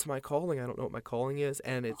 oh, what's my calling? I don't know what my calling is.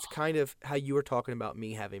 And it's kind of how you were talking about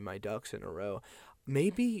me having my ducks in a row.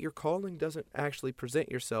 Maybe your calling doesn't actually present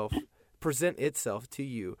itself to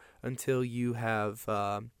you until you have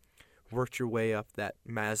worked your way up that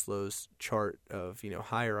Maslow's chart of,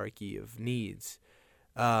 hierarchy of needs.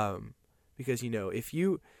 Because,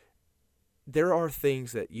 there are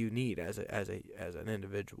things that you need as an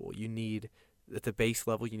individual. You need at the base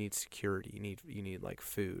level, you need security. You need like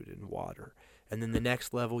food and water, and then the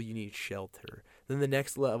next level you need shelter. Then the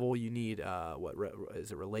next level you need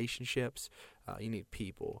is it relationships? You need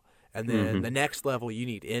people, and then Hmm. the next level you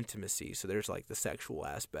need intimacy. So there's like the sexual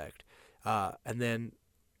aspect, and then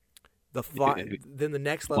then the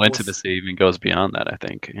next Well, level is intimacy even goes beyond that. I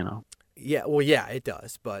think yeah. Well, yeah, it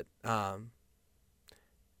does, but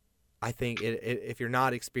I think if you're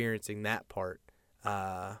not experiencing that part,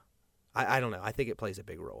 I don't know. I think it plays a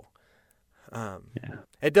big role. Yeah.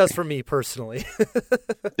 It does for me personally.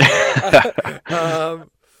 um,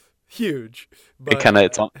 huge. It But kind of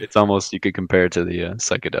it's almost you could compare it to the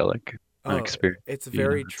psychedelic oh, experience. it's a You know,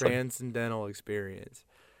 very it's like transcendental experience.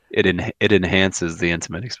 it enhances the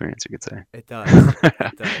intimate experience, you could say, It does.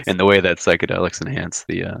 It does. in the way that psychedelics enhance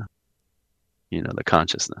the the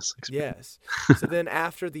consciousness experience. Yes. So then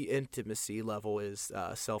after the intimacy level is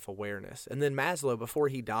self-awareness. And then Maslow, before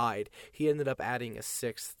he died, he ended up adding a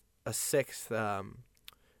sixth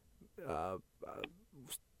uh,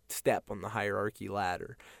 step on the hierarchy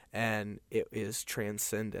ladder, and it is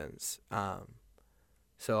transcendence.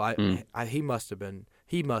 So Mm. he must have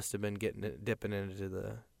been dipping into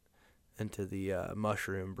the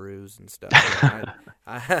mushroom brews and stuff.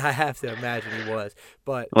 I have to imagine he was,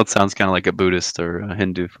 but Well, it sounds kind of like a Buddhist or a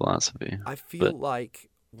Hindu philosophy, I feel but like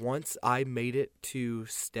once I made it to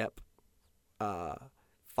step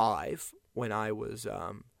 5, when I was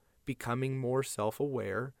becoming more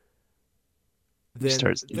self-aware, you then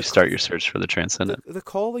start your search for the transcendent. the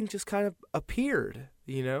calling just kind of appeared.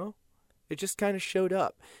 It just kind of showed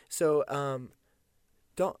up. So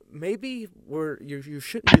don't maybe you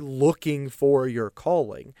shouldn't be looking for your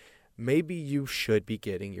calling. Maybe you should be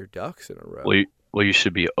getting your ducks in a row. You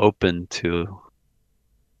should be open to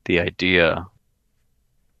the idea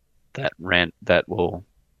that will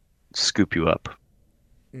scoop you up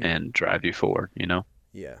and drive you forward.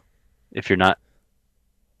 Yeah. If you're not,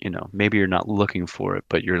 maybe you're not looking for it,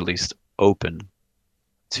 but you're at least open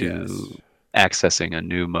to Yes. accessing a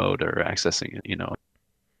new mode or accessing,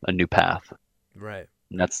 a new path. Right.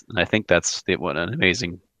 And I think that's what an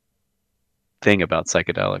amazing thing about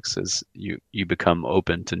psychedelics is you become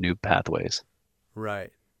open to new pathways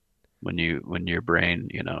Right. when your brain,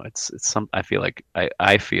 I feel like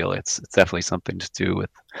I feel it's definitely something to do with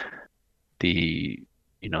the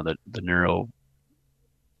the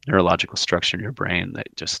neurological structure in your brain that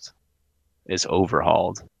just is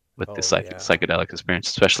overhauled with the Oh yeah. psychedelic experience,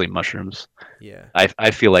 especially mushrooms. Yeah.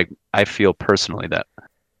 I feel personally that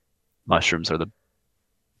mushrooms are the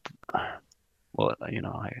well,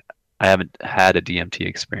 I haven't had a DMT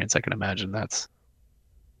experience. I can imagine that's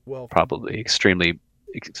Well, probably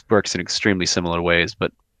works in extremely similar ways,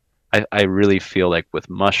 but I really feel like with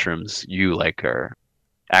mushrooms, you are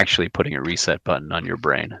actually putting a reset button on your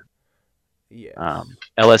brain. yes.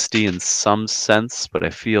 LSD in some sense, but I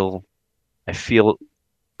feel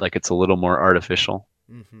like it's a little more artificial,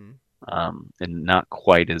 Mm-hmm. and not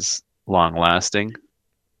quite as long lasting.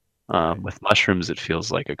 Right. With mushrooms, it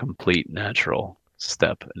feels like a complete natural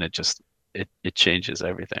step, and it changes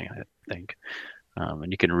everything, I think.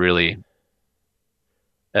 And you can really,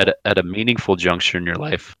 at a meaningful juncture in your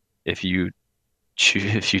life, if you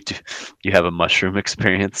you have a mushroom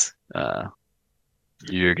experience,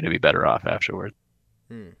 you're going to be better off afterward.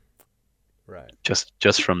 Hmm. Right.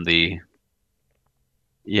 Just from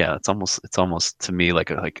it's almost to me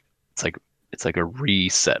it's like a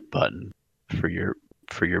reset button for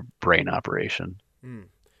your brain operation. Hmm.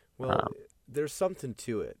 Well, Um, there's something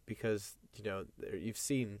to it because you've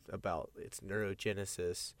seen about its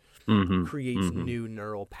neurogenesis, hmm creates hmm new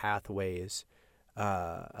neural pathways,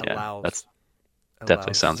 Yeah, allows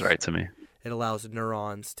definitely sounds allows right to me. it allows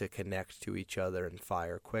neurons to connect to each other and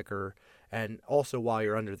fire quicker. And also, while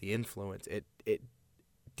you're under the influence, it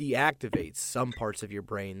deactivates some parts of your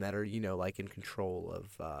brain that are like in control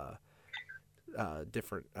of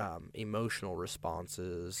different emotional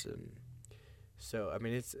responses. And so I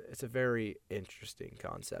mean it's a very interesting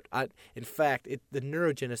concept. In fact, the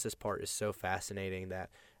neurogenesis part is so fascinating that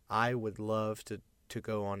I would love to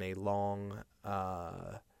go on a long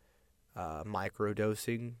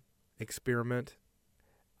microdosing experiment.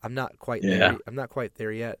 I'm not quite Yeah, there. I'm not quite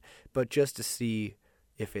there yet, but just to see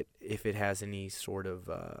if it has any sort of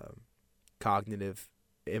cognitive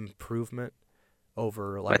improvement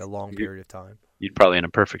over I like a think long period of time. you'd probably in a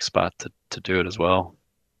perfect spot to do it as well,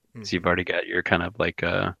 because you've Hmm. already got your kind of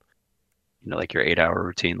like your 8 hour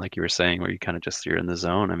routine, like you were saying, where you kind of you're in the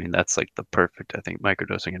zone. I mean, that's like the perfect, I think,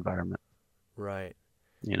 microdosing environment. Right.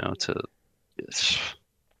 To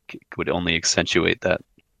would only accentuate that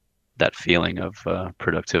feeling of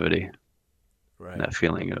productivity, and Right. that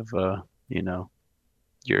feeling of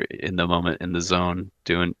you're in the moment, in the zone,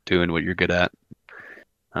 doing what you're good at.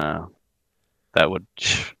 Uh, that would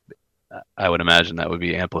I would imagine that would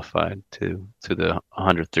be amplified to the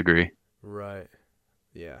 100th degree. Right.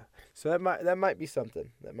 Yeah. So that might be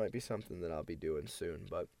something. That might be something that I'll be doing soon.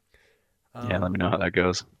 But Yeah, let me um, know how that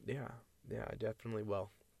goes. yeah, yeah, I definitely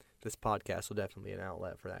will. This podcast will definitely be an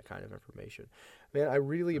outlet for that kind of information. Man, I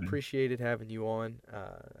really appreciated having you on.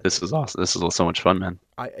 I This think is awesome. This is so much fun, man.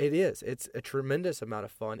 it is. It's a tremendous amount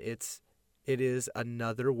of fun. It is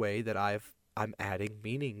another way that I'm adding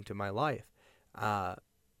meaning to my life. Uh,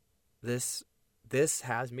 this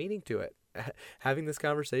has meaning to it. Having this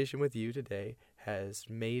conversation with you today has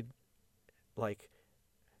made, like,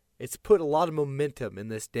 it's put a lot of momentum in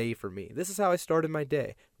this day for me. This is how I started my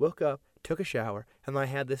day. Woke up, took a shower, and I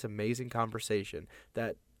had this amazing conversation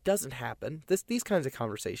that doesn't happen. These kinds of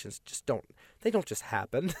conversations don't just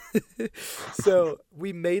happen. So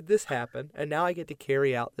we made this happen, and now I get to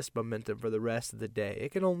carry out this momentum for the rest of the day.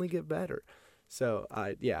 It can only get better. So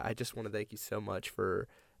I just want to thank you so much for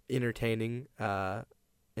entertaining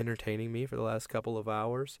me for the last couple of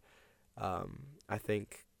hours. I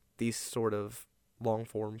think these sort of long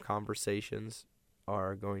form conversations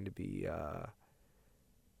are going to be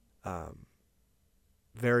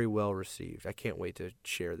very well received. I can't wait to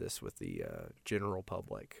share this with the general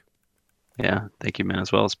public. Yeah, thank you, man,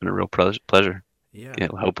 as well. It's been a real pleasure. Yeah.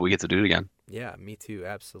 I hope we get to do it again. Yeah, me too.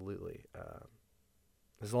 Absolutely.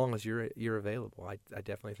 As long as you're available, I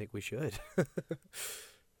definitely think we should.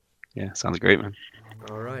 Yeah, sounds great, man.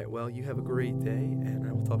 All right. Well, you have a great day, and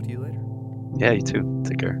I will talk to you later. Yeah, you too.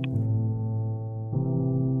 Take care.